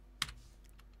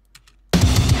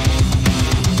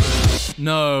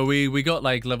 No, we got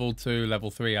like level 2, level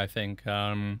 3, I think.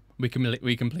 We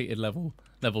completed level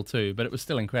 2, but it was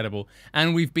still incredible.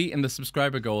 And we've beaten the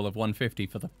subscriber goal of 150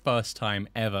 for the first time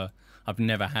ever. I've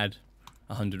never had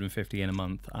 150 in a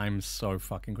month. I'm so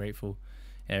fucking grateful.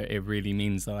 It really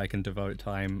means that I can devote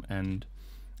time and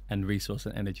resource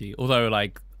and energy. Although,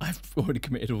 like, I've already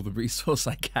committed all the resource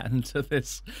I can to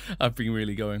this. I've been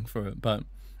really going for it, but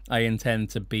I intend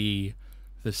to be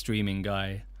the streaming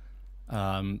guy.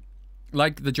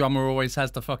 Like the drummer always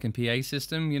has the fucking PA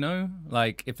system, you know?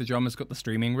 Like, if the drummer's got the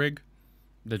streaming rig,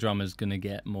 the drummer's gonna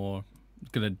get more,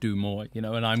 gonna do more, you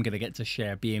know? And I'm gonna get to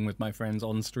share being with my friends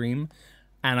on stream,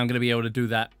 and I'm gonna be able to do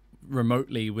that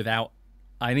remotely without.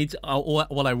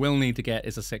 What I will need to get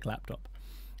is a sick laptop,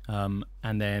 and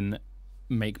then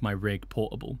make my rig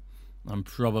portable. I'm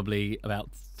probably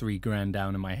about $3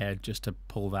 down in my head just to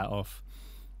pull that off.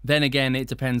 Then again, it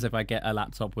depends if I get a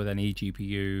laptop with an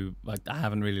eGPU. Like, I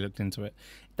haven't really looked into it.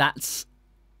 That's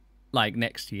like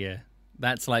next year.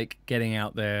 That's like getting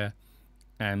out there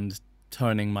and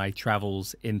turning my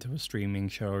travels into a streaming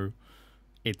show.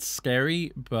 It's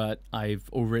scary, but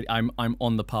I'm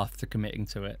on the path to committing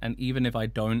to it. And even if I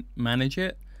don't manage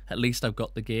it, at least I've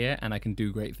got the gear and I can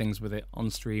do great things with it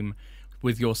on stream.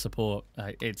 With your support,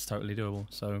 it's totally doable.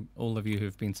 So all of you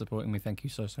who've been supporting me, thank you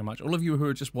so much. All of you who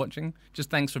are just watching, just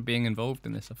thanks for being involved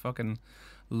in this. I fucking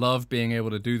love being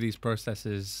able to do these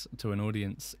processes to an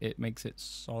audience. It makes it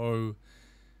so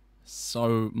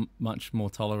much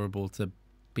more tolerable to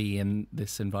be in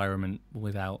this environment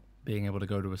without being able to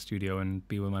go to a studio and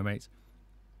be with my mates.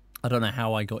 I don't know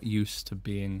how I got used to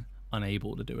being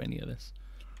unable to do any of this.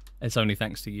 It's only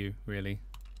thanks to you, really.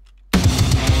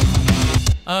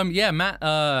 Yeah, Matt,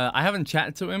 I haven't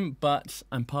chatted to him, but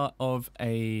I'm part of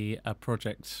a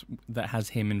project that has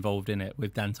him involved in it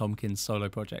with Dan Tompkins' solo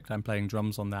project. I'm playing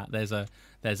drums on that. There's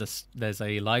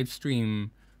a live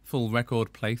stream full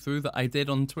record playthrough that I did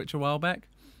on Twitch a while back.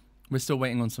 We're still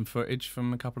waiting on some footage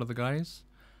from a couple of the guys.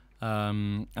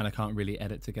 And I can't really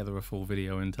edit together a full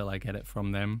video until I get it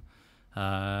from them.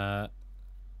 I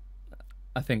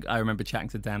think I remember chatting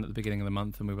to Dan at the beginning of the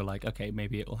month and we were like, okay,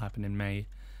 maybe it will happen in May.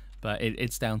 But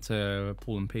it's down to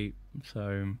Paul and Pete. So,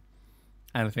 and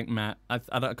I think Matt, I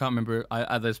can't remember,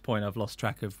 at this point I've lost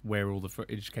track of where all the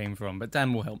footage came from, but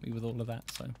Dan will help me with all of that,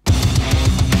 so.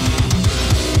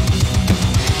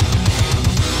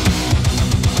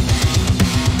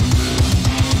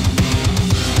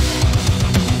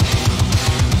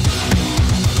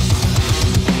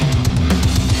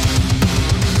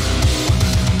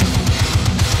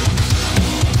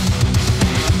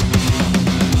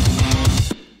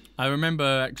 I remember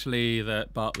actually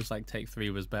that Bart was like take 3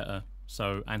 was better,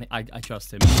 so and I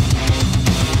trust him.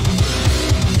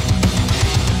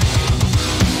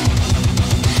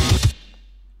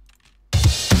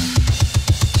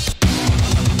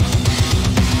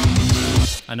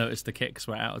 I noticed the kicks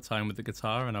were out of time with the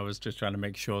guitar, and I was just trying to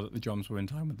make sure that the drums were in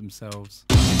time with themselves.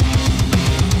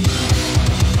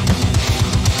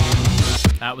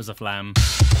 That was a flam.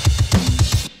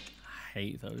 I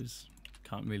hate those.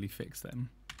 Can't really fix them.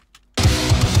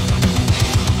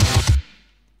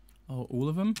 Oh, all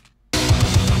of them?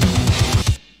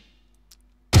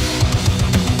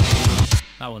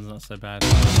 That one's not so bad.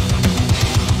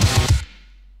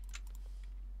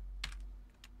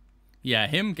 Yeah,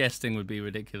 him guesting would be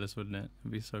ridiculous, wouldn't it?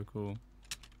 It'd be so cool.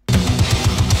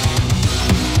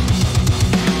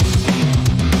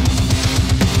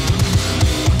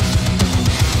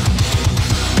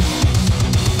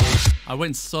 I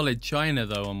went solid China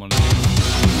though on one of these.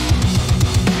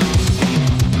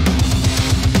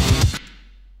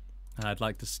 I'd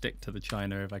like to stick to the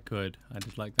China if I could. I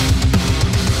did like that.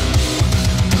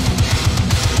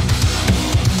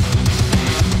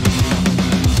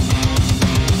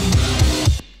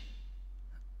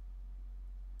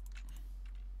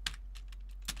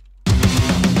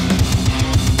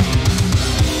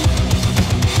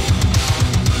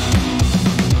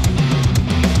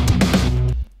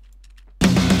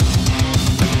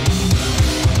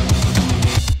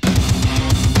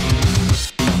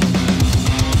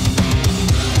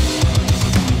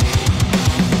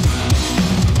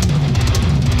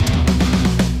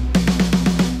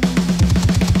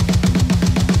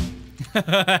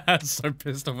 I was so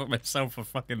pissed off at myself for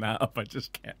fucking that up. I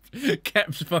just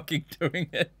kept fucking doing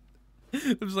it.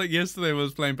 It was like yesterday I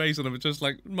was playing bass and I was just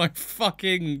like, my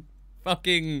fucking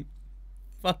fingers.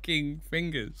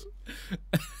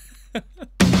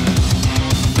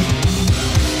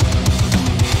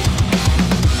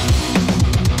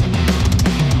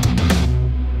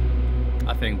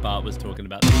 I think Bart was talking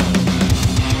about this.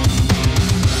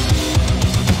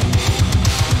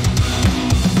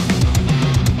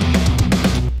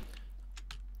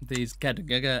 These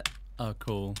are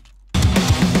cool.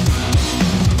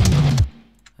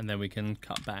 And then we can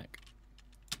cut back.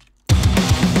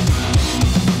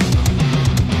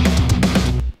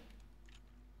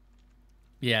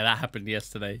 Yeah, that happened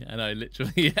yesterday, and I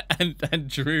literally and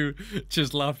Drew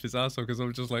just laughed his ass off because I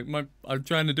was just like, I'm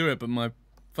trying to do it, but my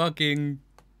fucking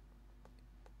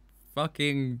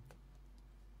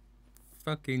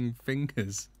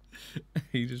fingers.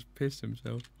 He just pissed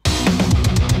himself.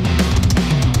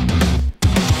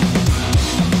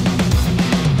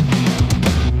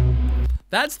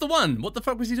 That's the one. What the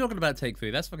fuck was he talking about? Take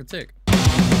 3. That's fucking sick.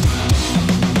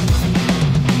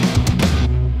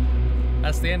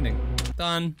 That's the ending.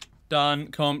 Done. Done.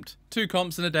 Comped. 2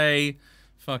 comps in a day.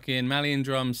 Fucking Malian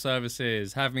Drum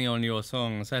Services. Have me on your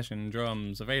song session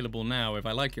drums. Available now. If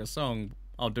I like your song,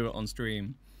 I'll do it on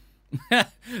stream.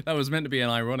 That was meant to be an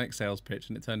ironic sales pitch,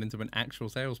 and it turned into an actual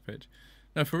sales pitch.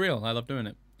 No, for real. I love doing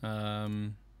it. Throw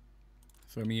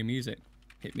me your music.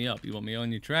 Hit me up. You want me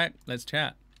on your track? Let's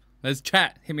chat. Let's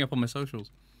chat. Hit me up on my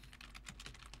socials.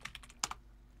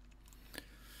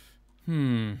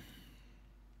 The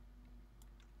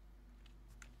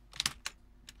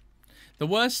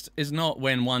worst is not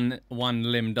when one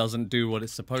limb doesn't do what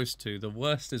it's supposed to. The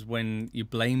worst is when you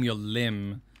blame your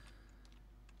limb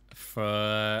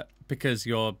because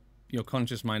your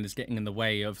conscious mind is getting in the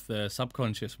way of the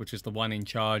subconscious, which is the one in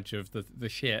charge of the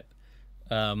shit.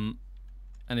 And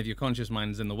if your conscious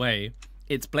mind is in the way,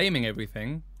 it's blaming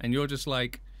everything, and you're just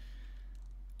like,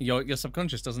 your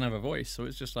subconscious doesn't have a voice, so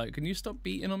it's just like, can you stop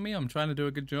beating on me? I'm trying to do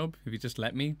a good job. If you just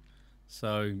let me.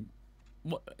 So,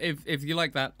 if you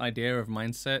like that idea of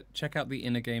mindset, check out The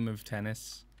Inner Game of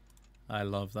Tennis. I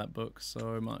love that book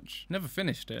so much. Never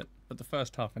finished it, but the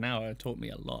first half an hour taught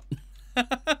me a lot.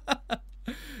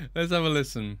 Let's have a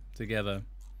listen together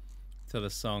to the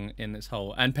song in its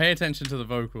whole, and pay attention to the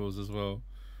vocals as well,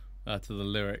 to the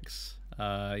lyrics.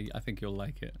 I think you'll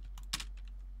like it.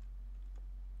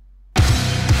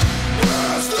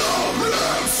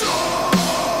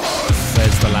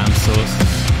 There's the lamb sauce.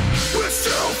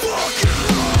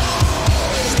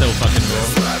 Still fucking raw.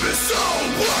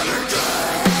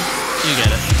 You get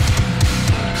it.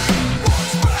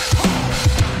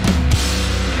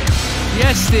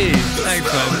 Yes, Steve. Thanks,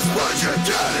 man.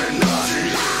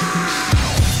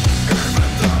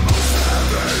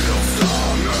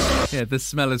 Yeah, this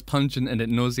smell is pungent and it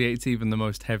nauseates even the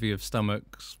most heavy of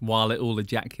stomachs while it all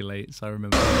ejaculates, I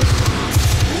remember.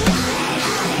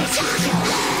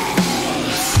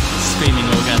 Screaming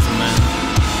orgasm, man.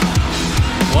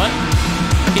 What?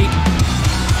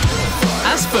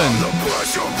 Aspen!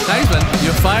 Thanks, man.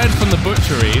 You're fired from the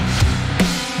butchery.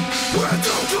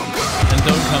 And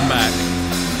don't come back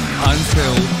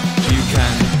until you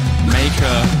can make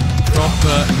a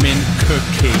proper mint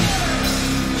cookie.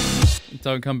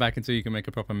 Don't come back until you can make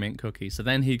a proper mint cookie. So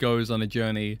then he goes on a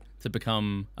journey to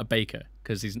become a baker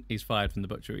because he's fired from the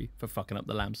butchery for fucking up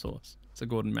the lamb sauce. It's a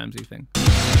Gordon Ramsay thing.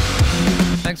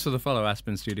 Thanks for the follow,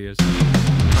 Aspen Studios.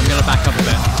 I'm gonna back up a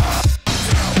bit.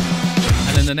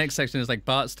 And then the next section is like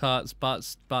Bart's tarts,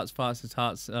 Bart's fastest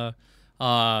tarts.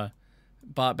 Bart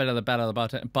better the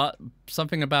Bart. Bart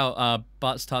something about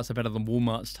Bart's tarts are better than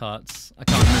Walmart's tarts. I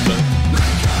can't remember.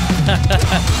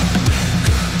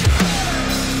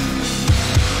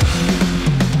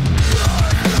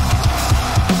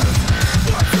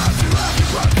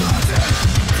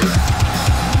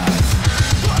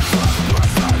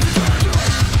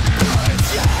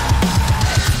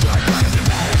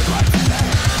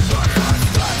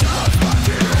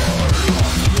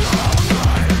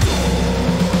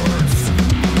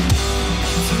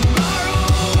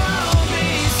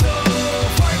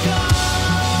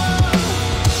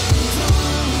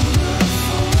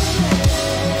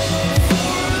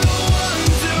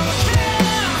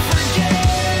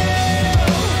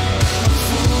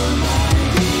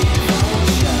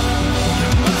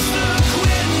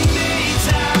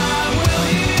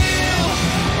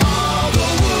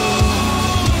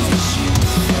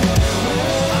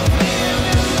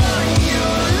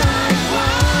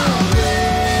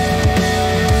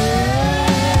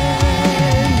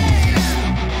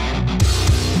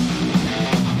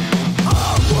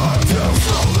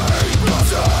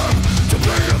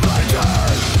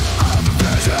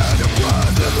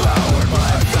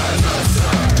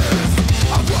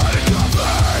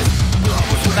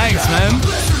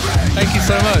 Thank you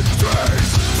so much.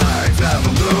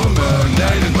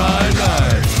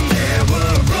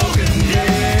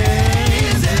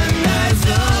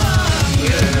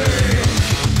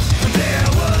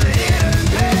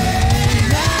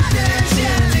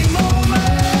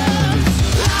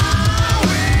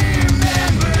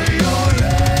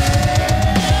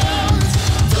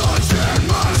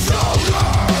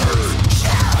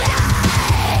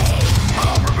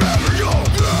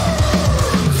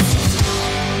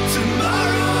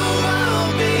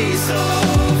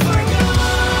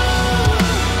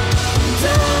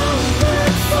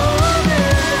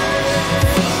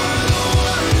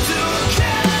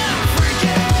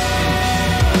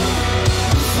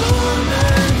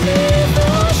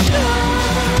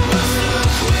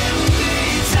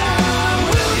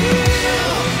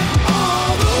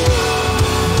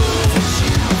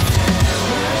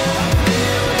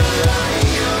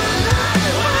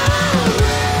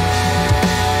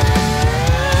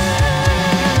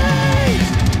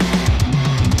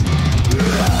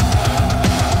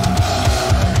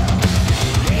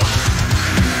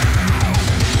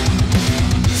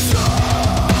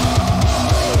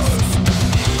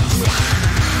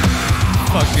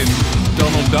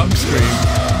 Duck scream.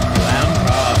 Lamb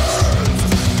props.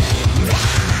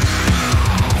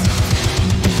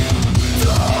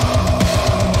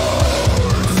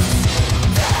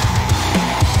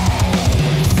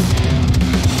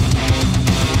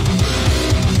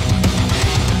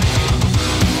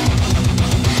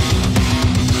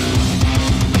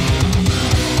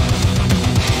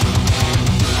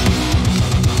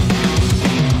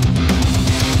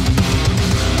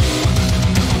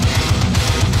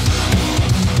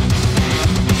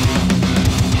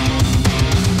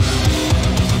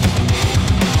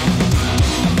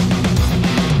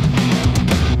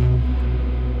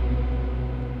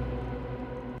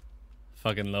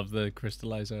 Fucking love the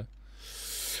crystallizer.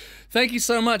 Thank you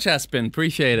so much, Aspen.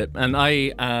 Appreciate it. And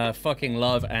I fucking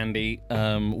love Andy.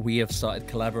 We have started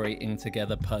collaborating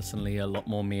together personally a lot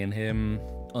more, me and him,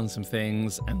 on some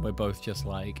things, and we're both just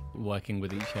like working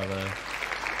with each other.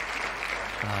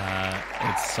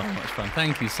 It's so much fun.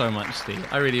 Thank you so much, Steve.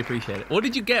 I really appreciate it. What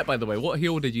did you get, by the way? What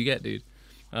heel did you get, dude?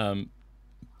 I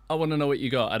want to know what you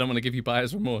got. I don't want to give you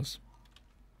buyer's remorse.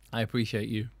 I appreciate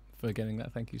you for getting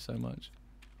that. Thank you so much.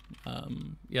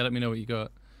 Yeah, let me know what you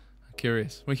got. I'm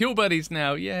curious. We're heel buddies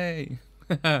now. Yay.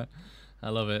 I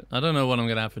love it. I don't know what I'm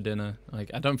gonna have for dinner.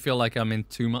 Like, I don't feel like I'm in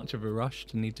too much of a rush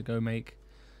to need to go make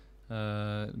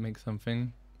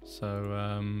something.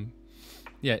 So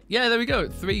yeah, there we go.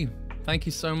 3. Thank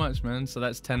you so much, man. So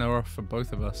that's 10 off for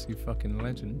both of us. You fucking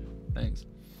legend. Thanks.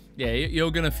 Yeah,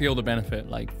 you're gonna feel the benefit,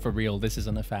 like, for real. This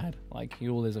isn't a fad. Like,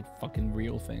 heel is a fucking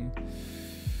real thing.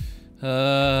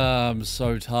 I'm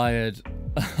so tired.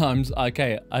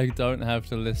 Okay, I don't have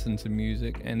to listen to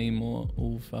music anymore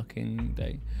all fucking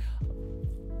day.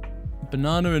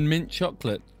 Banana and mint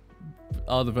chocolate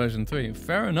are the version 3.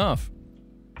 Fair enough.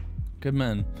 Good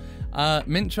man.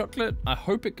 Mint chocolate, I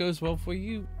hope it goes well for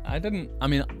you. I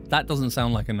mean, that doesn't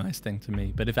sound like a nice thing to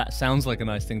me, but if that sounds like a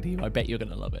nice thing to you, I bet you're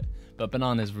gonna love it. But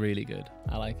banana is really good.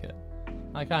 I like it.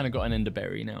 I kind of got into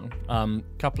berry now.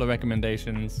 Couple of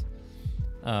recommendations.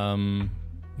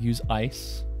 Use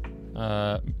ice.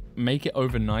 Make it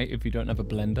overnight if you don't have a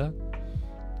blender.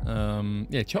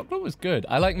 Yeah, chocolate was good.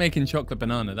 I like making chocolate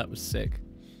banana. That was sick.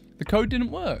 The code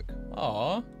didn't work.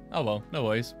 Aw. Oh well, no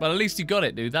worries. But at least you got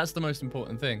it, dude. That's the most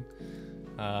important thing.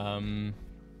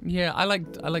 Yeah, I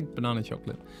like banana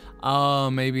chocolate.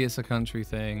 Oh, maybe it's a country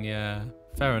thing. Yeah,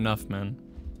 fair enough, man.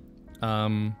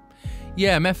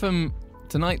 Yeah, Mepham,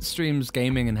 tonight's stream's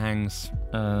gaming and hangs.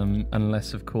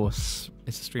 Unless, of course,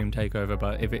 it's a stream takeover.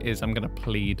 But if it is, I'm gonna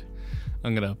plead.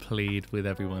 I'm gonna plead with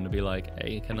everyone to be like,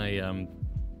 hey, can I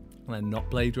not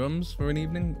play drums for an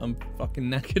evening? I'm fucking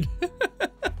knackered.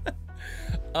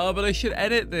 Oh, but I should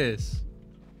edit this.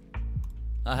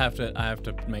 I have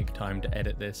to make time to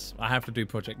edit this. I have to do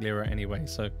Project Lyra anyway,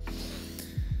 so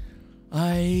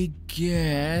I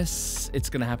guess it's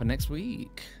gonna happen next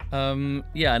week.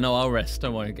 Yeah, no, I'll rest.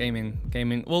 Don't worry.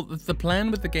 Gaming. Well, the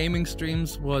plan with the gaming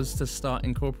streams was to start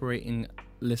incorporating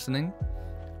listening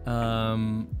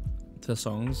to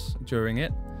songs during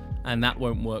it, and that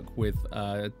won't work with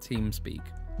TeamSpeak.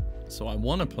 So I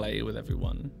want to play with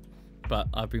everyone. But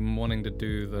I've been wanting to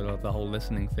do the whole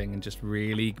listening thing and just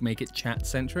really make it chat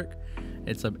centric.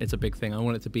 It's a big thing. I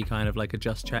want it to be kind of like a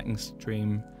just chatting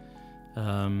stream,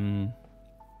 but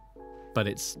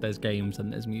there's games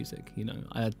and there's music. You know,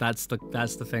 that's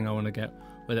the thing I want to get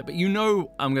with it. But you know,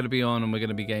 I'm gonna be on and we're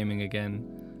gonna be gaming again.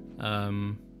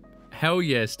 Hell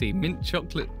yeah, Steve. Mint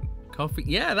chocolate coffee.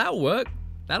 Yeah, that'll work.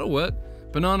 That'll work.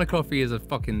 Banana coffee is a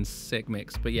fucking sick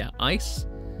mix. But yeah, ice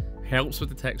helps with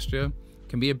the texture.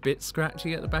 Can be a bit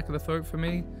scratchy at the back of the throat for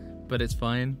me, but it's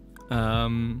fine.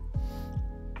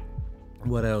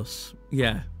 What else?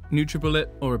 Yeah, NutriBullet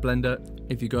or a blender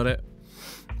if you got it.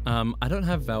 I don't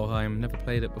have Valheim, never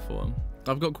played it before.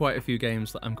 I've got quite a few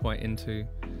games that I'm quite into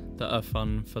that are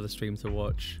fun for the stream to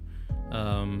watch.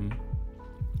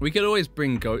 We could always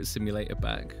bring Goat Simulator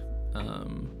back. I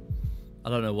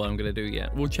don't know what I'm gonna do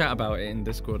yet. We'll chat about it in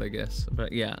Discord, I guess.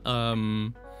 But yeah,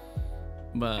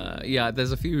 yeah,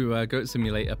 there's a few Goat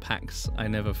Simulator packs I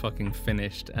never fucking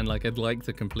finished, and like I'd like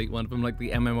to complete one of them, like the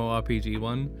MMORPG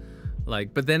one.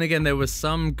 Like, but then again, there was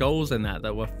some goals in that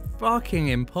were fucking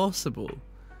impossible.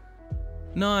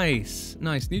 Nice.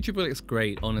 NutriBullet's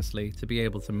great, honestly, to be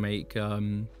able to make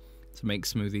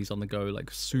smoothies on the go,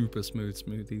 like super smooth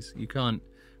smoothies. You can't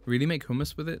really make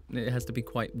hummus with it. It has to be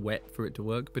quite wet for it to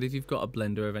work. But if you've got a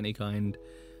blender of any kind,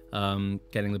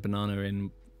 getting the banana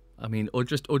in. I mean, or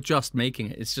just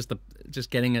making it. It's just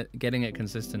getting it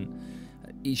consistent.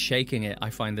 Shaking it,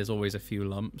 I find there's always a few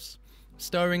lumps.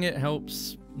 Stirring it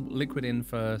helps. Liquid in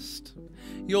first.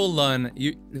 You'll learn.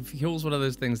 Here's one of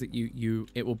those things that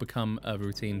it will become a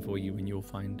routine for you, and you'll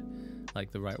find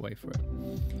like the right way for it.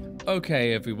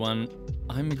 Okay, everyone,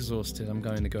 I'm exhausted. I'm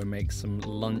going to go make some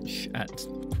lunch at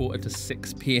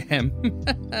 5:45 p.m.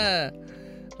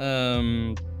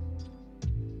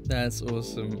 That's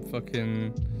awesome.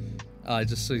 Fucking. I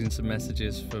just seen some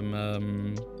messages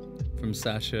from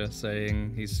Sasha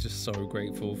saying he's just so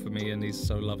grateful for me and he's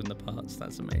so loving the parts.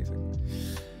 That's amazing.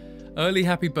 Early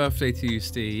happy birthday to you,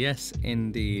 Steve. Yes,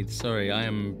 indeed. Sorry, I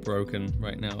am broken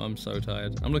right now. I'm so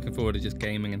tired. I'm looking forward to just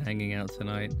gaming and hanging out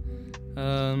tonight.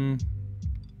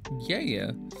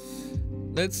 Yeah.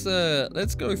 Let's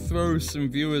go throw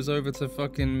some viewers over to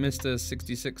fucking Mr.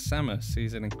 66 Samus.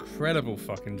 He's an incredible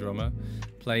fucking drummer.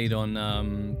 Played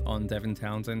on Devin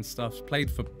Townsend stuff.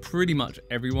 Played for pretty much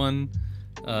everyone.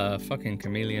 Fucking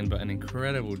chameleon, but an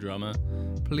incredible drummer.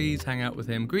 Please hang out with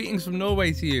him. Greetings from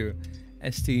Norway to you,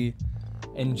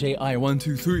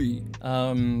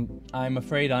 STNJI123. I'm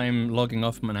afraid I'm logging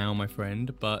off now, my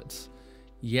friend, but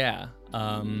yeah,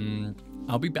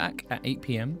 I'll be back at 8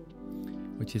 p.m.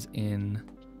 which is in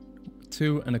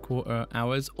 2.25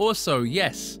 hours. Also,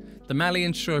 yes, the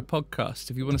Malian Show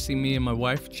podcast. If you want to see me and my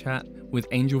wife chat with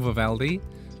Angel Vivaldi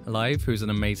live, who's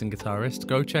an amazing guitarist,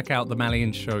 go check out the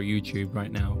Malian Show YouTube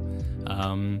right now.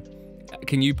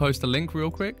 Can you post a link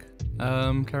real quick,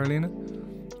 Carolina,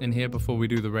 in here before we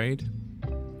do the raid?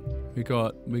 We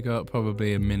got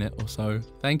probably a minute or so.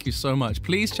 Thank you so much.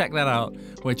 Please check that out.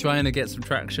 We're trying to get some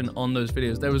traction on those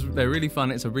videos. They're really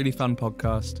fun. It's a really fun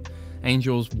podcast.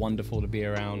 Angel's wonderful to be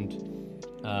around.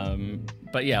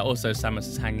 But yeah, also Samus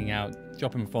is hanging out.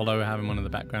 Drop him a follow, have him on in the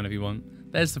background if you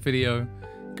want. There's the video.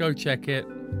 Go check it.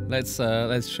 Let's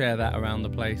share that around the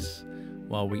place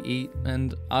while we eat.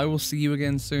 And I will see you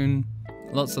again soon.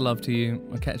 Lots of love to you.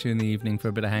 I'll catch you in the evening for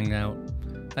a bit of hangout.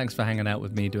 Thanks for hanging out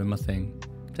with me, doing my thing.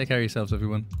 Take care of yourselves,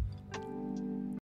 everyone.